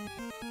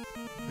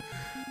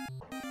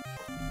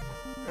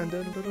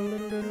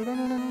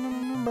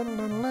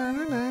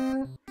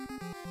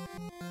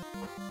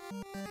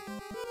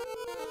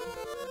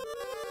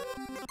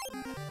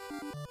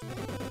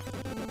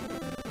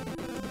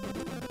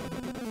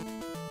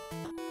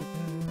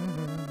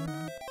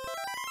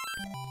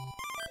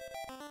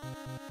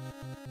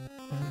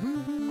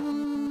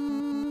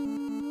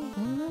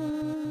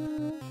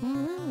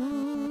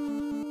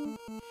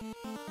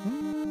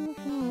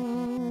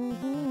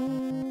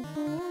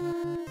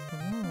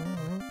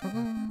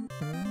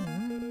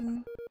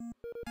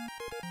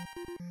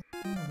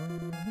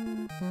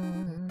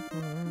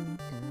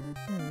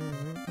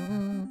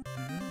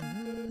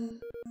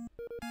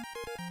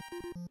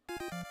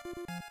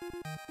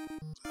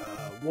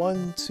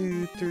 One,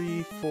 two,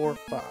 three, four,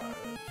 five.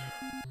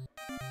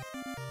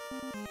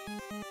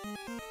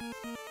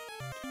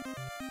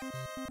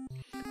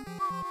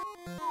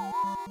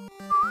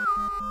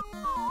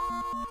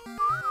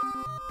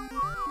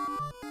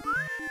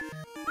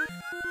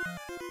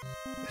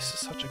 This is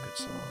such a good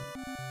song.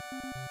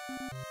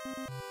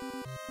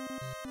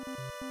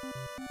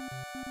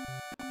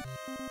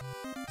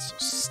 So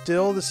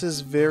still, this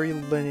is very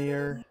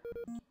linear.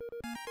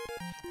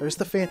 There's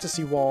the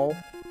fantasy wall.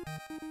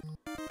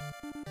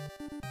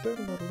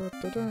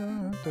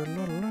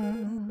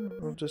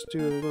 We'll just do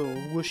a little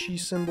whooshy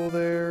symbol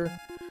there.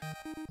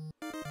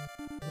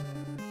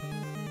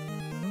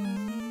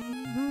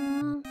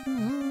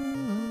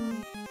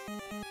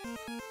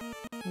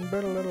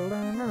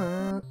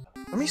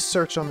 Let me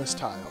search on this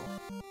tile.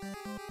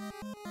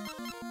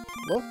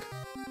 Look.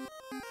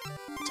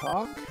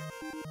 Talk.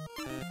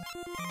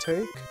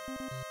 Take.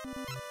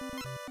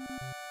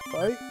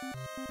 Fight.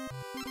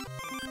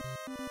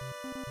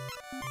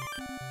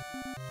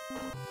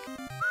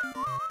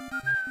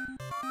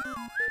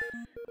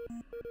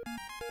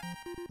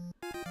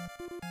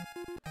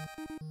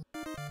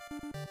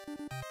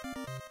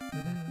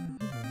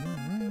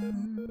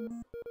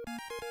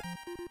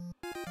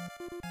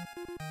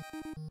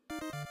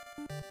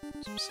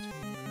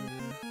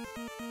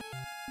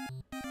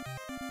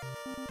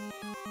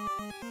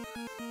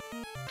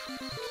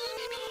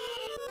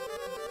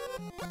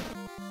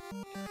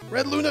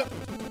 Red Luna!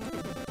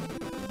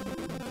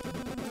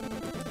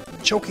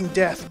 Choking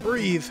death.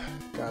 Breathe.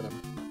 Got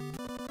him.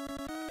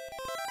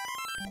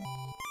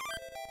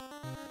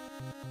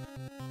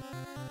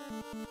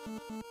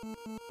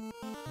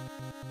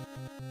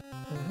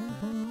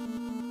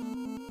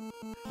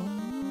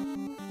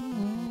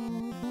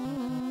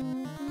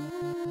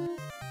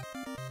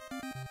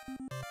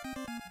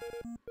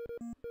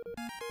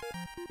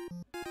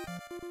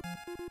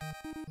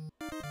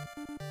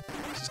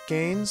 This is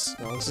gains.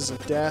 No, this is a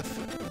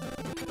death.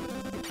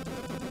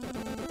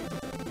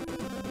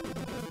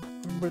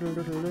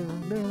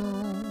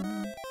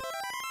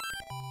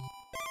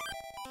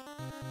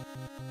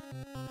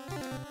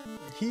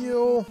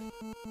 Heal.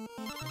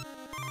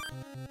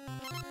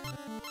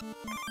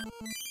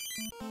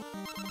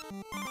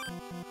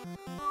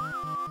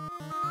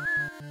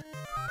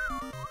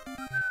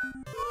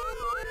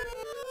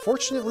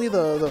 Fortunately,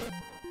 the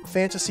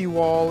fantasy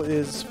wall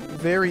is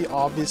very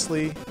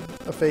obviously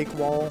a fake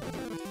wall,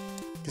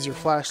 because your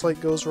flashlight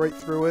goes right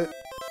through it,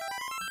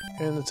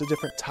 and it's a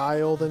different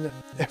tile than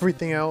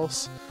everything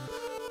else.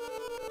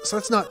 So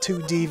that's not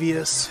too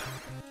devious.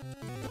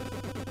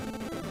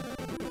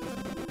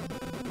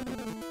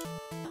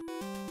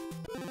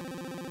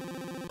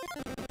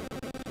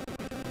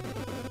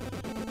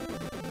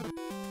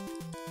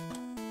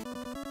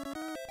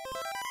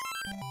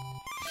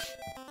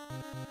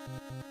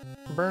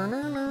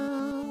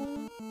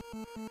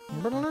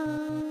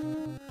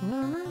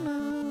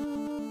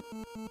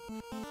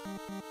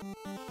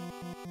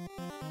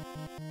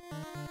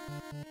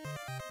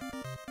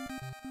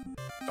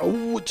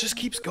 Oh, it just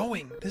keeps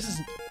going. This is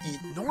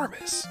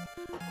enormous.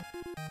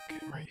 Okay,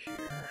 right here.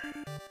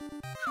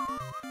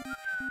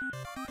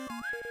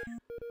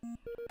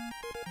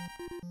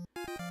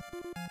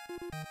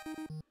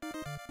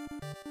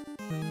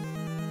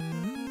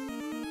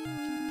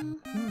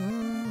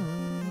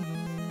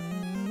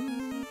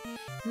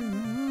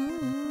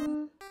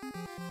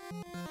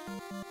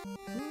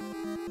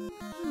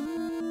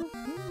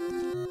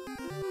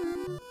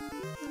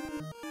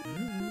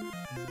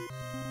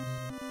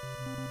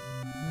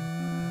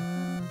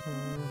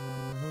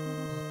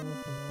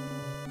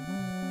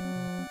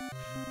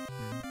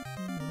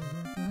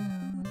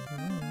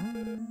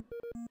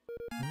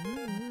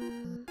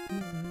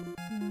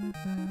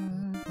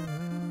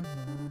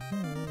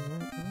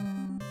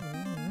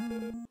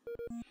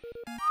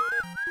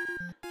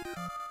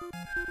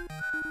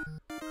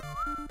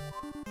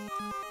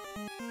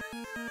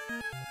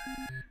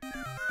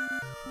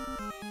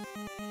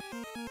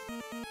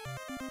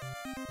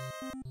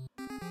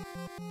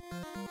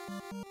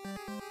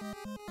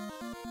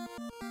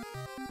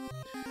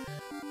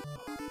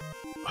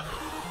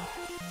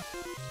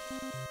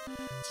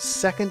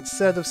 Second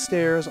set of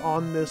stairs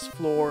on this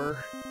floor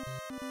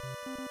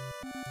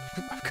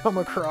I've come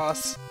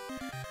across.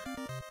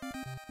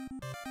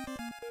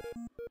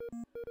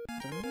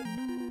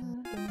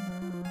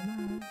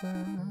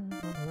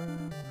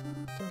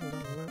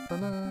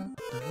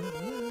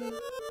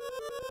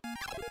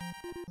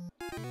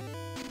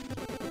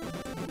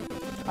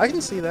 I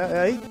can see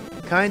that.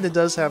 It kinda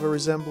does have a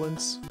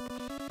resemblance.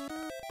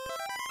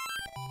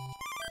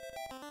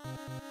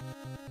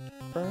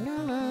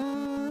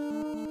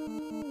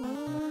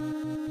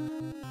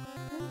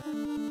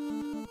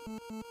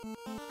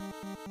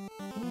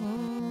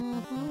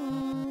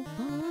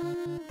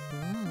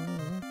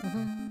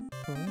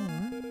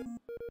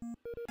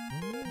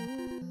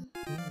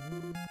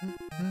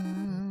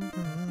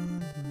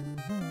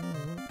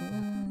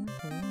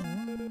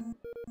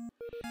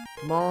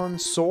 Come on,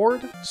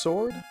 sword?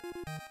 Sword?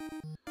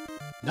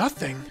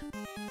 Nothing.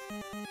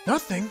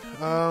 Nothing.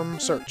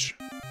 Search.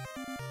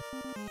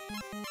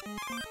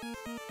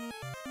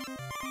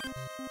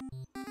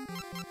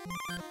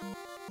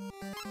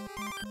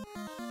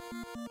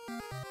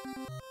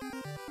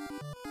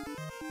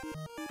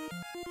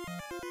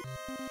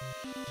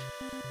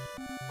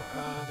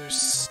 There's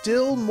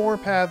still more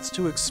paths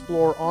to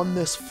explore on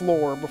this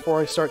floor before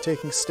I start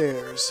taking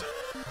stairs.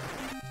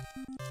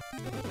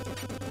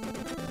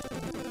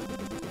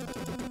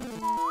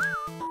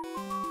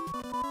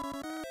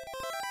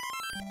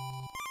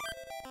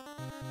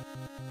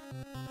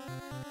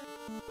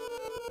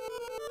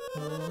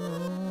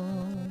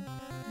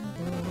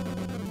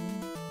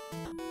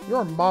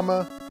 Your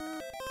mama.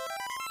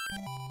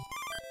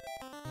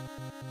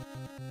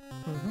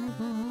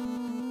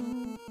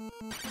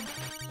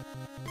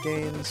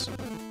 Gains.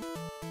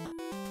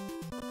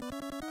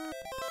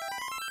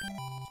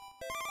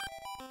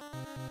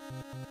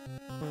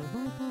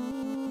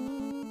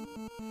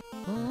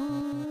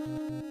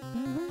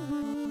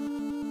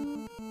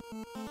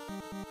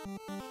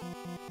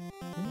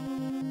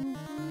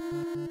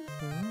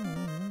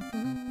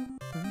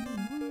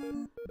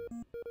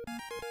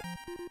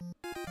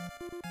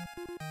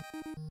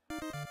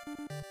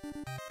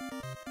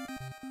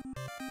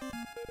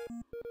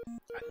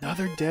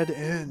 Another dead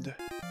end.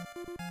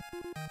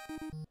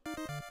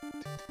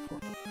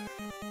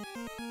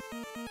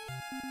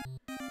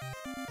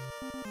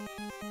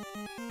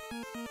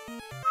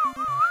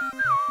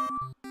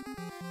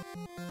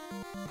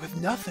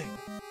 With nothing.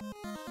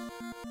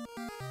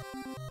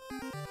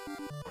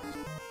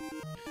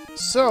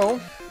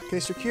 So, in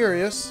case you're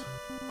curious,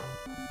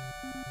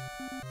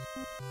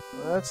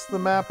 that's the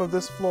map of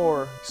this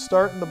floor.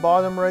 Start in the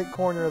bottom right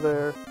corner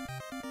there.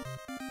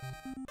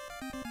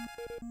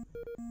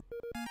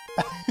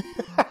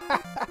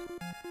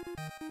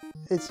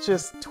 It's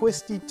just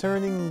twisty,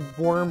 turning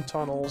worm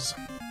tunnels.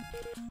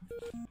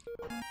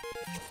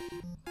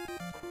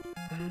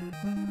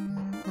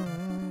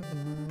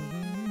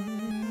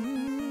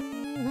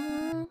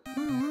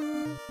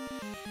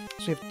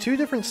 So you have two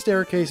different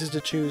staircases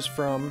to choose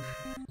from.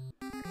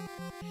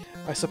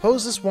 I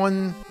suppose this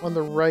one on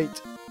the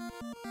right...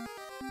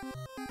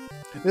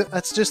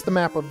 That's just the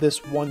map of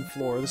this one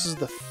floor. This is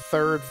the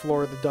third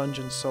floor of the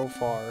dungeon so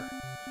far.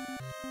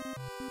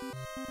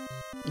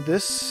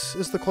 This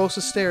is the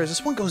closest stairs.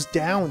 This one goes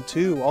down,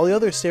 too. All the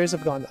other stairs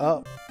have gone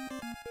up.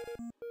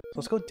 So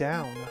let's go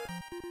down.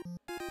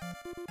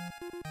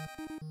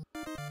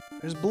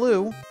 There's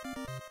blue.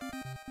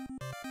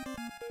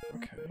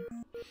 Okay.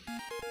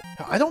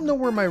 Now, I don't know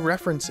where my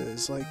reference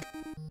is. Like,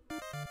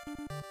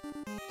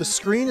 the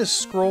screen is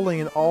scrolling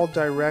in all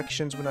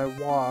directions when I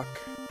walk.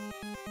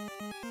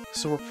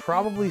 So we're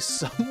probably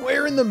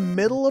somewhere in the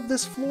middle of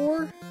this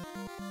floor?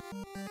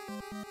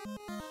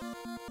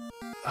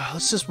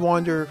 Let's just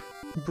wander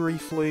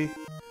briefly.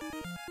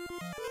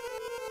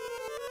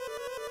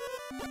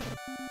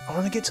 I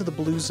want to get to the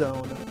blue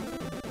zone.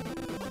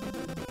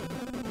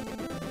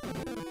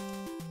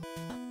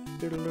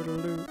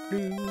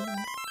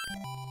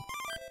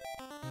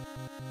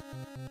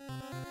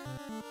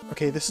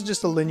 Okay, this is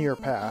just a linear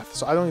path,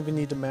 so I don't even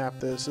need to map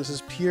this. This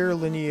is pure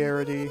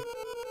linearity.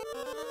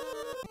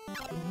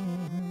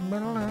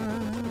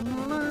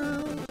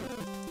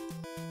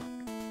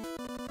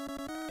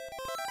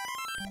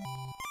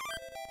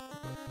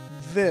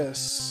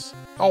 This...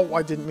 Oh,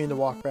 I didn't mean to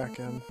walk back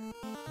in.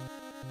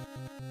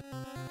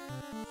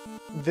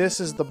 This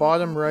is the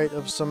bottom right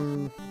of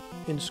some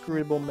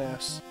inscrutable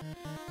mess.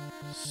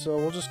 So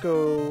we'll just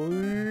go...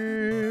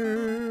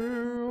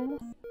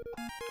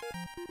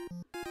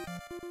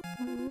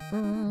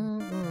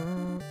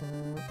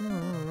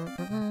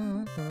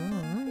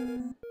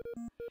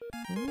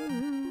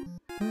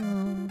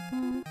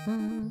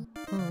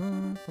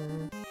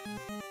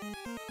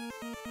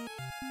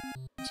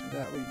 So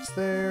that leads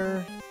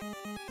there.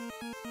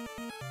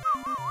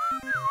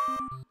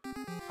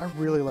 I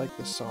really like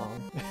this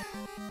song.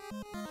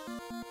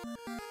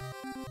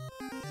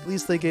 At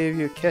least they gave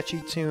you a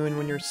catchy tune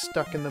when you're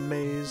stuck in the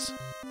maze.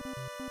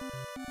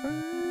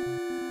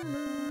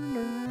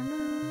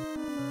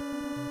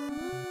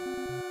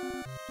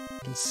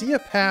 I can see a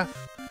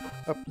path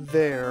up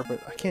there, but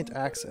I can't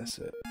access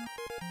it.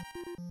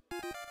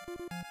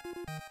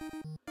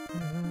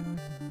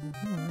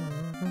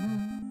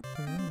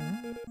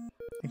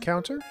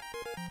 Encounter?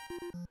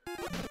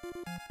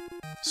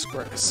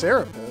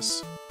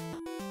 Serapis?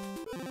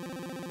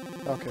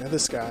 Okay,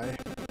 this guy.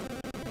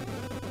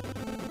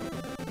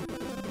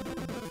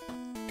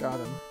 Got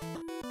him.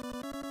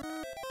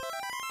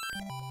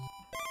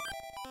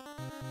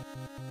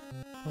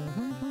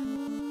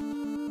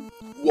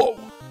 Whoa!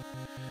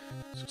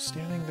 So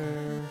standing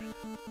there...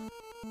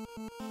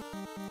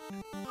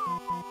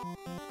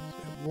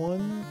 So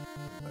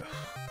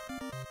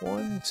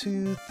 1,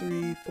 2,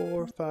 3,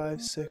 4,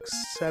 5, 6,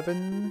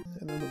 7,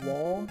 and then the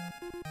wall.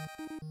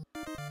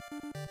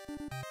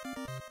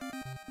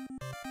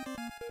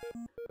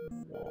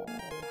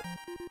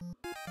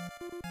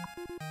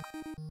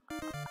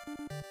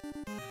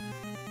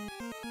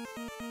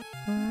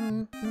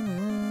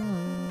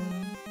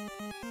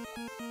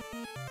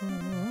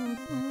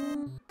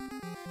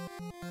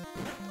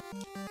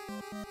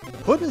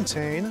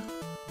 Puddentane?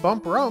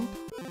 Bump Rump?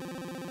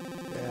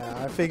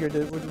 Yeah, I figured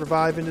it would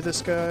revive into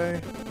this guy.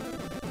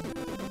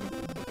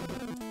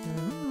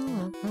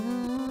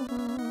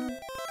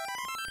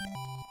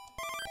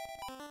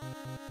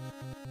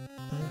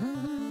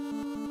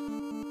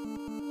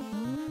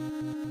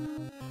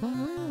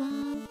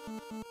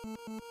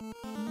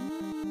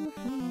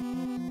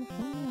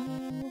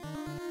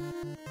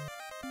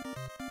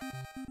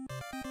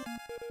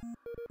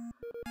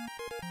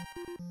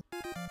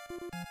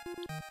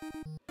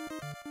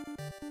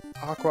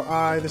 Aqua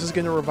Eye. This is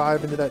going to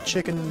revive into that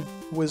chicken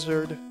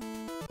wizard.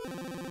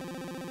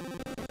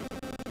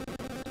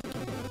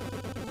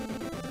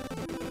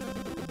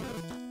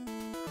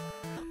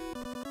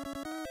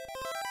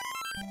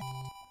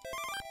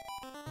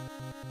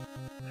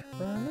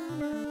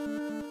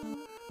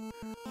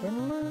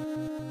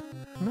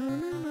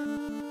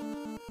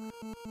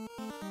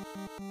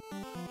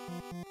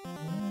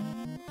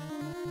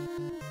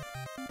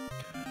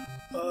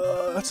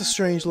 That's a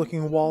strange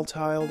looking wall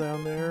tile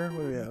down there.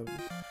 What do we have?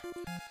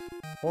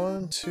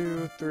 1,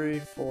 2, 3,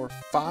 4,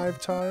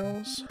 5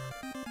 tiles.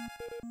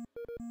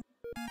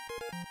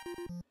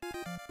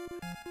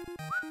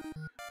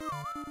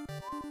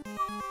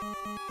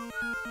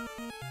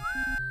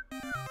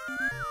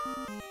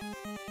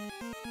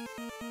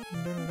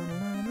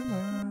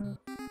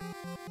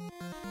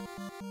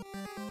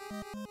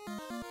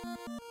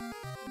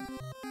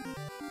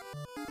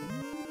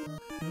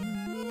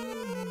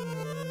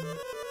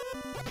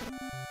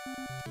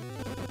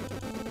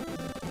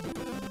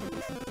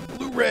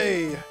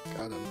 Blu-ray!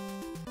 Got him.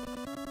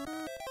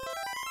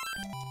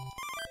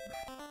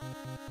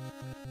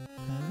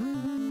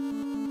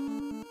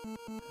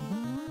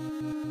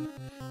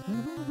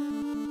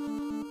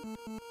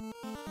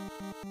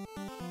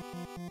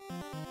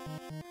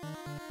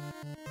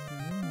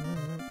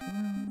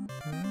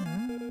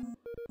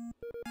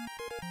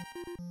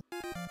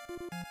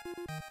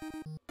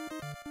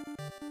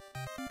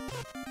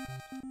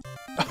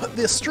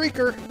 The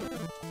Streaker!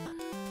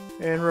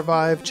 And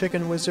revive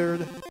Chicken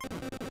Wizard.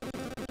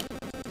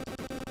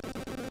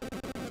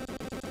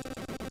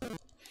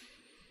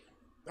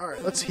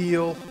 Alright, let's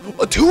heal.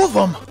 Oh, 2 of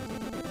them!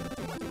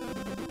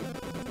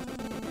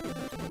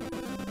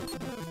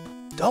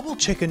 Double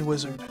Chicken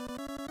Wizard.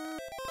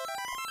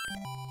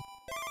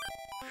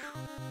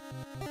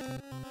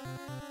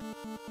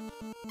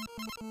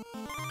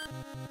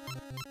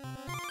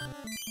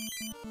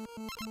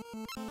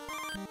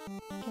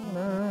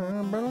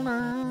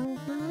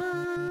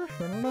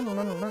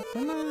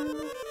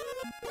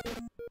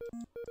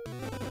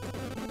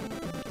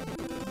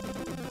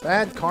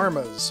 Bad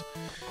karmas.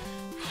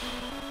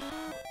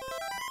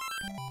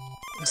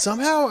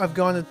 Somehow I've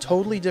gone a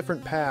totally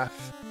different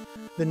path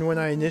than when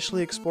I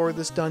initially explored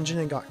this dungeon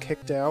and got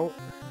kicked out.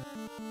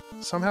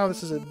 Somehow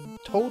this is a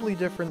totally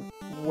different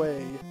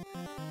way.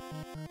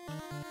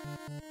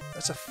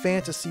 That's a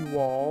fantasy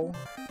wall.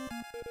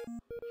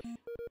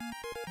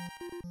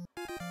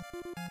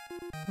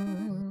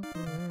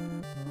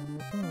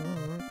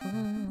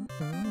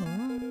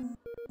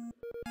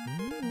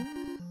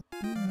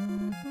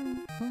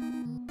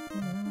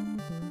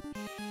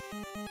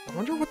 I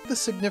wonder what the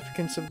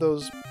significance of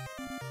those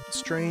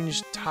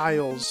strange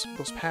tiles,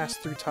 those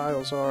pass-through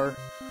tiles are.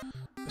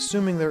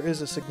 Assuming there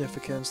is a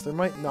significance, there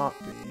might not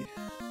be.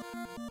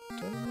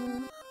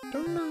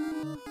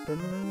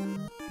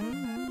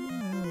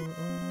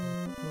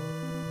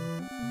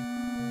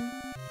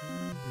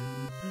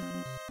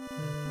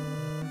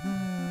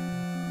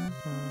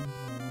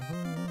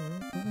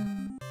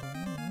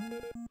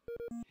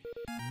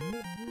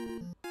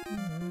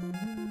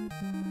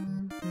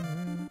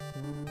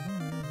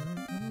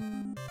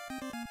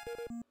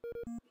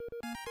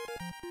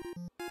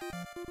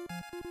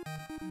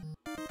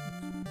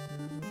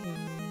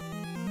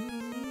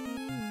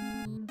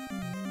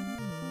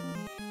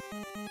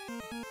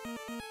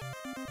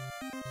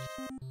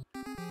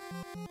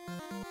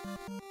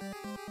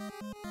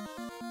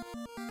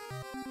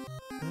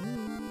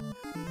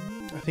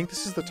 I think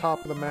this is the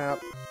top of the map.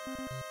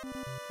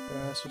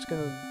 Yeah, so it's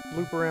gonna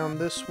loop around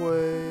this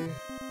way.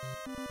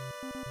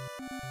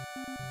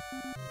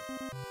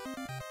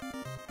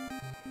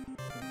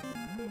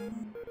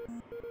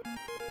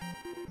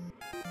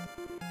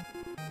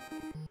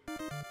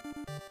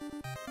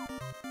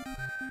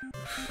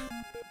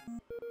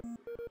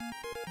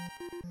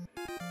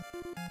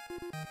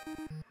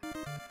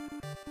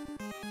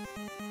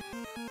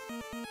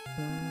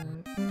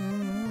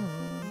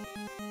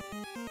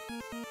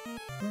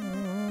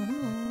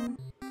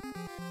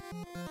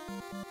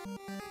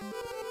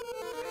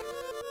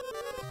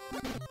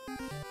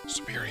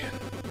 Siberian.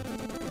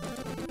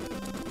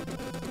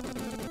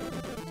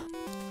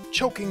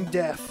 Choking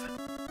death.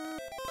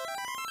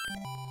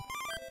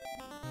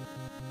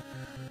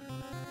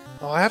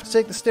 Oh, I have to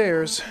take the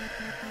stairs.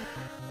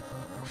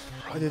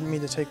 I didn't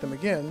mean to take them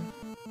again.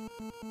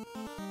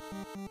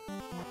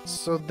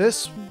 So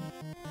this...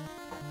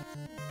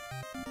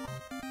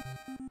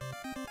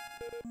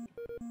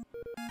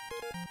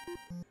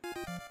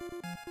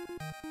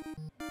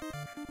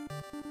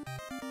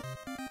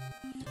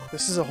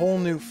 This is a whole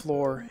new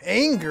floor.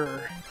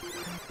 Anger!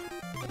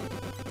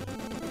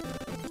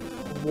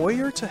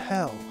 Warrior to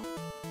hell.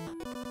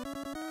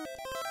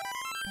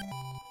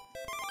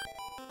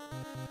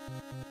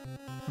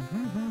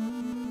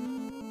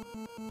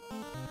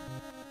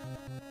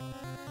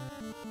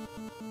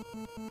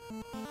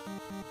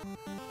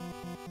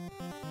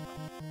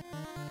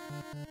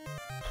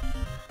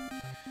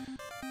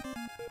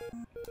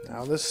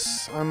 Now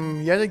this,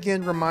 I'm yet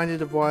again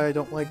reminded of why I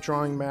don't like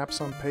drawing maps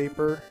on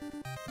paper.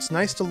 It's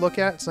nice to look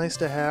at, it's nice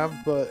to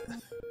have, but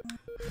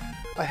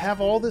I have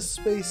all this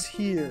space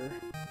here.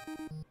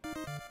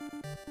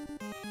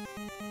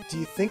 Do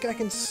you think I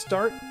can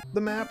start the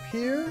map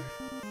here?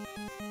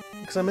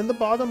 Because I'm in the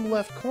bottom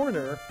left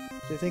corner.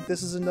 Do you think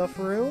this is enough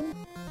room?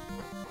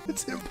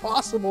 It's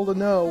impossible to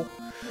know.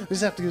 I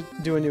just have to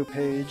do a new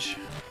page.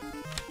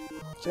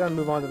 So I gotta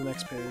move on to the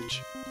next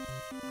page.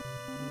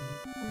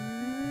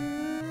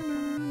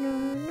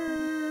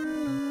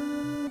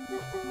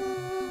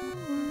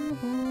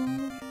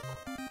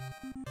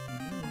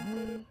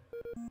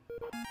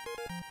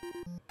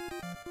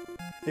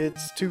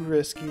 It's too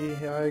risky,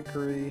 I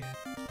agree.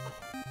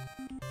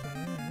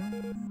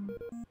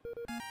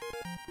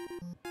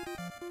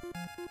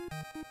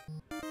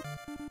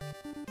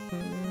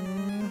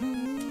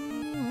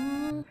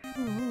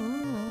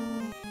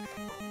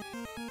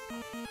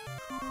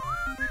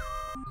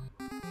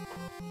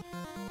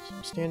 So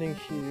I'm standing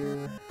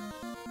here.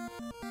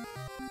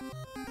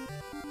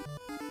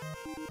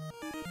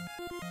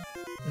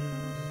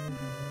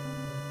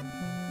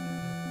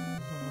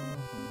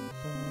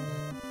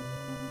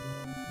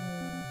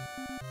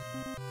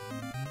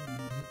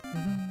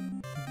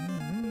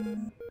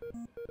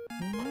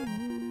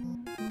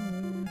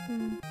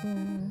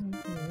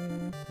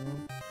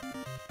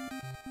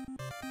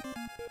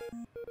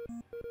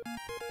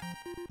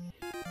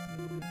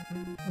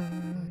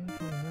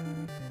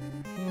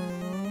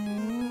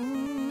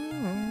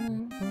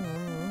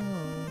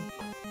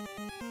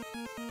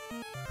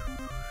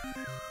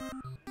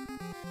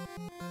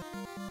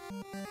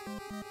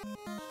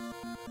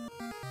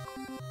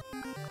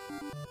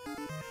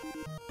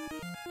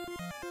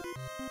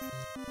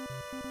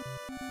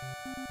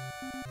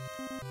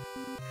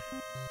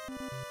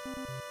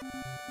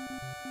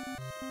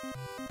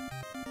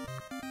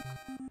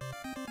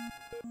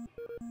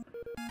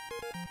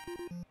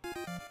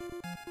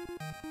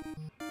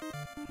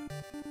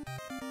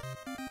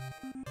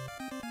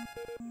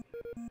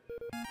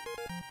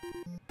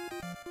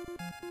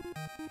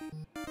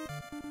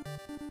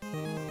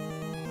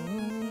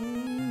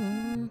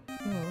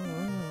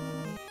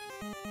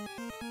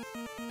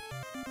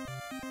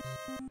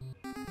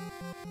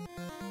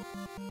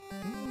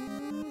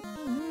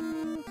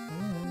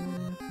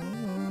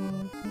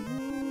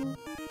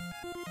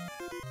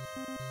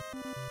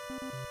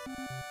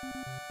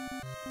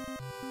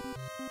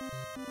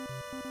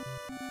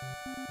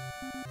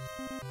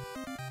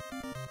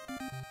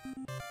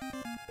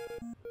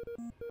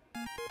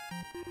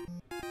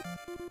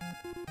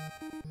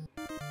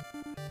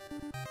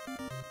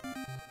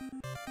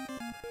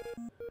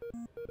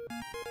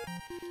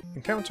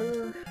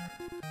 Encounter.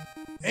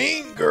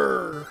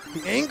 Anger!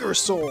 The anger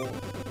soul!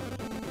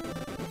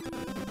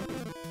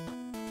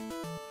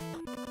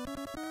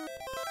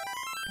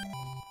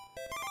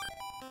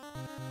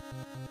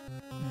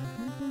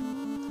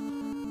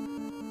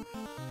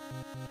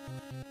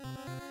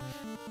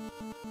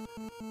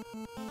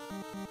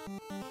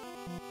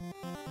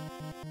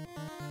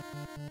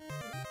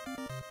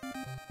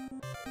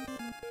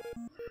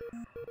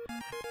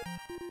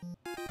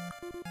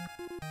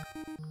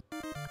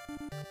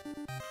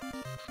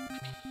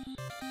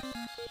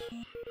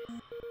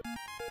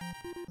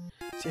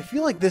 See, I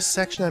feel like this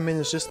section I'm in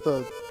is just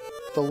the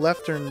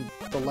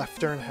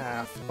leftern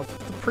half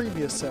of the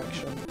previous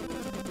section.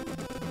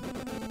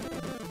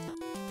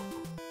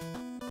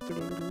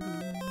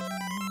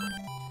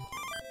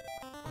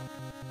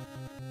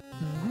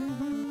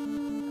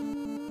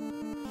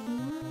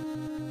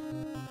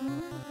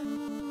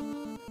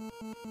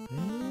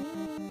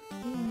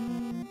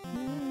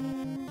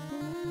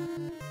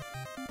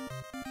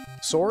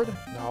 Sword?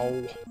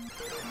 No.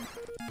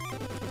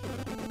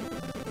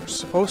 There's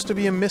supposed to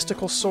be a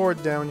mystical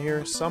sword down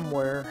here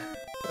somewhere.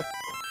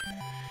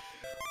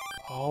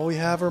 All we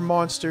have are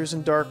monsters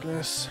and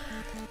darkness.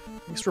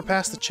 At least we're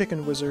past the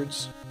chicken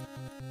wizards.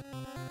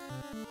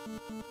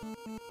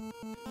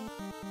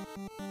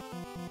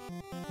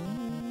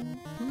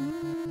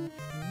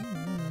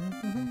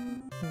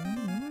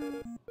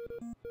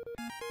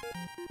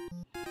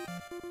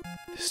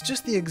 It's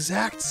just the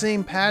exact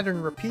same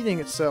pattern repeating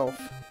itself.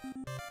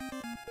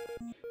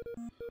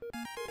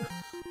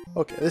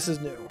 Okay, this is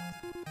new.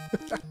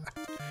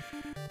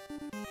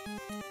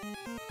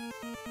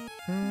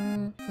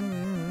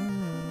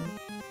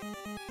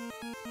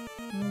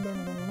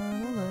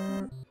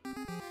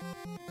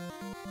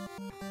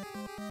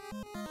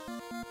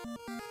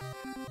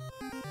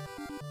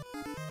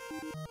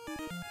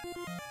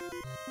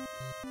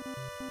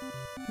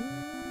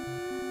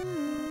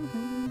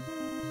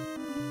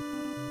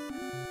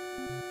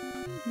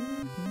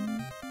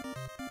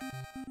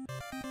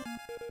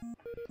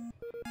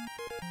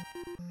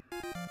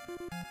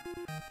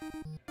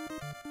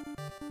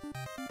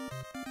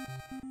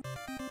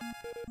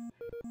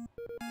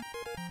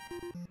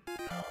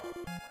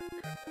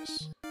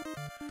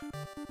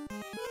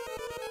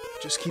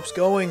 Just keeps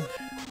going.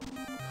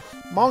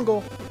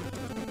 Mongol.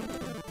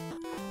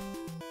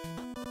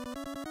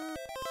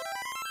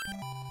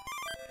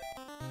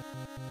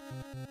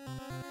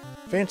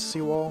 Fantasy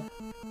wall.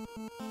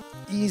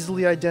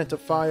 Easily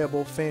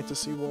identifiable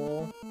fantasy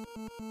wall.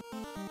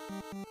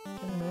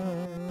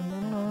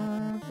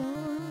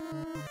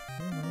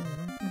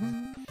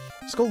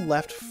 Let's go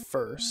left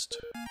first.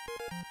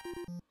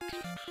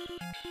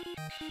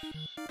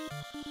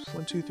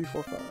 1, 2, 3,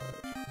 4, 5.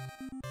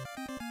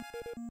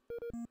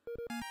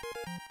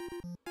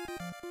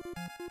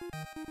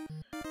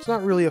 It's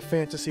not really a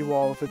fantasy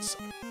wall if it's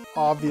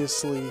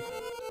obviously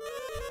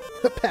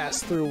a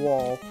pass-through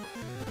wall.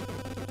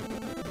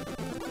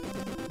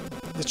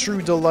 The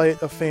true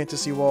delight of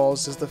fantasy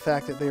walls is the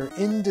fact that they are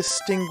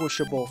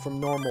indistinguishable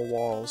from normal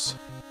walls.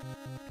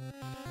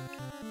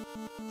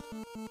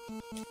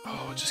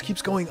 Oh, it just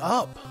keeps going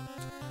up.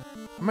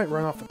 I might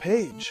run off the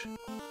page.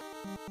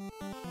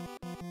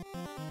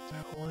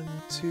 1,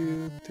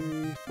 2,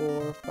 3,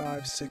 4,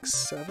 5, 6,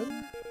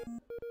 7.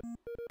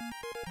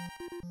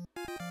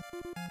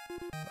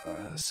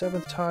 The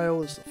 7th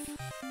tile is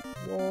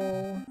the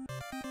wall.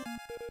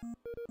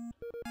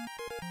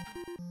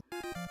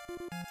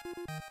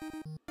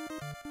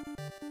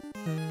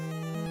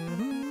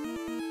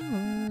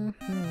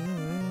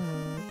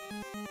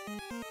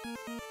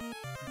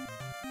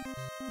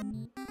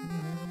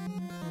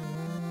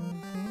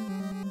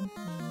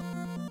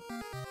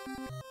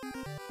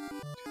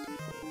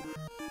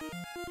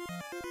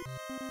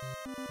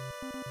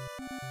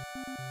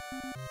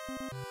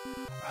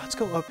 Let's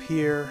go up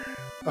here.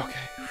 Okay.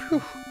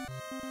 Whew.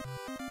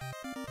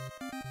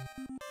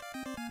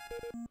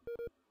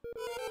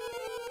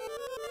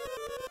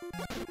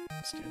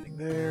 Standing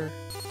there.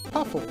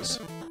 Puffles.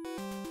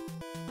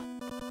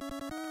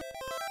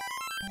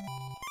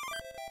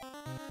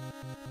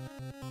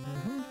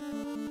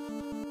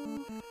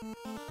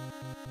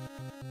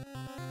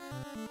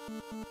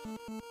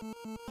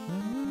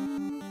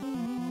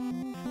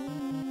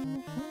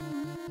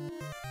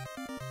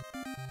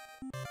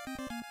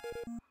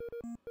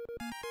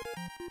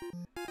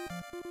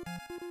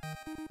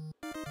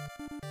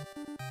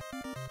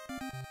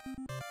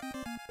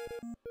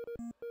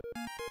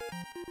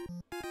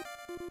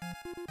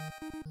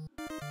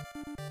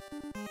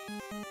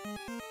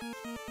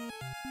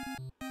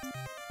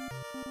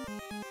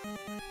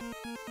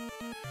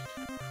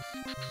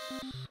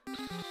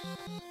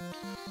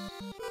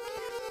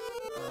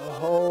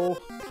 Oh,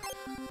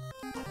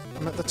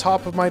 I'm at the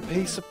top of my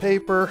piece of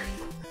paper.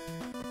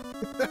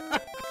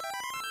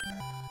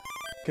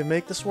 Can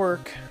make this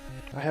work.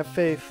 I have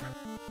faith.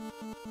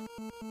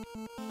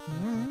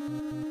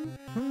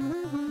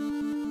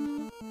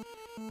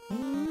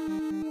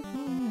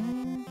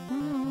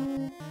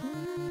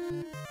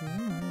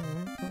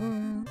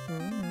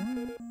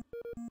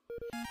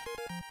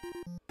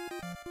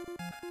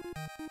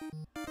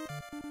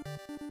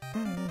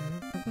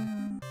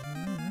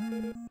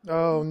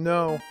 Oh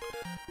no.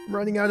 I'm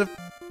running out of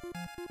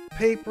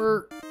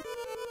paper.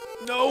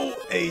 No!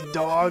 A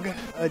dog.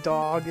 A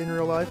dog in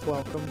real life.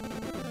 Welcome.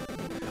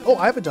 Oh,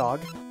 I have a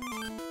dog.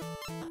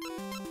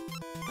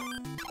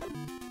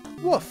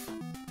 Woof.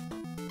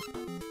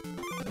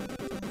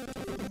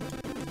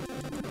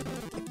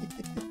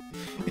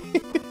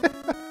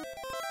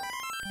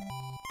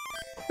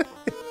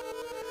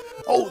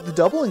 Oh, the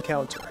double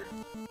encounter.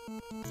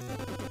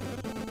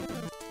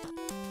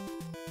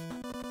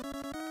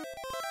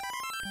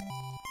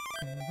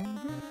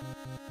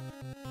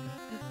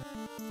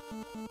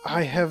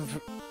 I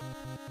have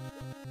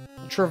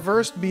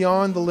traversed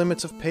beyond the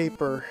limits of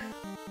paper.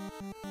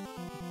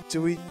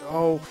 Do we...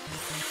 Oh.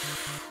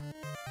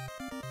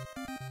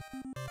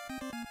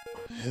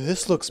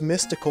 This looks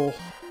mystical.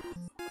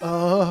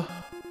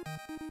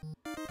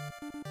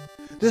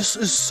 This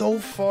is so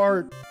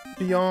far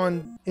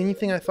beyond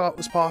anything I thought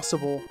was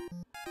possible.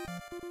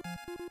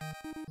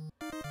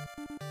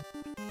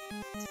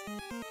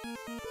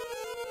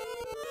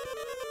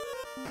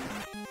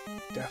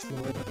 Death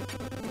Lord.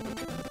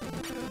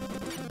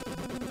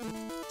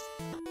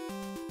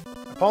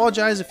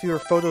 Apologize if you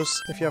have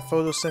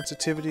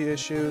photosensitivity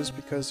issues,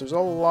 because there's a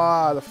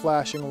lot of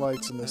flashing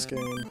lights in this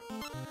game.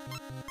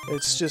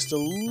 It's just a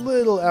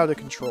little out of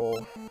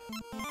control.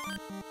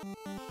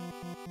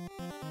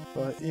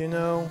 But, you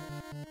know,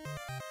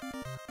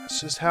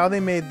 it's just how they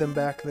made them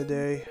back in the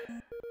day.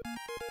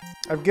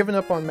 I've given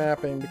up on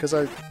mapping because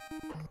I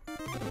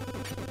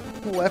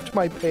left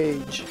my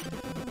page.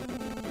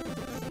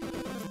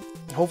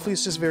 Hopefully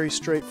it's just very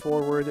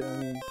straightforward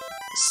and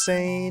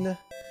sane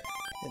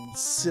and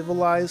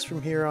civilized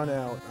from here on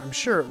out. I'm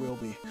sure it will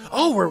be.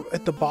 Oh, we're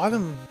at the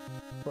bottom.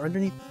 We're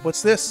underneath.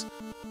 What's this?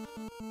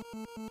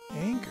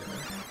 Anger.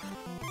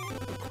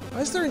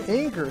 Why is there an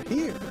anger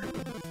here?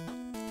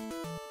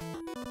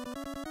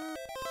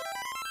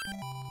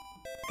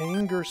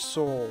 Anger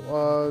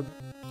soul.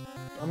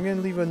 I'm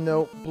gonna leave a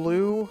note.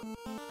 Blue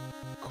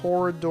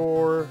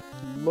corridor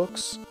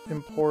looks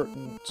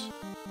important.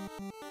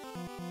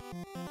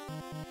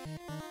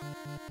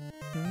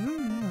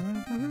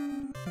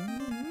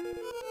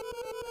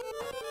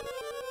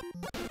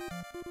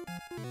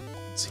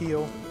 Let's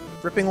heal.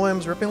 Ripping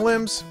limbs, ripping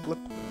limbs. Flip.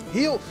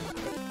 Heal!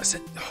 I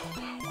said, oh,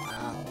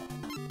 wow.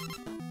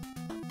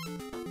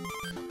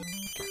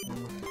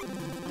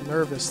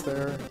 Nervous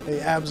there.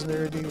 Hey, Abs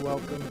Nerdy,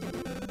 welcome.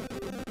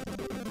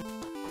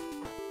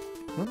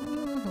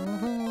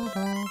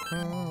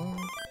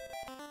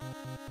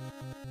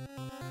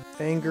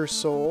 Anger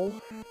soul.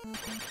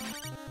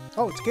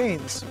 Oh, it's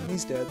Gaines.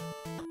 He's dead.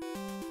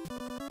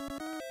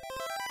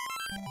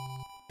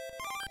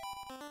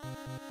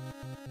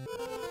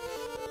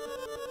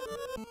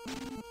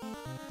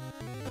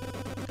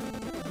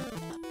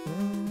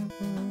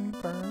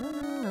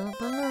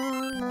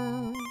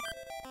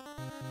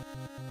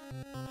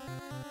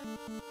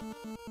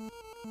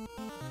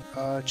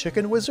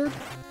 Chicken wizard?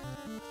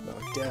 No,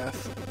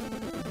 death.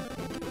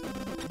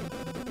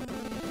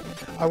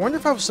 I wonder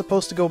if I was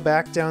supposed to go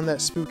back down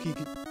that spooky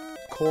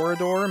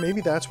corridor.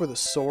 Maybe that's where the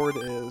sword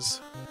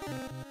is.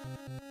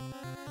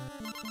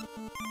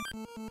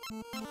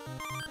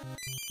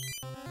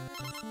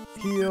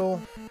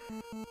 Heal.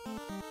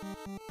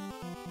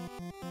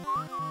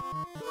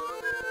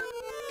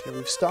 Okay,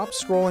 we've stopped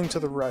scrolling to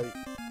the right.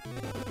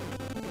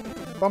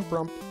 Bump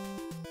rump.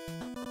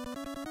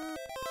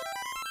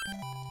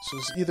 So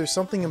there's either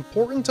something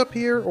important up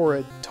here or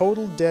a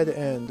total dead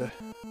end.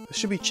 This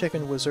should be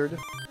Chicken Wizard.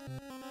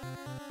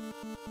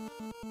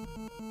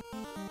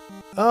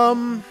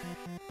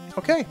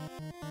 Okay.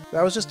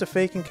 That was just a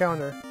fake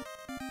encounter.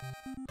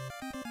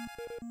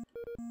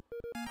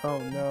 Oh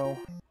no.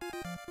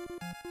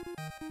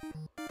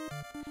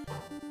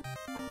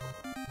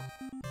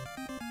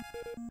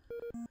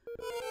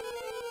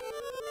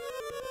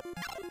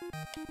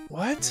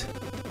 What?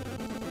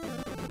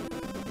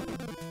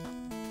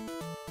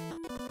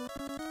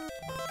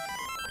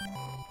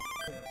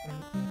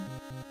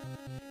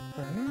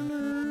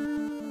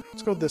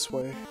 Let's go this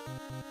way.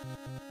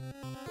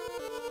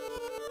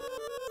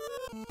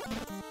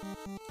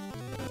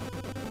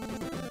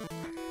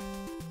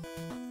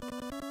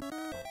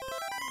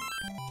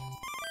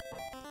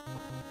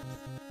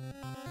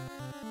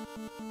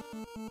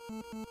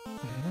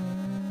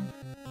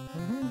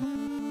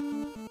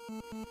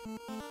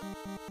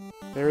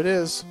 There it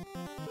is.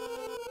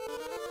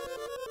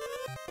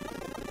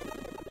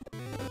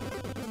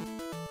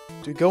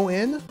 Do we go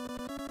in?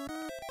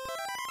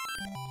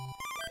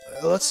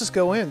 Let's just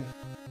go in.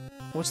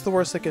 What's the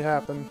worst that could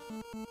happen?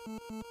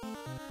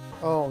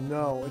 Oh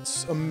no,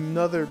 it's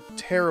another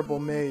terrible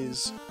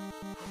maze.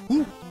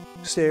 Ooh,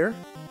 stair.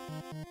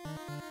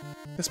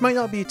 This might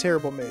not be a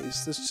terrible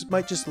maze. This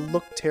might just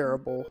look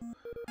terrible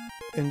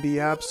and be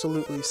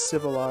absolutely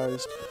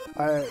civilized.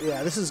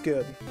 Yeah, this is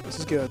good. This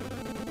is good.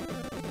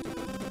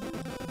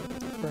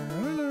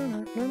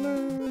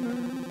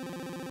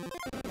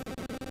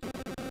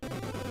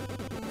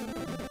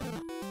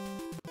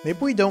 Maybe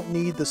we don't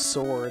need the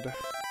sword.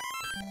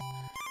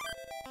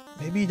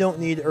 Maybe you don't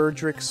need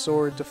Erdrick's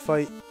sword to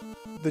fight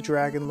the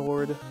Dragon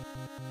Lord.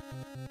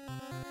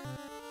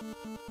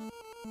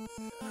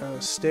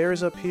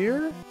 Stairs up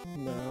here?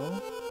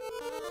 No.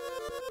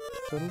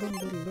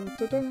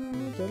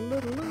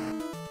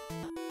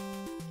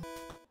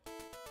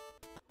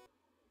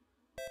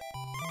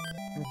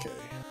 Okay.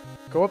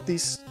 Go up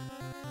these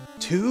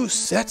 2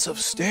 sets of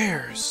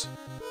stairs.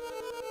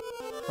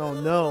 Oh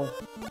no.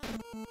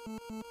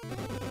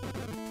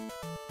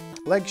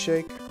 Leg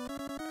shake.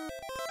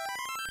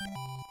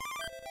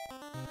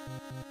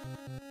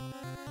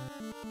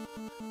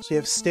 So you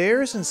have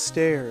stairs and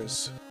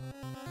stairs.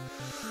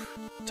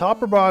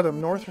 Top or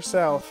bottom, north or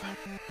south?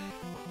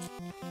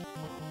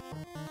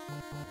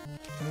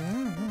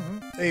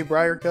 Hey,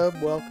 Briar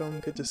Cub, welcome.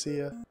 Good to see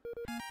you.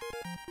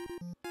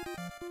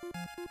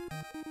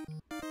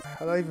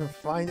 How did I even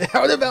find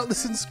out about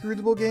this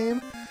inscrutable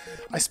game?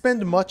 I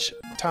spend much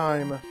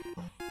time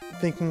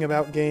thinking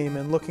about game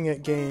and looking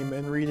at game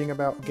and reading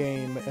about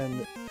game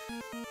and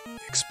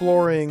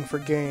exploring for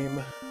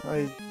game.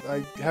 I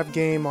have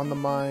game on the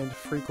mind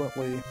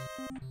frequently.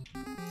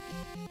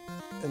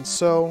 And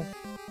so,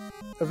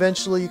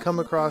 eventually you come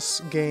across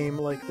game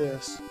like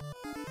this.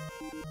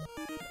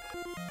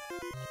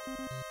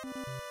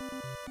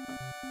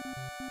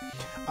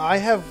 I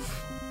have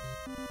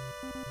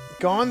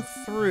gone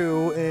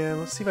through, and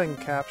let's see if I can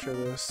capture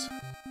this.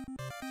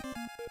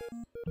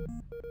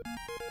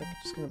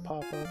 It's just gonna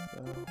pop up.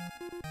 No.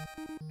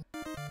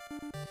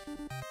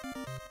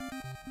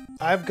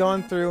 I've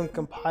gone through and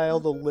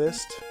compiled a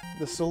list.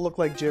 This will look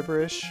like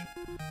gibberish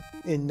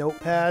in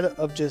Notepad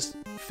of just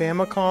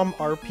Famicom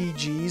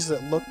RPGs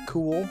that look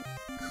cool.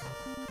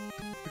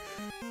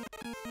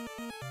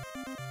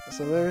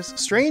 So there's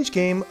Strange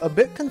Game, a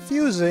bit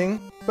confusing,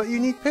 but you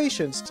need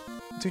patience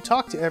to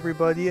talk to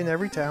everybody in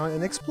every town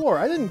and explore.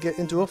 I didn't get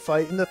into a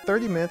fight in the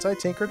 30 minutes I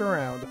tinkered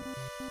around.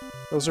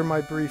 Those are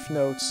my brief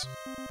notes.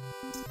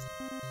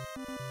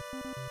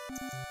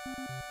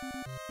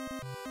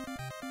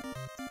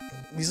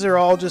 These are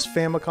all just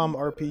Famicom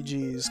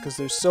RPGs, because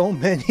there's so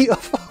many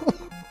of them.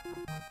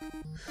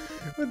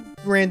 With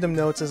random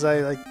notes as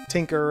I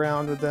tinker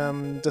around with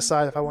them,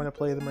 decide if I want to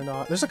play them or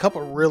not. There's a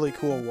couple really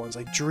cool ones,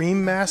 like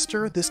Dream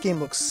Master. This game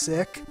looks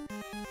sick.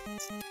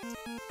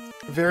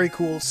 Very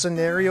cool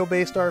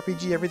scenario-based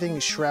RPG. Everything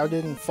is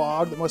shrouded in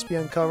fog that must be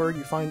uncovered.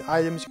 You find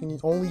items you can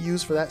only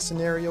use for that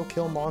scenario,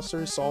 kill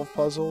monsters, solve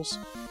puzzles.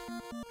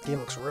 The game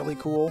looks really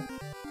cool.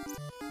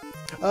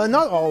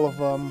 Not all of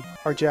them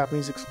are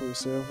Japanese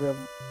exclusive. We have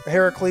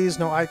Heracles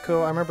no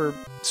Aiko. I remember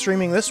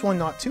streaming this one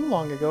not too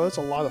long ago. It's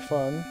a lot of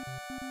fun.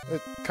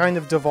 It kind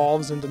of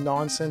devolves into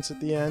nonsense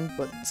at the end,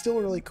 but it's still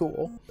really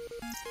cool.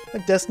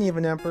 Like Destiny of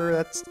an Emperor,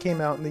 that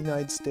came out in the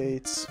United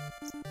States.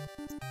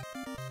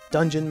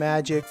 Dungeon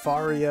Magic,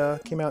 Faria,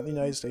 came out in the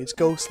United States.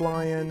 Ghost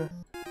Lion.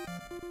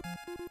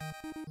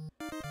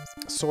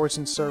 Swords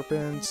and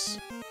Serpents.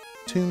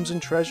 Tombs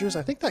and Treasures,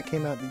 I think that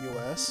came out in the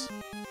US.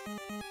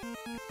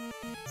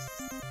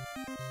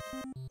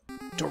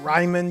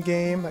 Doraemon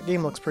game, that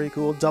game looks pretty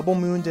cool. Double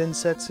Moon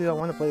Densetsu, I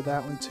want to play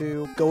that one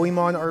too.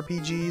 Goemon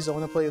RPGs, I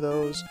want to play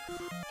those.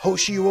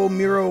 Hoshiwo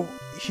Miro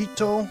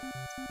Hito.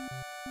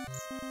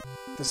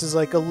 This is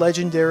like a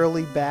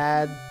legendarily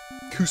bad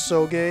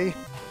kusoge,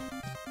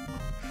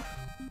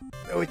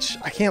 which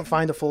I can't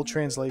find a full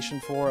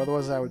translation for,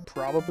 otherwise I would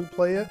probably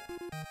play it.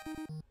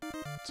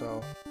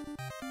 So,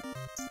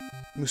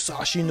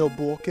 Musashi no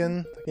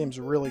Boken, that game's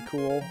really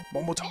cool.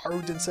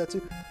 Momotaru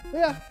Densetsu,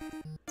 yeah.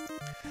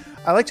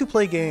 I like to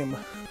play game.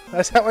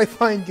 That's how I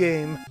find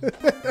game.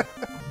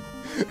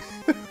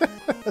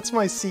 That's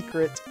my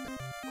secret.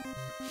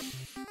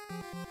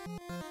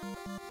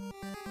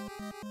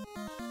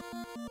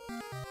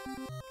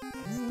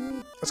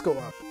 Let's go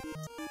up.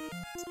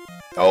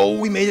 Oh,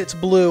 we made it to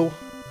blue.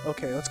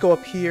 Okay, let's go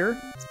up here.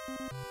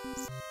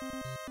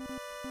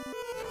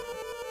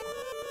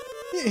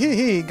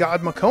 Hee,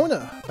 God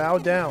Makona, bow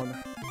down.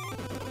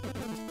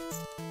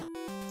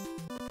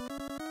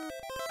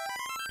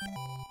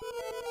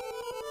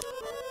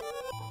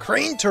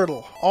 Crane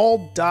Turtle,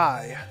 all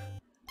die.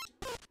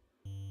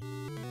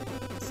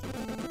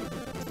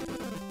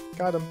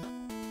 Got him.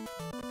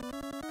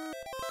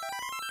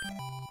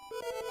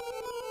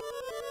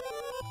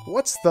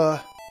 What's the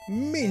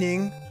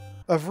meaning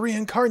of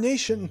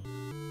reincarnation?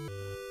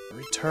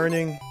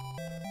 Returning.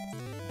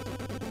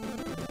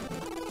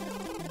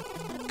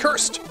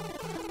 Cursed!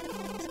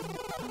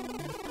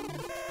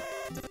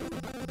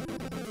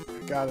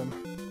 Got him.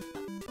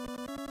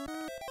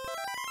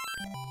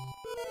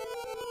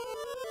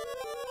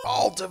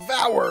 I'll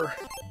devour!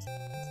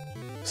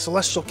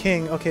 Celestial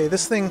King. Okay,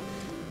 this thing...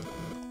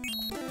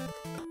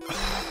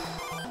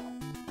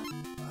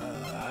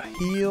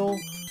 heal.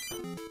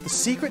 The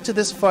secret to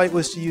this fight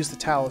was to use the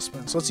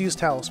talisman, so let's use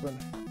talisman.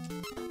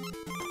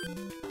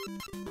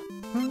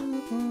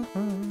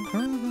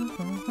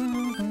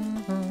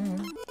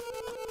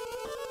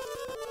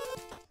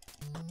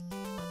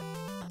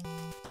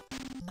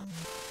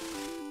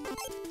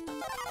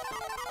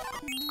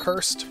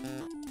 Cursed.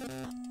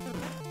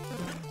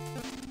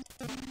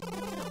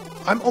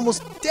 I'm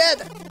almost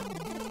dead!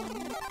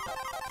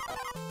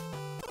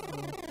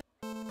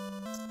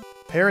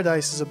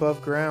 Paradise is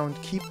above ground.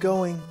 Keep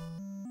going.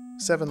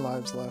 7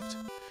 lives left.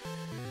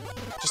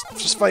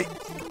 Just fight.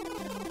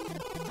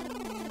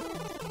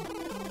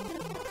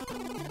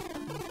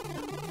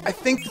 I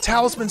think the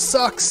talisman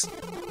sucks.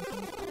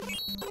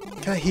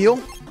 Can I heal?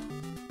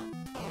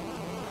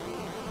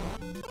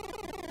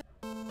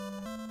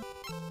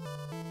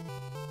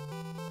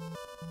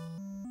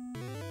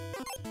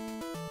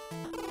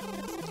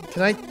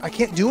 Can I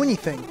can't do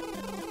anything.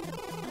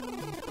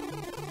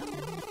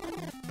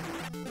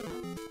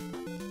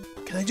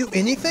 Can I do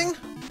anything?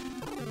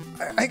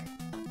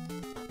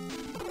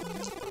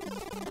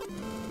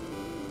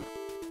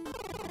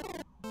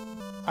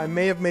 I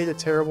may have made a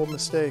terrible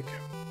mistake.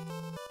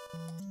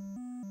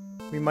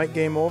 We might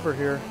game over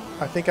here.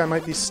 I think I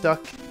might be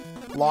stuck,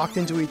 locked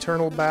into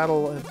eternal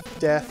battle of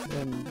death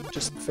and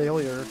just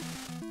failure.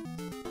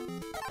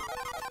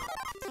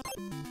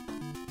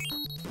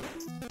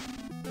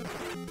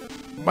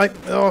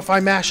 Oh, if I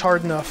mash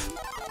hard enough.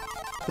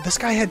 But this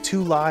guy had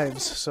 2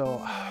 lives,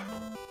 so...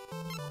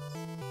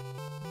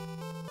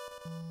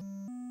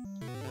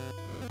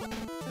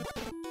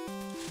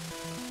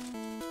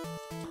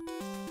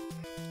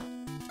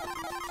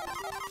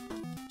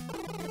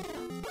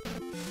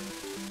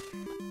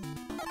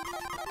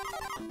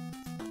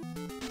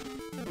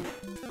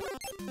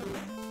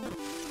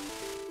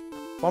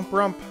 Bump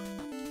rump.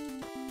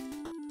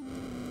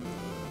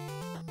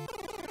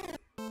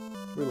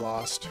 We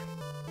lost.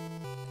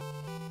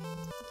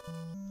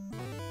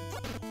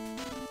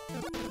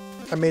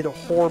 I made a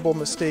horrible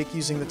mistake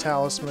using the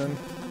talisman.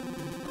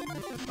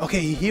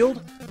 Okay, he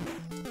healed.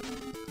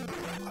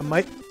 I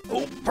might...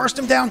 Oh, burst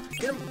him down!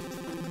 Get him!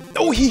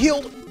 Oh, he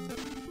healed!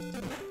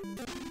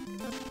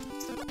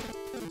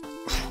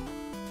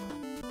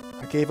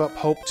 I gave up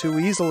hope too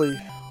easily.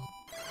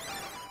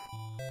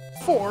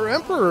 4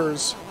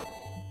 emperors!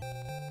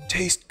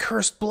 Taste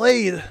cursed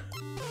blade!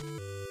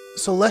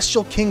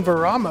 Celestial King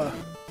Varama.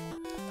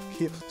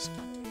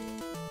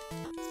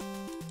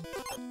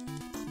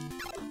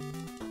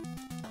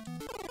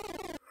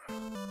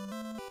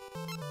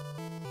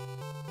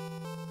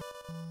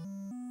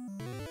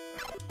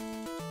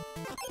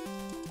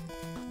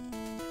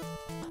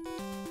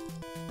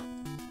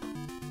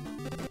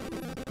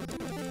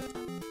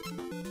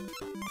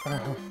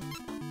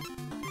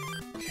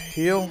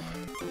 Heal.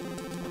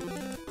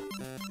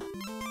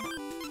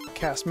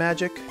 Cast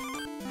magic.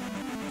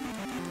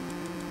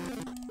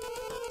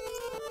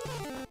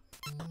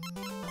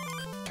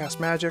 Cast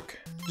magic.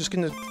 Just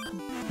gonna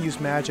use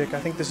magic. I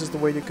think this is the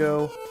way to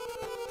go.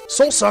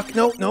 Soul suck!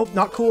 Nope, nope,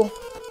 not cool.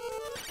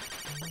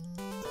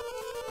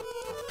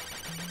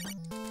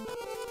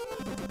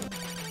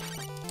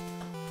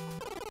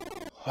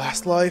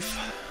 Last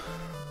life.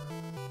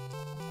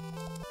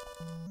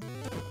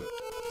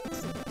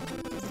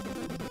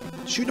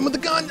 Shoot him with the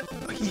gun!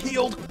 He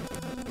healed!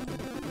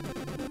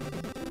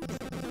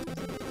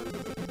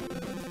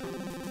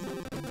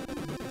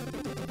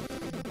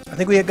 I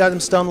think we had got him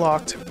stun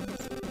locked.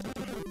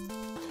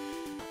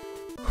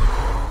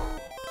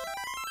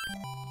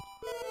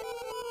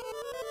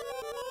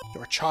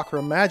 Your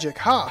chakra magic,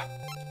 ha!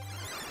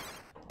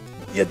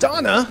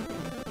 Yadana?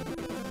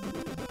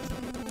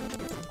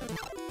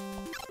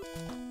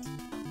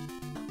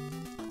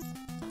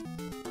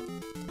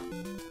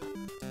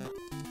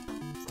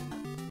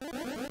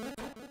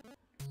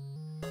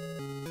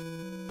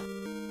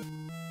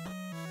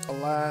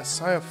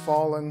 Alas, I have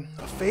fallen.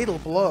 A fatal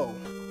blow.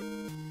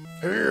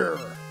 Here!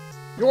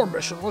 Your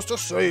mission was to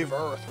save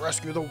Earth,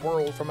 rescue the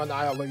world from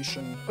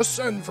annihilation,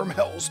 ascend from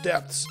hell's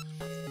depths.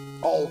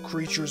 All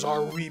creatures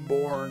are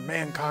reborn,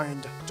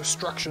 mankind,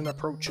 destruction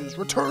approaches,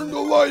 return to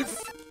life!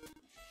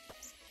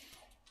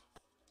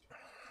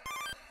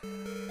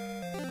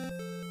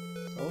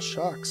 Oh,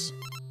 shucks.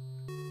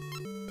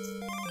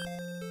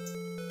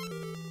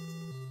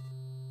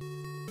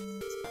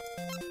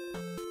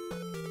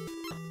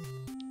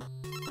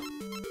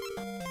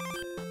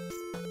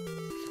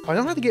 I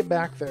don't have to get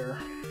back there.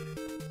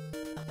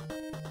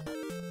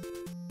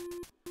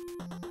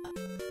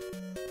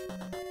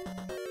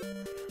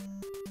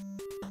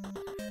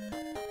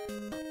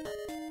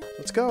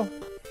 Let's go.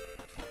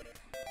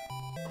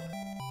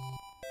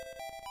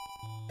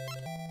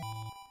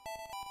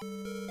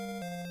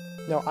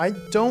 Now, I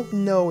don't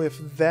know if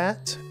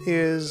that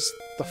is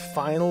the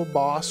final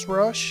boss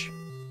rush,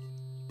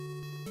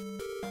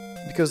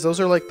 because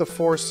those are like the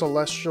 4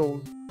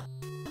 celestial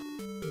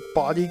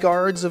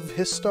bodyguards of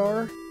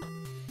Histar,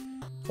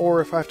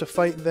 or if I have to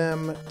fight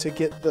them to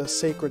get the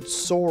sacred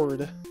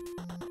sword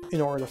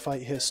in order to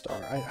fight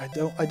Histar.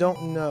 I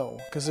don't know,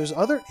 because there's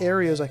other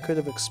areas I could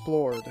have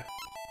explored.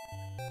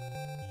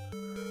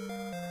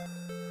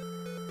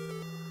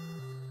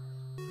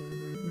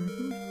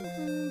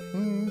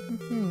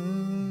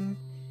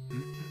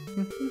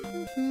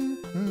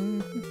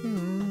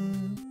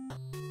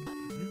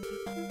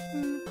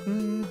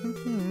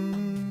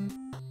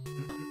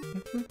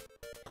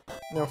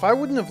 Now, if I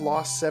wouldn't have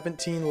lost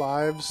 17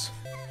 lives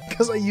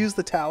because I used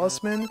the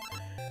talisman,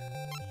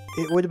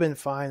 It would have been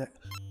fine. It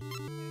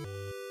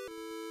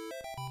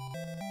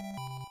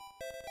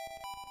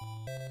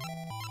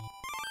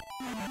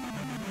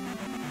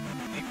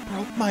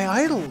broke my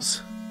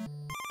idols.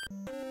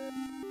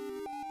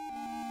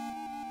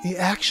 He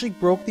actually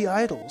broke the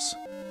idols.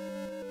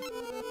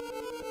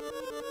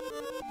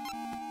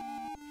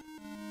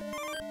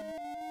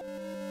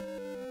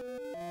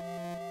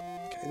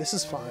 Okay, this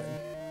is fine.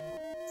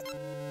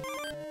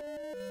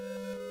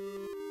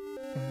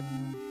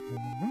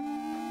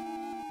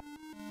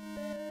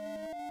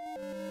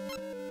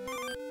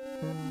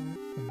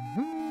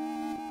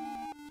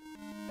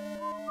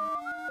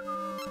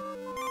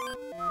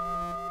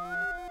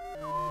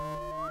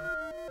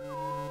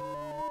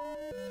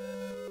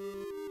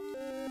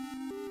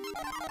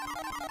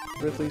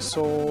 Ridley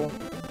Soul.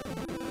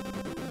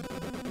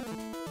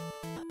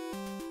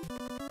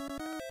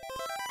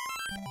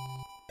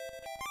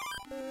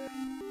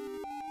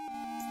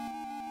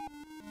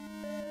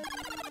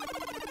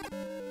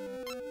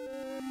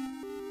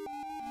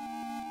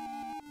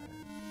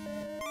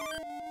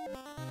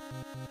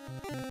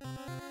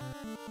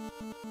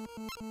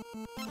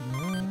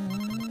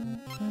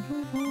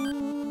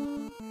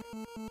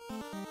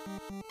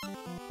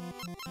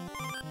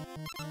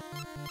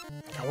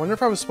 I wonder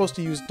if I was supposed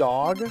to use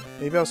Dog.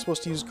 Maybe I was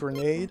supposed to use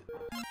Grenade.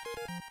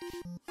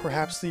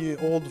 Perhaps the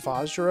old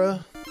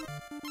Vajra.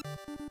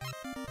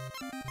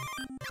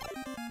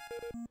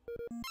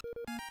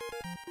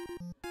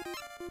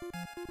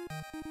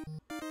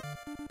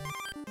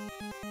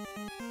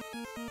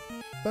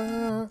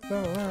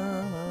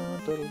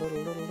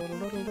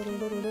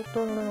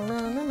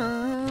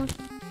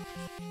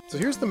 So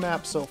here's the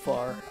map so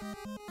far.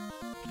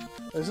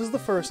 This is the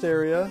first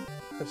area.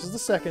 This is the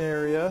second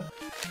area.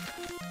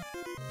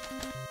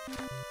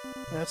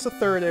 That's the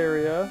third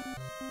area.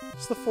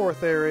 That's the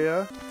fourth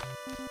area.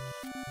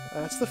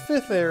 That's the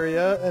fifth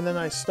area, and then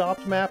I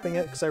stopped mapping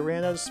it because I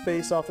ran out of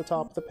space off the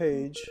top of the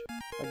page.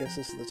 I guess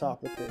this is the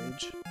top of the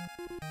page.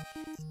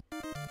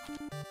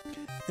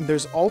 And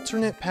there's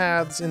alternate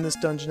paths in this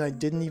dungeon I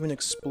didn't even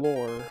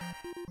explore.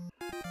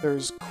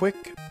 There's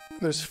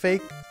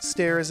fake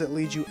stairs that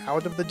lead you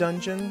out of the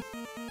dungeon.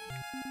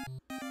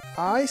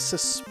 I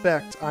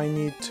suspect I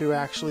need to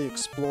actually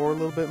explore a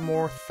little bit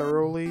more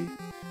thoroughly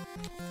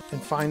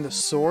and find the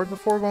sword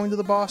before going to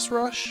the boss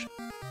rush.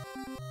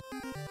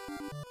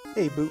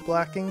 Hey,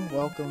 Bootblacking,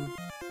 welcome.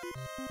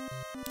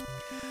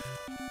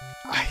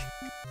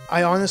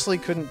 I honestly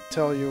couldn't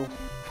tell you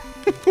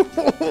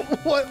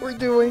what we're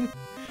doing.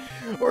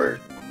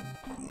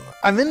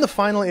 I'm in the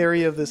final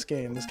area of this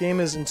game. This game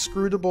is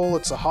inscrutable,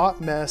 it's a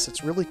hot mess,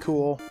 it's really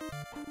cool.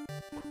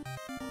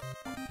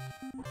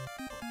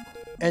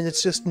 And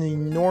it's just an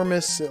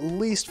enormous, at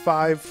least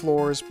 5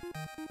 floors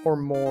or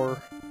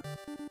more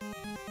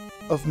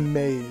of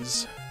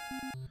maze.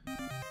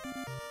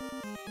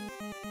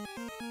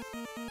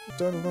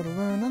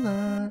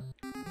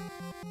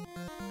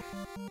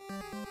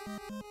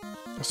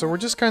 So we're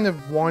just kind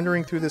of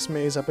wandering through this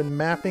maze. I've been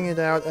mapping it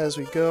out as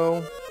we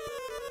go.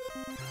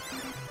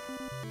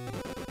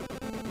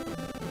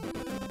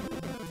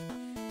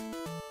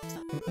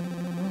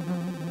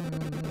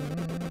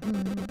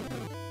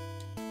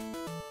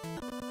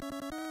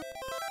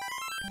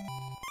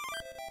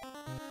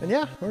 And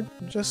yeah, we're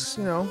just,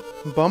 you know,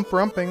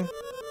 bump-rumping.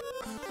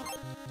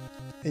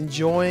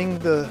 Enjoying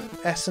the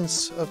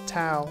essence of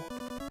Tao.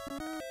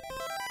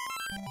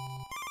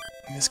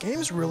 And this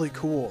game's really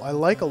cool. I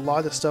like a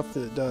lot of stuff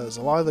that it does.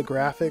 A lot of the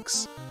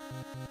graphics.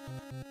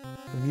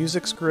 The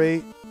music's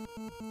great.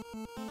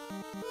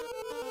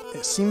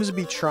 It seems to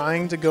be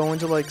trying to go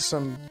into like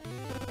some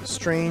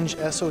strange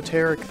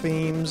esoteric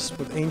themes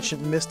with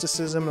ancient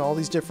mysticism and all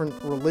these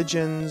different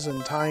religions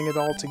and tying it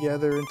all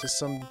together into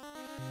some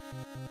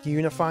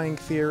unifying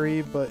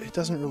theory, but it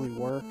doesn't really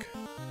work.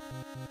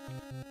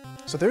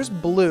 So there's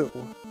blue.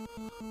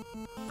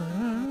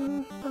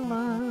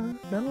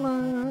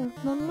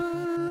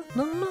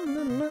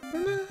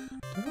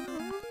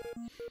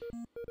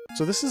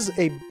 So this is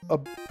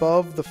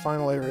above the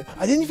final area.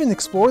 I didn't even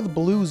explore the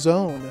blue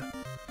zone.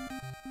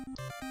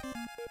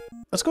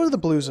 Let's go to the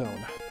blue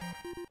zone.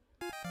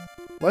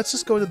 Let's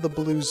just go to the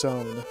blue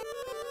zone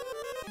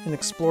and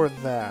explore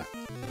that.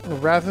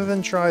 Rather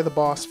than try the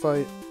boss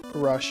fight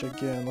rush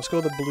again, let's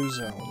go to the blue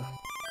zone.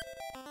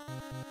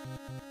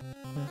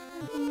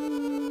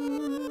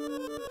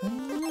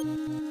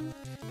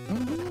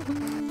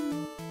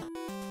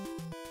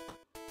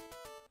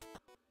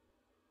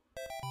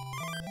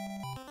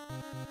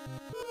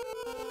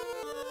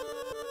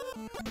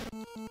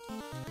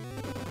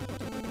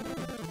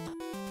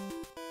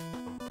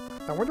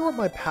 I wonder what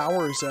my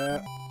power's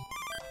at.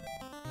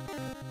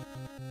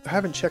 I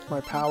haven't checked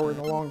my power in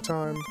a long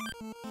time.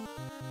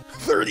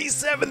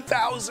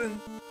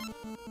 37,000!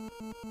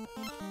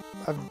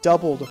 I've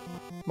doubled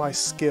my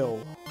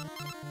skill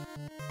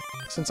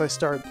since I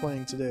started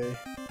playing today.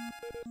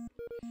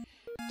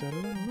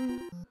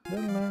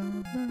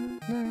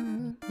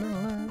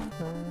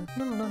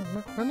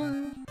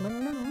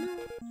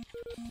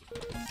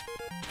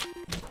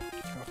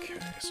 Okay,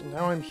 so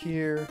now I'm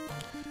here.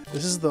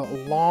 This is the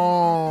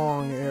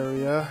long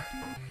area.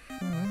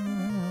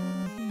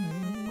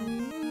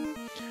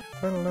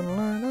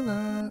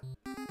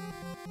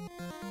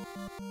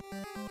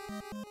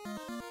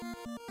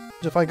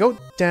 If I go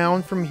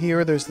down from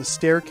here, there's the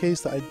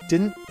staircase that I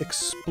didn't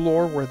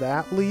explore where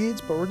that leads,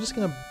 but we're just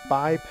gonna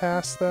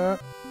bypass that.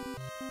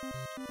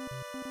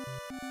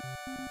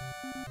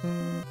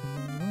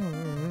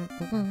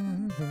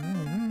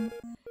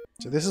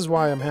 So this is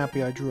why I'm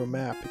happy I drew a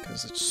map,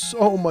 because it's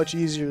so much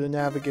easier to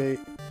navigate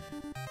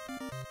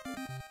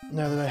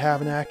now that I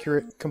have an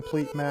accurate,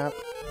 complete map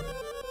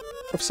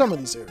of some of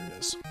these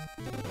areas.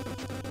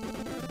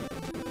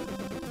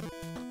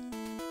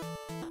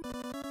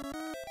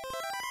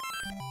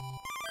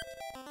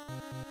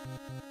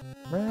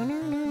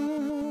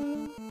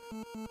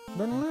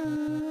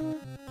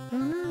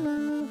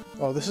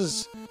 Oh, this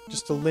is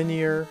just a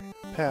linear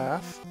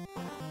path.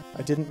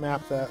 I didn't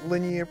map that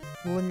linear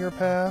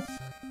path.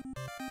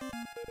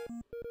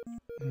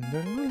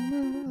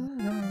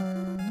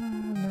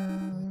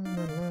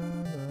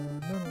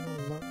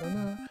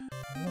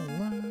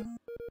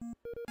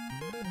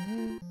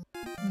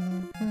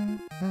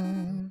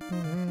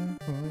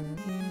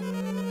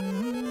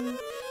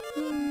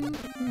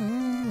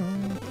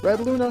 Red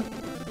Luna.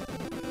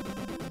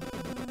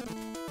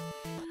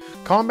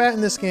 Combat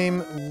in this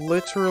game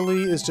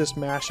literally is just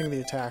mashing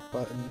the attack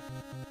button.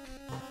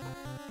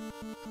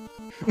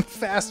 The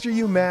faster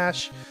you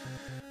mash,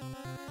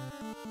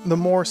 the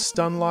more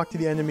stun locked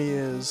the enemy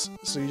is,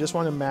 so you just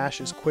want to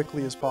mash as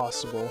quickly as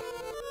possible.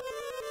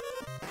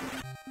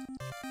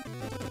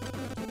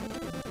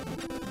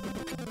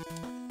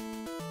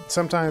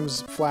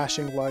 Sometimes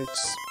flashing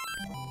lights.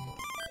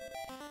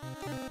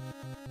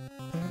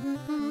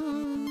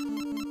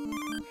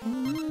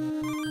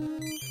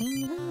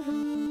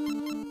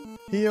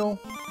 Heal.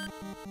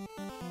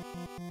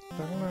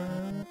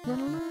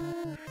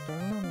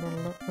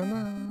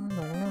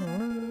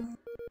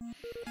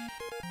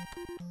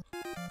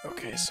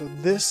 Okay, so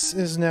this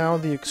is now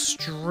the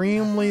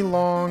extremely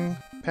long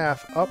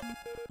path up.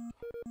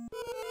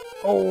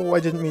 Oh,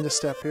 I didn't mean to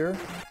step here.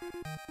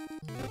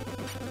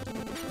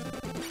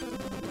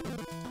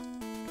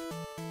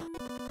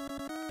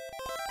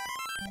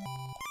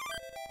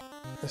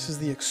 This is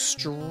the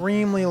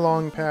extremely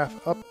long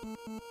path up,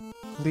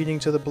 leading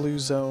to the blue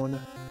zone.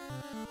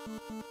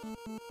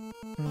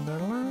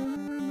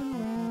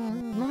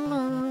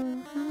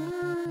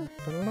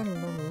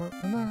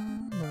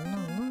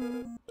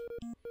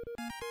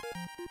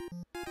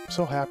 I'm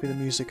so happy the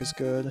music is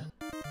good.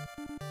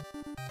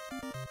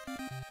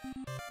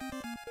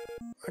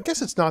 I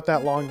guess it's not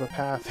that long of a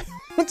path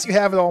once you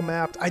have it all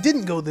mapped. I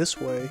didn't go this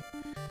way.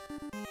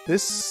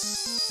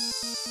 This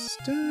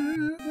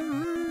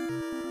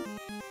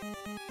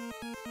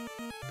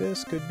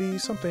could be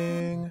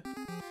something.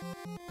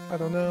 I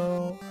don't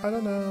know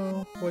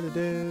what it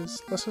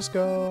is. Let's just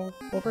go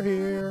over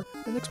here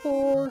and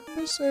explore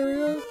this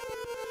area.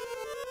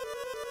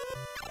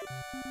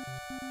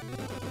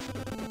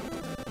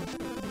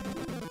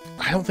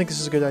 I don't think this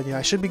is a good idea.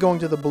 I should be going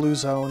to the blue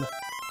zone.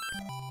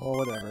 Or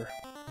whatever.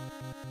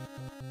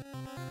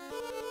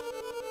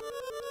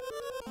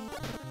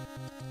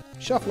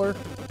 Shuffler.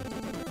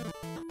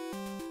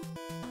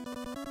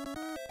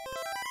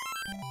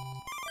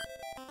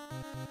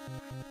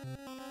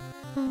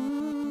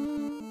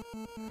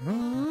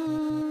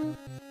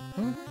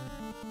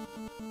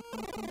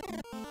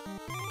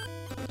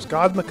 It's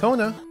God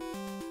Makona.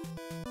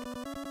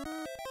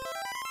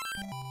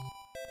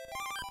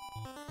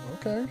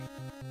 Okay.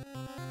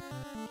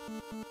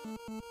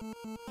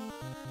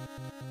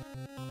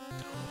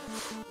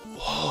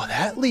 Whoa,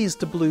 that leads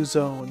to blue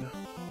zone.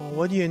 Well,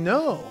 what do you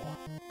know?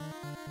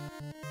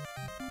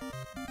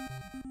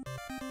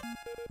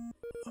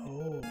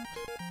 Oh.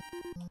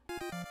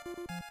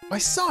 My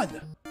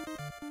son!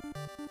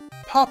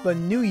 Papa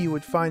knew you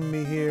would find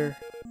me here.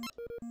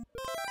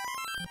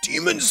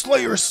 Demon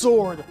Slayer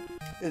sword!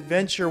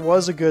 Adventure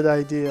was a good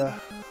idea.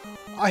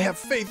 I have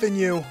faith in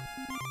you.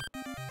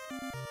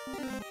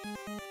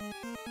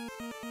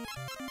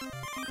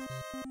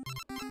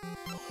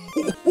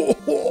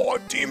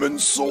 Demon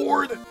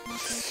sword!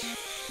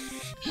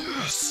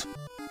 Yes!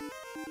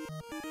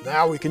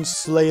 Now we can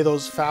slay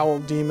those foul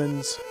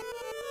demons.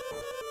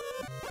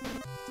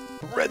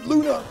 Red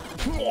Luna!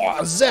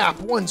 Zap!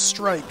 One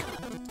strike!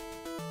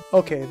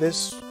 Okay,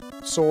 this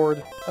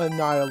sword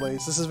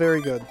annihilates. This is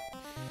very good.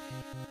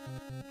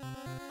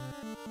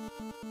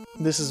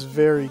 This is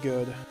very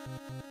good.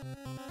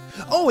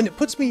 Oh, and it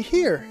puts me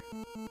here!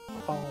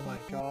 Oh my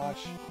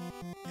gosh.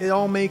 It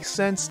all makes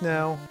sense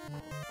now.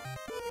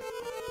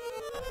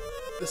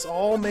 This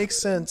all makes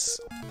sense.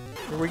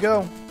 Here we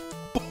go.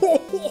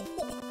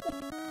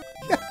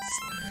 Yes!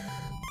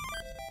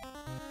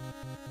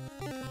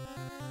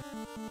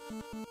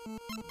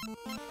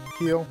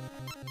 Heal.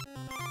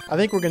 I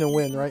think we're gonna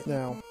win right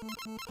now.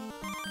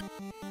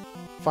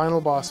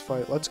 Final boss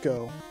fight. Let's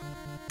go.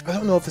 I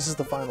don't know if this is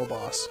the final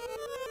boss.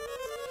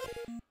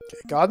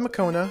 Okay, God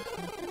Makona.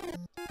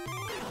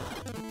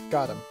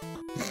 Got him.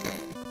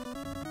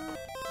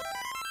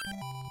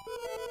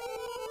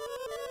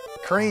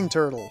 Crane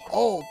turtle,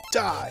 all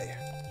die.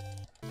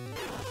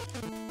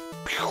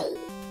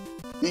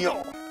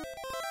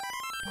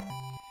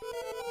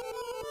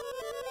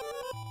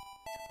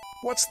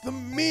 What's the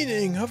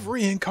meaning of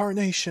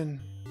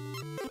reincarnation?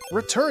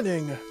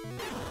 Returning.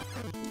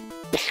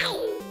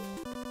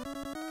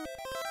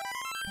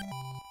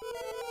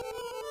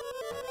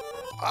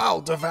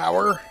 I'll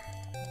devour.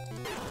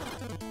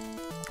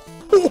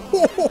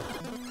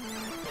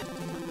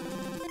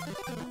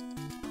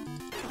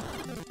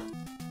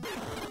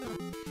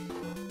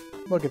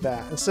 Look at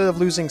that. Instead of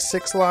losing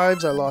 6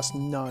 lives, I lost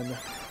none.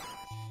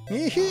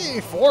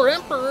 Hee 4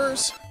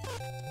 emperors!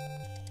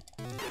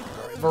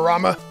 Alright,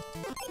 Varama.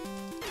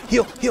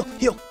 Heal, heal,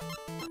 heal!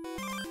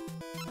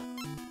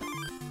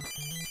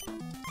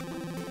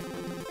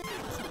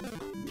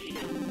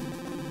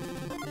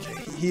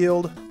 Okay, he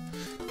healed.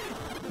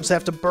 Just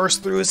have to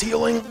burst through his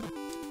healing.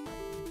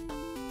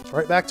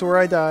 Right back to where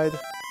I died.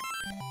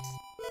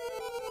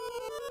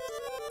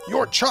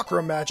 Your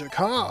chakra magic,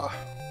 huh?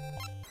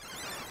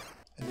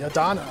 And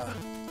Yadana.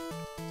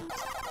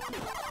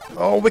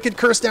 Oh, wicked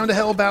curse down to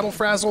hell, battle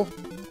frazzle.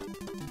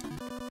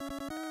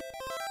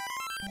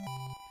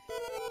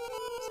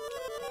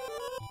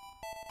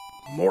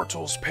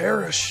 Mortals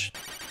perish.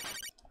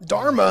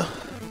 Dharma.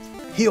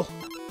 Heal.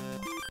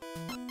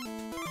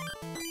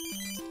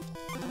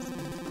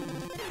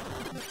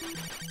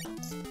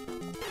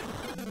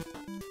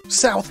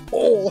 South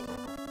Pole.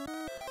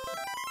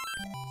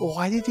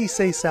 Why did he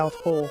say South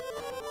Pole?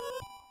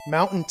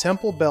 Mountain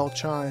Temple bell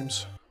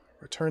chimes.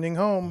 Returning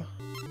home.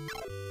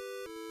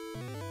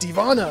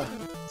 Divana.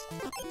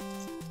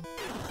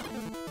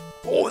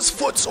 Oh, his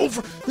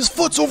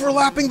foot's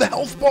overlapping the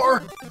health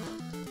bar.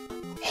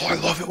 Oh, I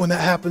love it when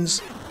that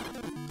happens.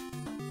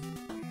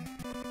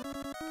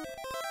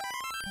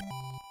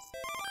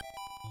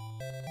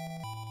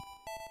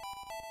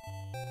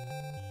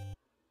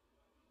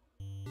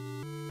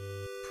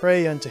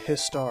 Pray unto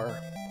Histar.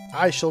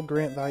 I shall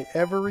grant thy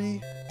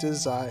every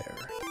desire.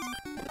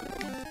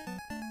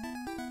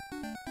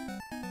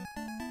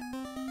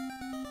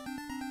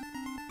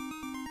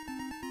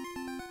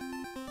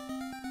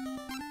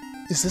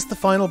 Is this the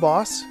final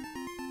boss?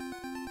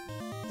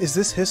 Is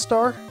this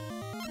Histar?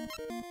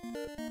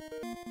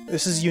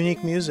 This is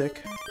unique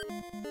music.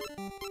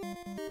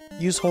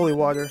 Use holy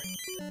water.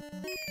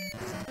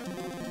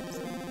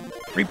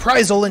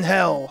 Reprisal in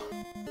hell!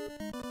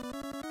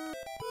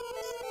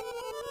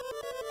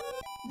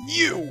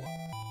 You!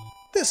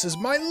 This is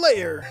my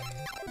lair!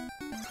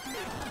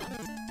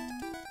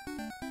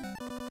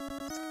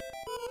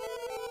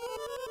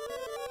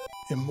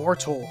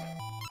 Immortal.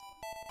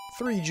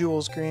 3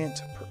 jewels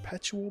grant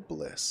perpetual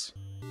bliss.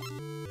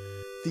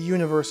 The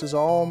universe is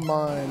all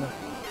mine.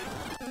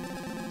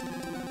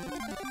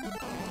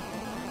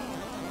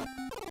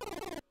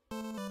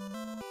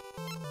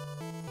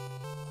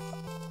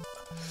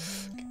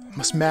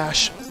 Must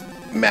mash.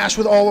 Mash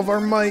with all of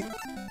our might.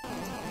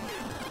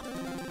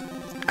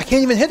 I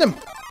can't even hit him!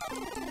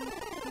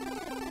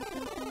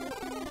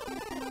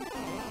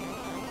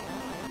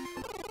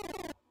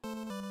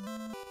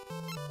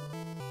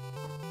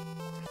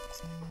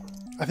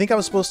 I think I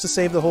was supposed to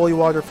save the holy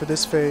water for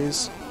this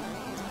phase.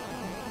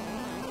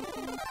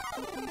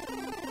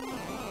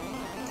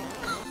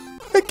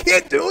 I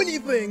can't do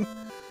anything!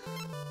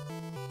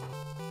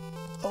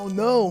 Oh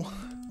no!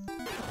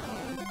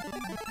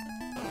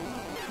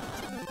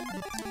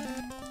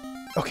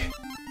 Okay.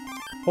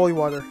 Holy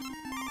water.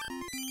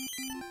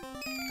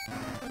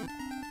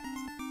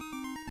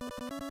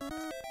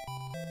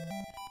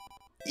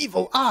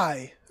 Evil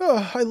eye!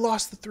 Oh, I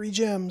lost the 3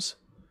 gems.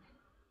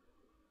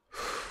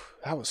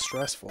 That was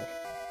stressful.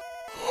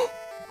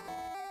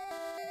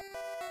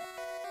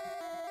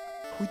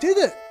 We did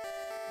it!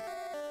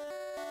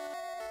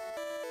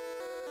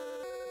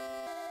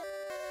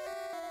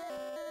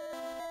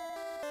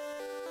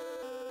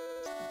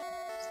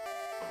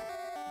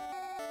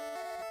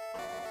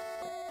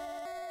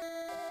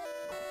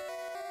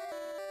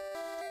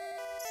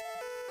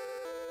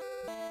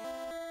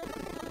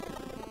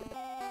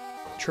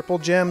 Triple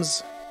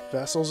gems,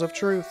 vessels of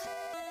truth.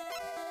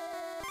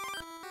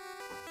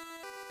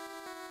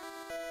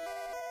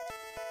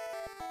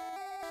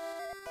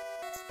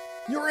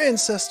 Your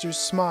ancestors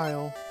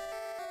smile.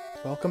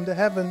 Welcome to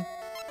heaven.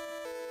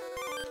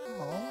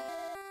 Aww.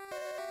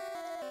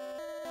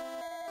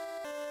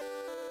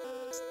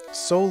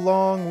 So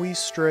long we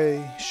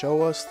stray,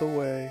 show us the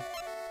way.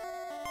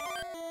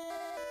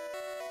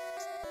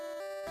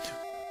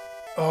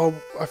 Oh,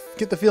 I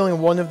get the feeling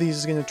one of these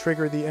is going to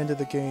trigger the end of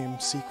the game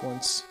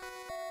sequence.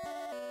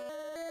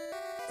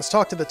 Let's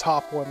talk to the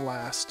top one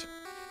last.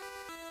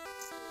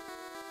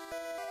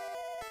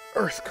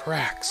 Earth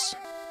cracks.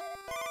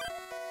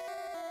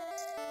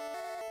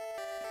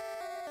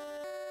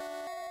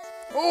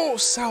 Oh,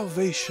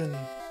 salvation!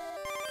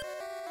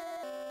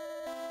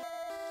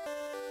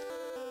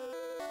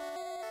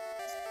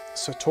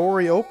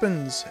 Satori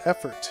opens.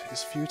 Effort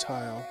is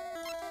futile.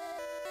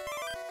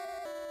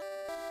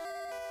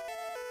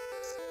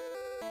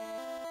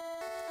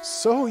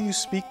 So you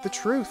speak the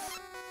truth.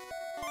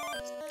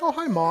 Oh,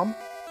 hi, Mom.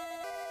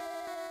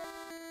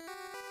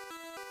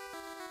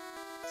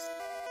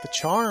 The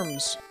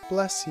charms,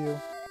 bless you.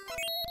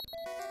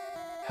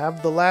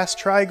 Have the last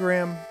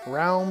trigram,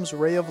 Realm's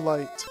Ray of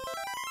Light.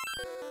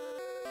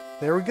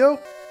 There we go.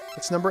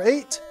 It's number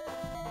 8.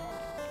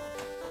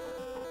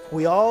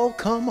 We all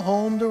come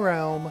home to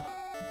Realm.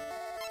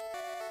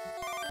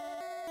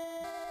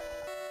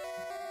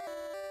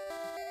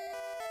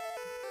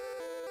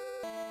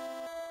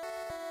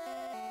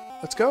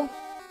 Let's go.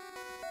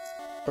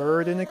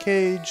 Bird in a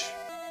cage.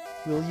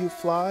 Will you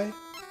fly?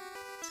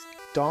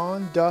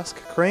 Dawn, dusk,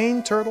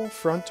 crane, turtle,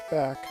 front,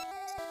 back.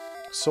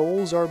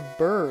 Souls are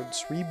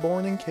birds,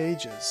 reborn in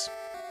cages.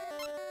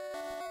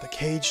 The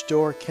cage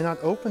door cannot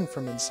open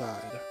from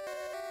inside.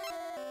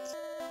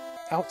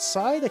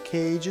 Outside a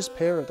cage is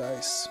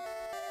paradise.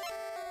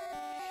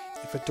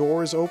 If a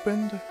door is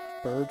opened,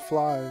 bird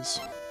flies.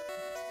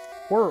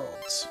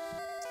 Worlds.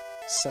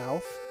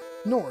 South,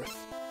 north.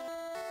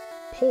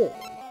 Pole.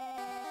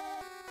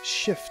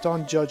 Shift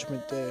on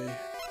Judgment Day.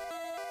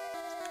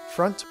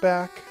 Front,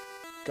 back,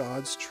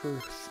 God's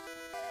truth.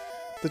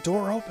 The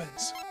door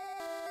opens.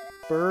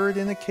 Bird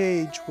in a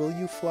cage, will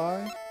you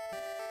fly?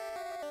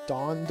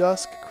 Dawn,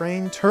 dusk,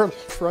 crane, turtle,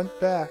 front,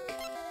 back.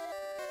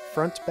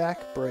 Front,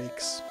 back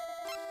breaks.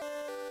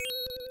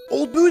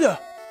 Old Buddha!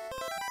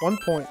 1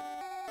 point.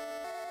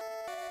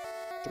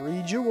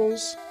 3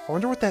 jewels. I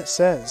wonder what that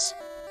says.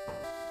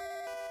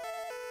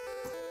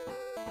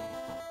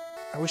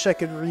 I wish I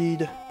could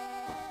read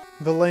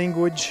the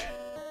language.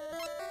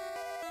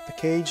 The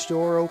cage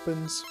door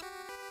opens.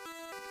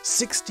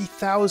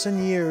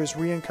 60,000 years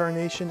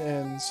reincarnation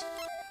ends.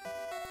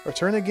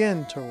 Return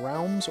again to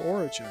Realm's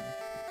origin.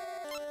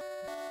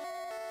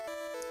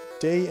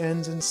 Day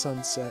ends in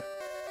sunset.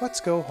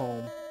 Let's go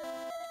home.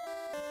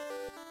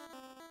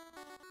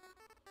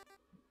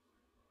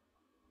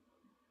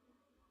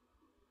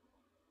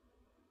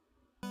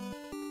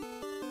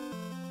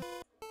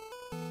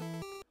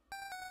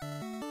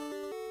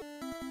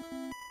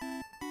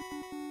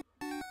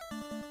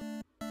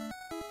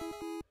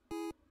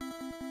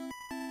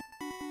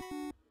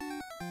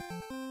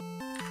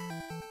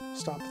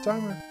 Stop the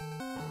timer.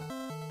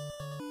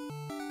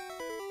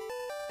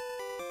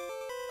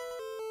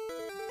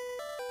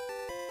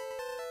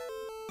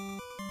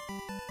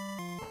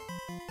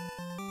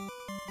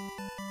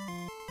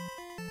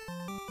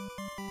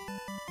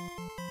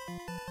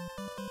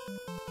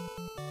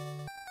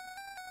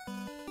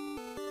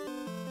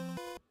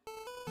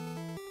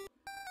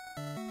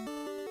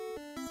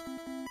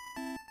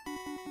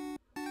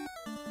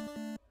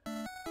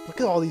 Look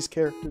at all these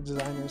character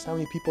designers, how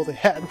many people they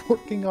had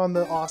working on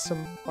the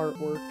awesome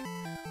artwork.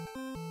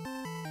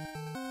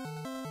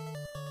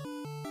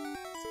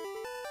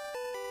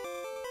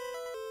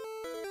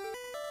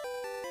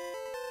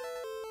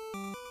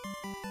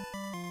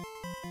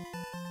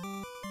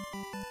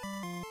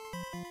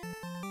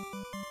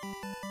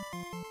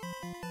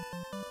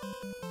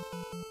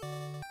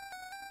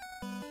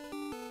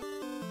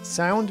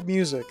 Sound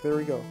music, there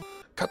we go.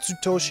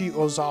 Katsutoshi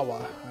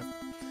Ozawa.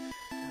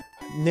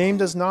 Name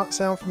does not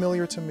sound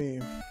familiar to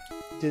me.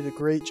 Did a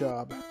great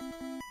job.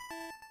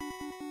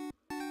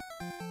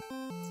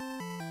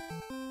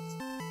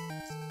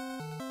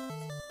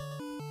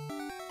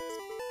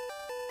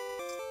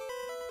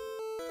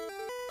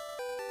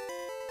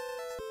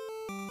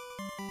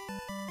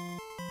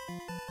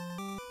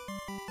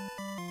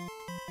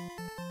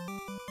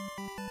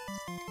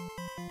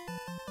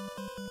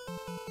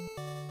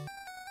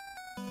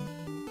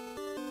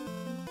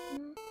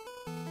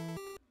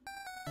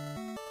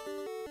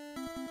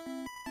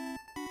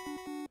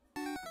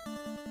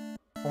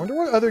 I wonder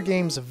what other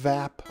games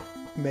VAP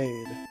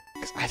made,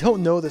 because I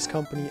don't know this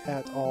company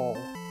at all.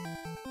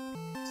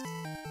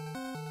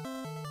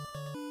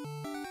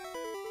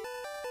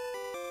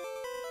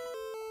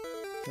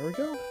 There we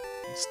go.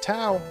 It's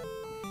Tao.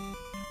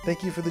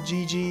 Thank you for the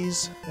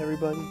GGs,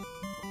 everybody.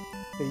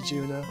 Hey,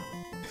 Juna.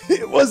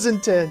 It was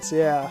intense,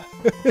 yeah.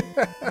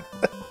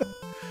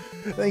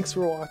 Thanks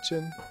for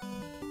watching.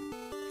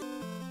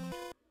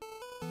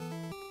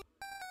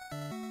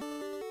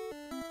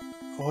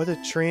 What a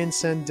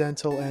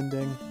transcendental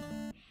ending.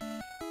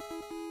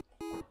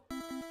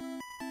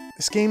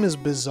 This game is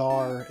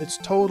bizarre. It's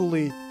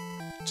totally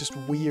just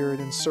weird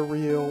and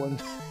surreal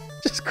and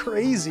just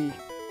crazy.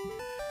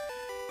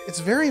 It's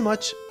very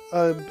much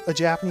a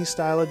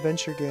Japanese-style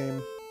adventure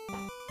game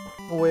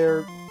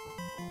where,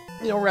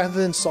 you know,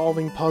 rather than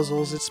solving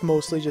puzzles, it's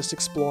mostly just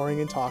exploring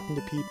and talking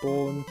to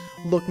people and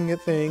looking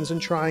at things and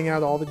trying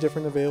out all the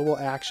different available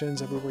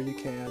actions everywhere you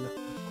can.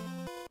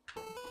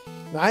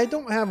 Now, I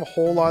don't have a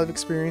whole lot of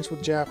experience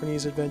with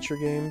Japanese adventure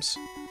games.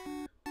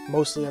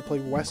 Mostly I play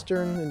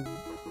Western and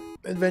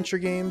adventure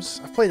games.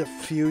 I've played a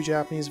few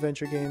Japanese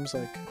adventure games,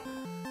 like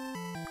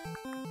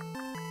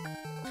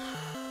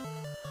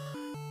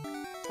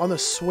on the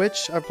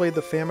Switch, I played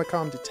the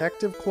Famicom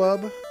Detective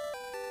Club,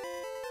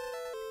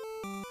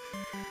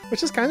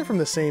 which is kind of from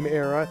the same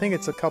era. I think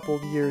it's a couple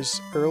of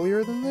years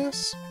earlier than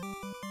this.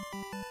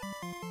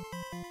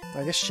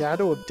 I guess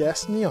Shadow of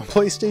Destiny on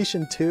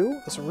PlayStation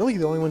 2. Those are really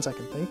the only ones I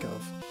can think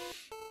of.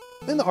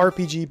 And the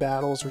RPG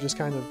battles were just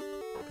kind of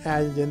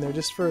added in there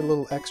just for a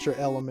little extra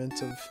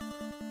element of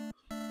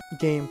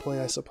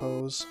gameplay, I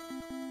suppose.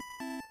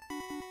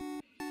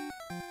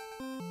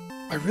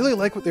 I really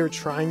like what they were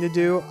trying to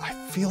do. I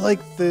feel like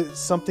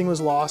something was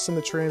lost in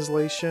the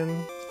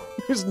translation.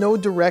 There's no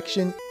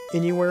direction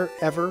anywhere,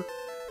 ever.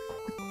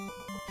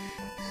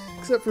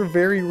 Except for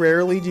very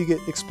rarely do you get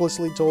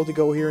explicitly told to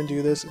go here and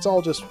do this. It's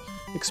all just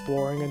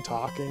exploring and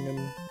talking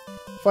and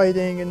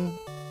fighting and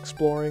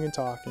exploring and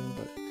talking.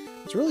 But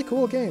it's a really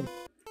cool game.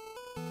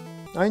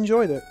 I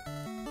enjoyed it.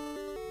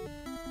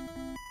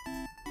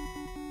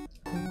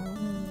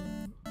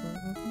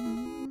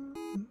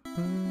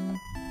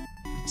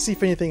 See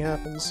if anything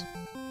happens.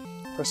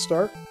 Press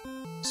start.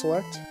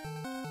 Select.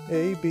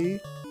 A, B.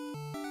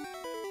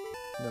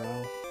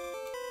 No.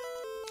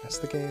 That's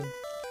the game.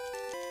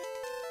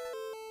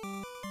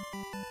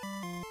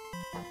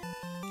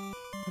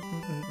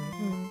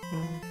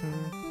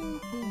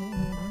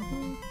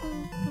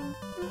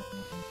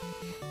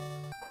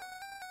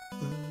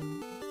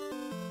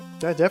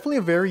 Yeah, definitely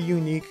a very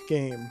unique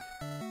game.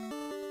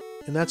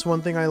 And that's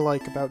one thing I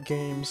like about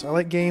games. I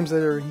like games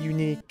that are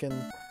unique and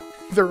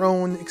their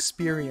own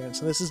experience.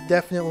 And this is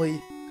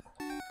definitely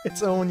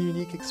its own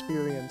unique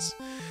experience.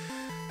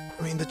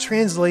 I mean, the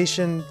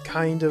translation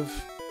kind of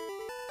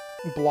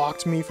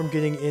blocked me from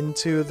getting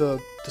into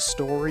the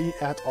story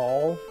at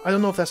all. I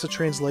don't know if that's the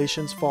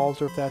translation's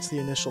fault or if that's the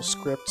initial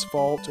script's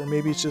fault, or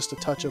maybe it's just a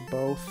touch of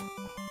both.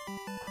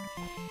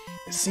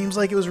 It seems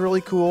like it was really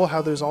cool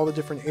how there's all the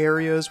different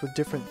areas with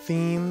different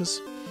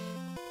themes.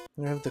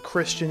 You have the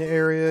Christian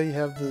area, you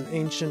have the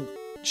ancient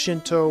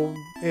Shinto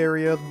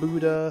area,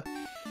 Buddha,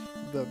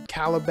 the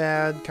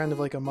Kalabad, kind of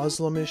like a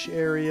Muslimish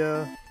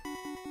area.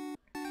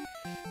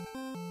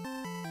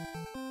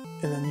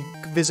 And then you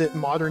visit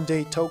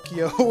modern-day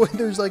Tokyo, and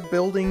there's like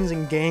buildings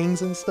and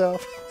gangs and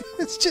stuff.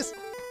 It's just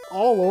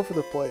all over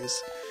the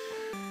place.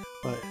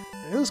 But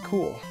it was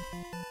cool.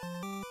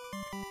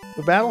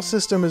 The battle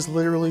system is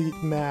literally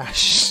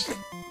mash.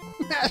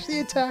 Mash the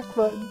attack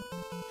button.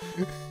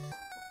 There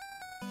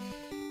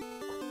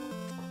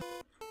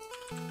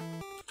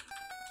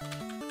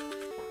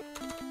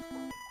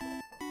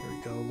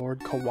we go, Lord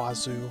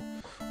Kawazu.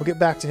 We'll get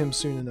back to him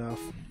soon enough.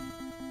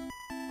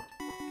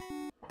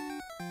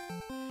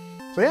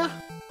 So yeah,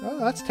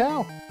 that's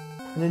Tau.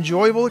 An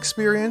enjoyable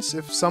experience,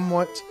 if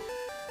somewhat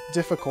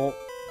difficult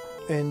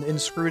and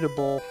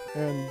inscrutable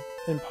and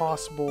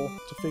impossible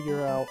to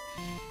figure out.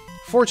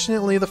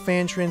 Fortunately, the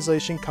fan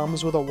translation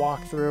comes with a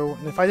walkthrough,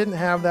 and if I didn't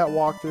have that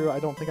walkthrough, I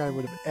don't think I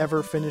would have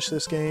ever finished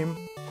this game.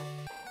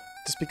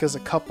 Just because a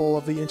couple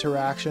of the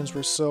interactions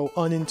were so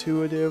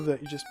unintuitive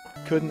that you just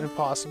couldn't have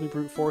possibly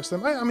brute force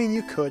them. I mean,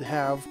 you could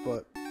have,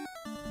 but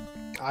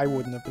I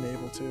wouldn't have been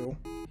able to.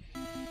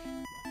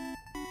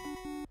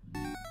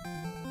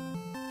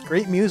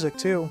 Great music,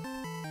 too.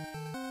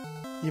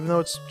 Even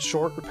though it's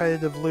short,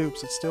 repetitive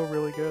loops, it's still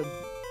really good.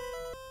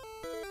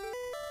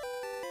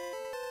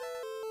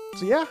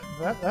 So yeah,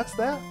 that's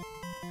that.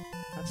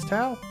 That's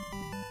Tau.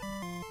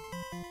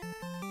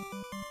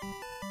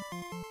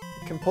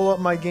 You can pull up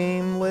my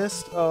game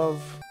list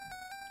of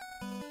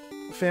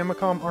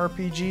Famicom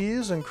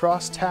RPGs and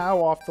cross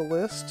Tau off the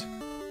list.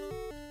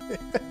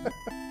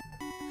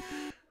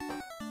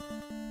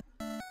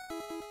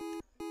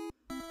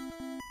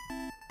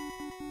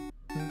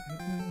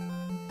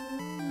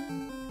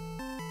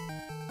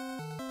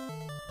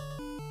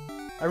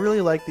 I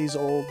really like these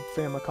old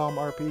Famicom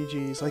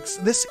RPGs, like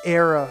this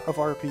era of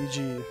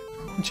RPG.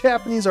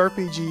 Japanese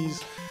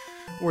RPGs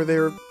where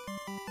they're...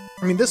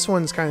 I mean, this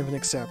one's kind of an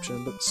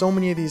exception, but so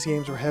many of these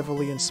games were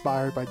heavily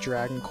inspired by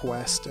Dragon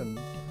Quest, and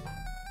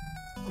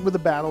with the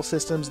battle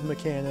systems and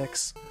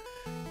mechanics.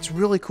 It's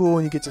really cool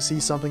when you get to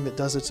see something that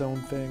does its own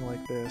thing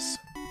like this.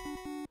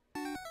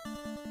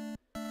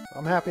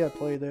 I'm happy I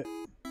played it.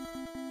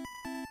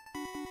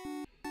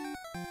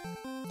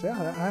 So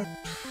yeah,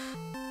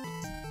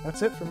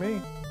 that's it for me.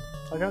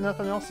 I got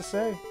nothing else to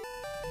say.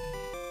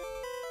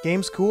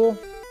 Game's cool.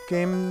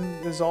 Game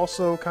is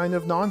also kind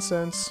of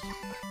nonsense.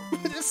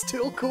 But it's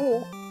still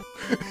cool.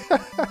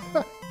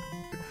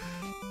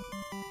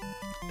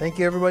 Thank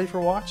you everybody for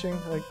watching.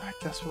 I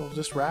guess we'll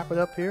just wrap it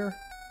up here.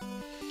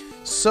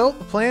 So,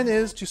 the plan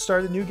is to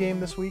start a new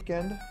game this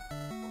weekend.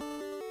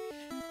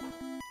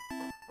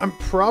 I'm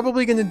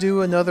probably going to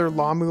do another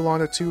La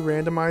Mulana 2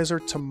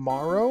 randomizer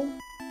tomorrow.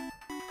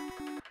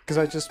 Because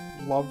I just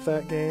love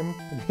that game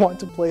and want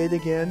to play it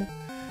again.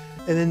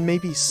 And then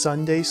maybe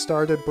Sunday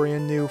start a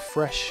brand new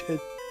fresh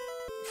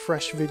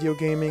video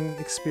gaming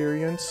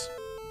experience.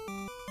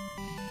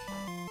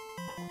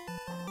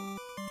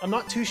 I'm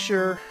not too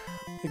sure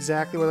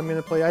exactly what I'm going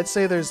to play. I'd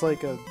say there's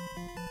like a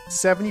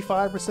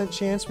 75%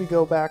 chance we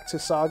go back to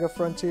Saga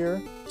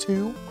Frontier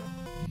 2.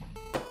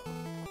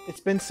 It's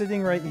been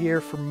sitting right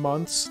here for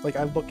months. Like,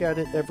 I look at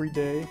it every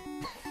day.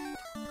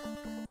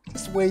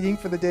 Just waiting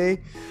for the day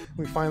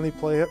we finally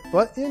play it.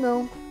 But, you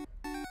know,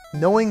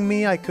 knowing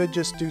me, I could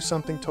just do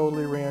something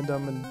totally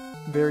random and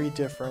very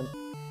different.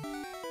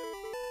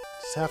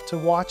 Just have to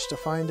watch to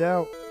find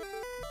out.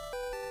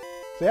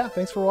 So yeah,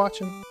 thanks for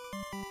watching.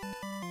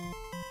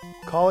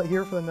 Call it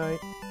here for the night.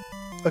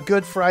 A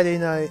good Friday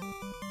night.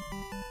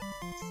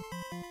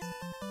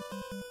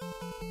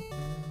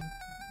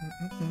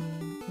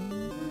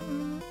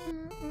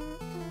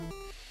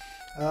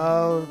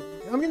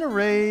 I'm gonna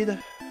raid.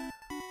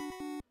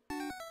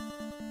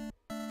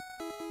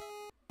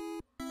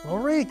 I'll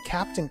raid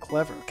Captain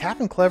Clever.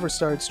 Captain Clever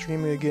started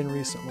streaming again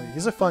recently.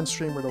 He's a fun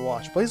streamer to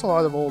watch. Plays a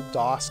lot of old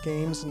DOS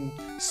games and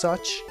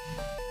such.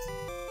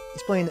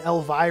 He's playing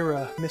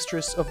Elvira,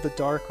 Mistress of the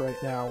Dark right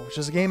now, which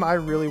is a game I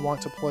really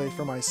want to play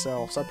for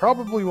myself. So I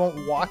probably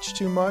won't watch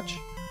too much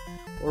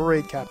or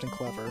raid Captain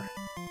Clever.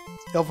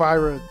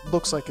 Elvira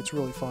looks like it's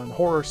really fun.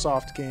 Horror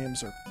soft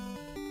games are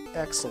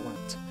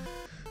excellent.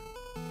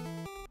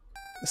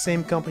 The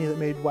same company that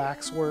made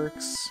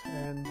Waxworks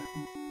and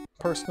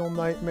Personal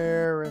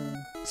Nightmare and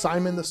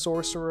Simon the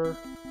Sorcerer.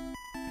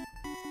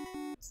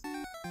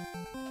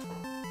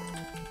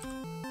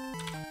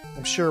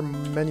 I'm sure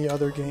many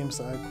other games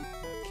that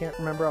I can't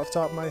remember off the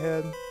top of my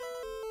head.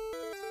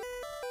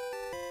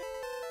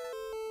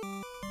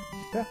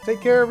 Yeah, take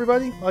care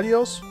everybody.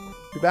 Adios.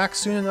 Be back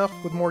soon enough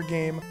with more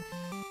game.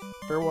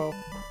 Farewell.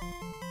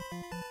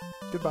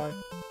 Goodbye.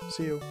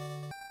 See you.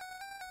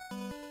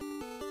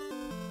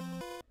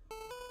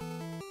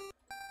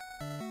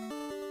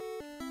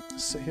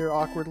 Sit here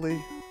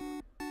awkwardly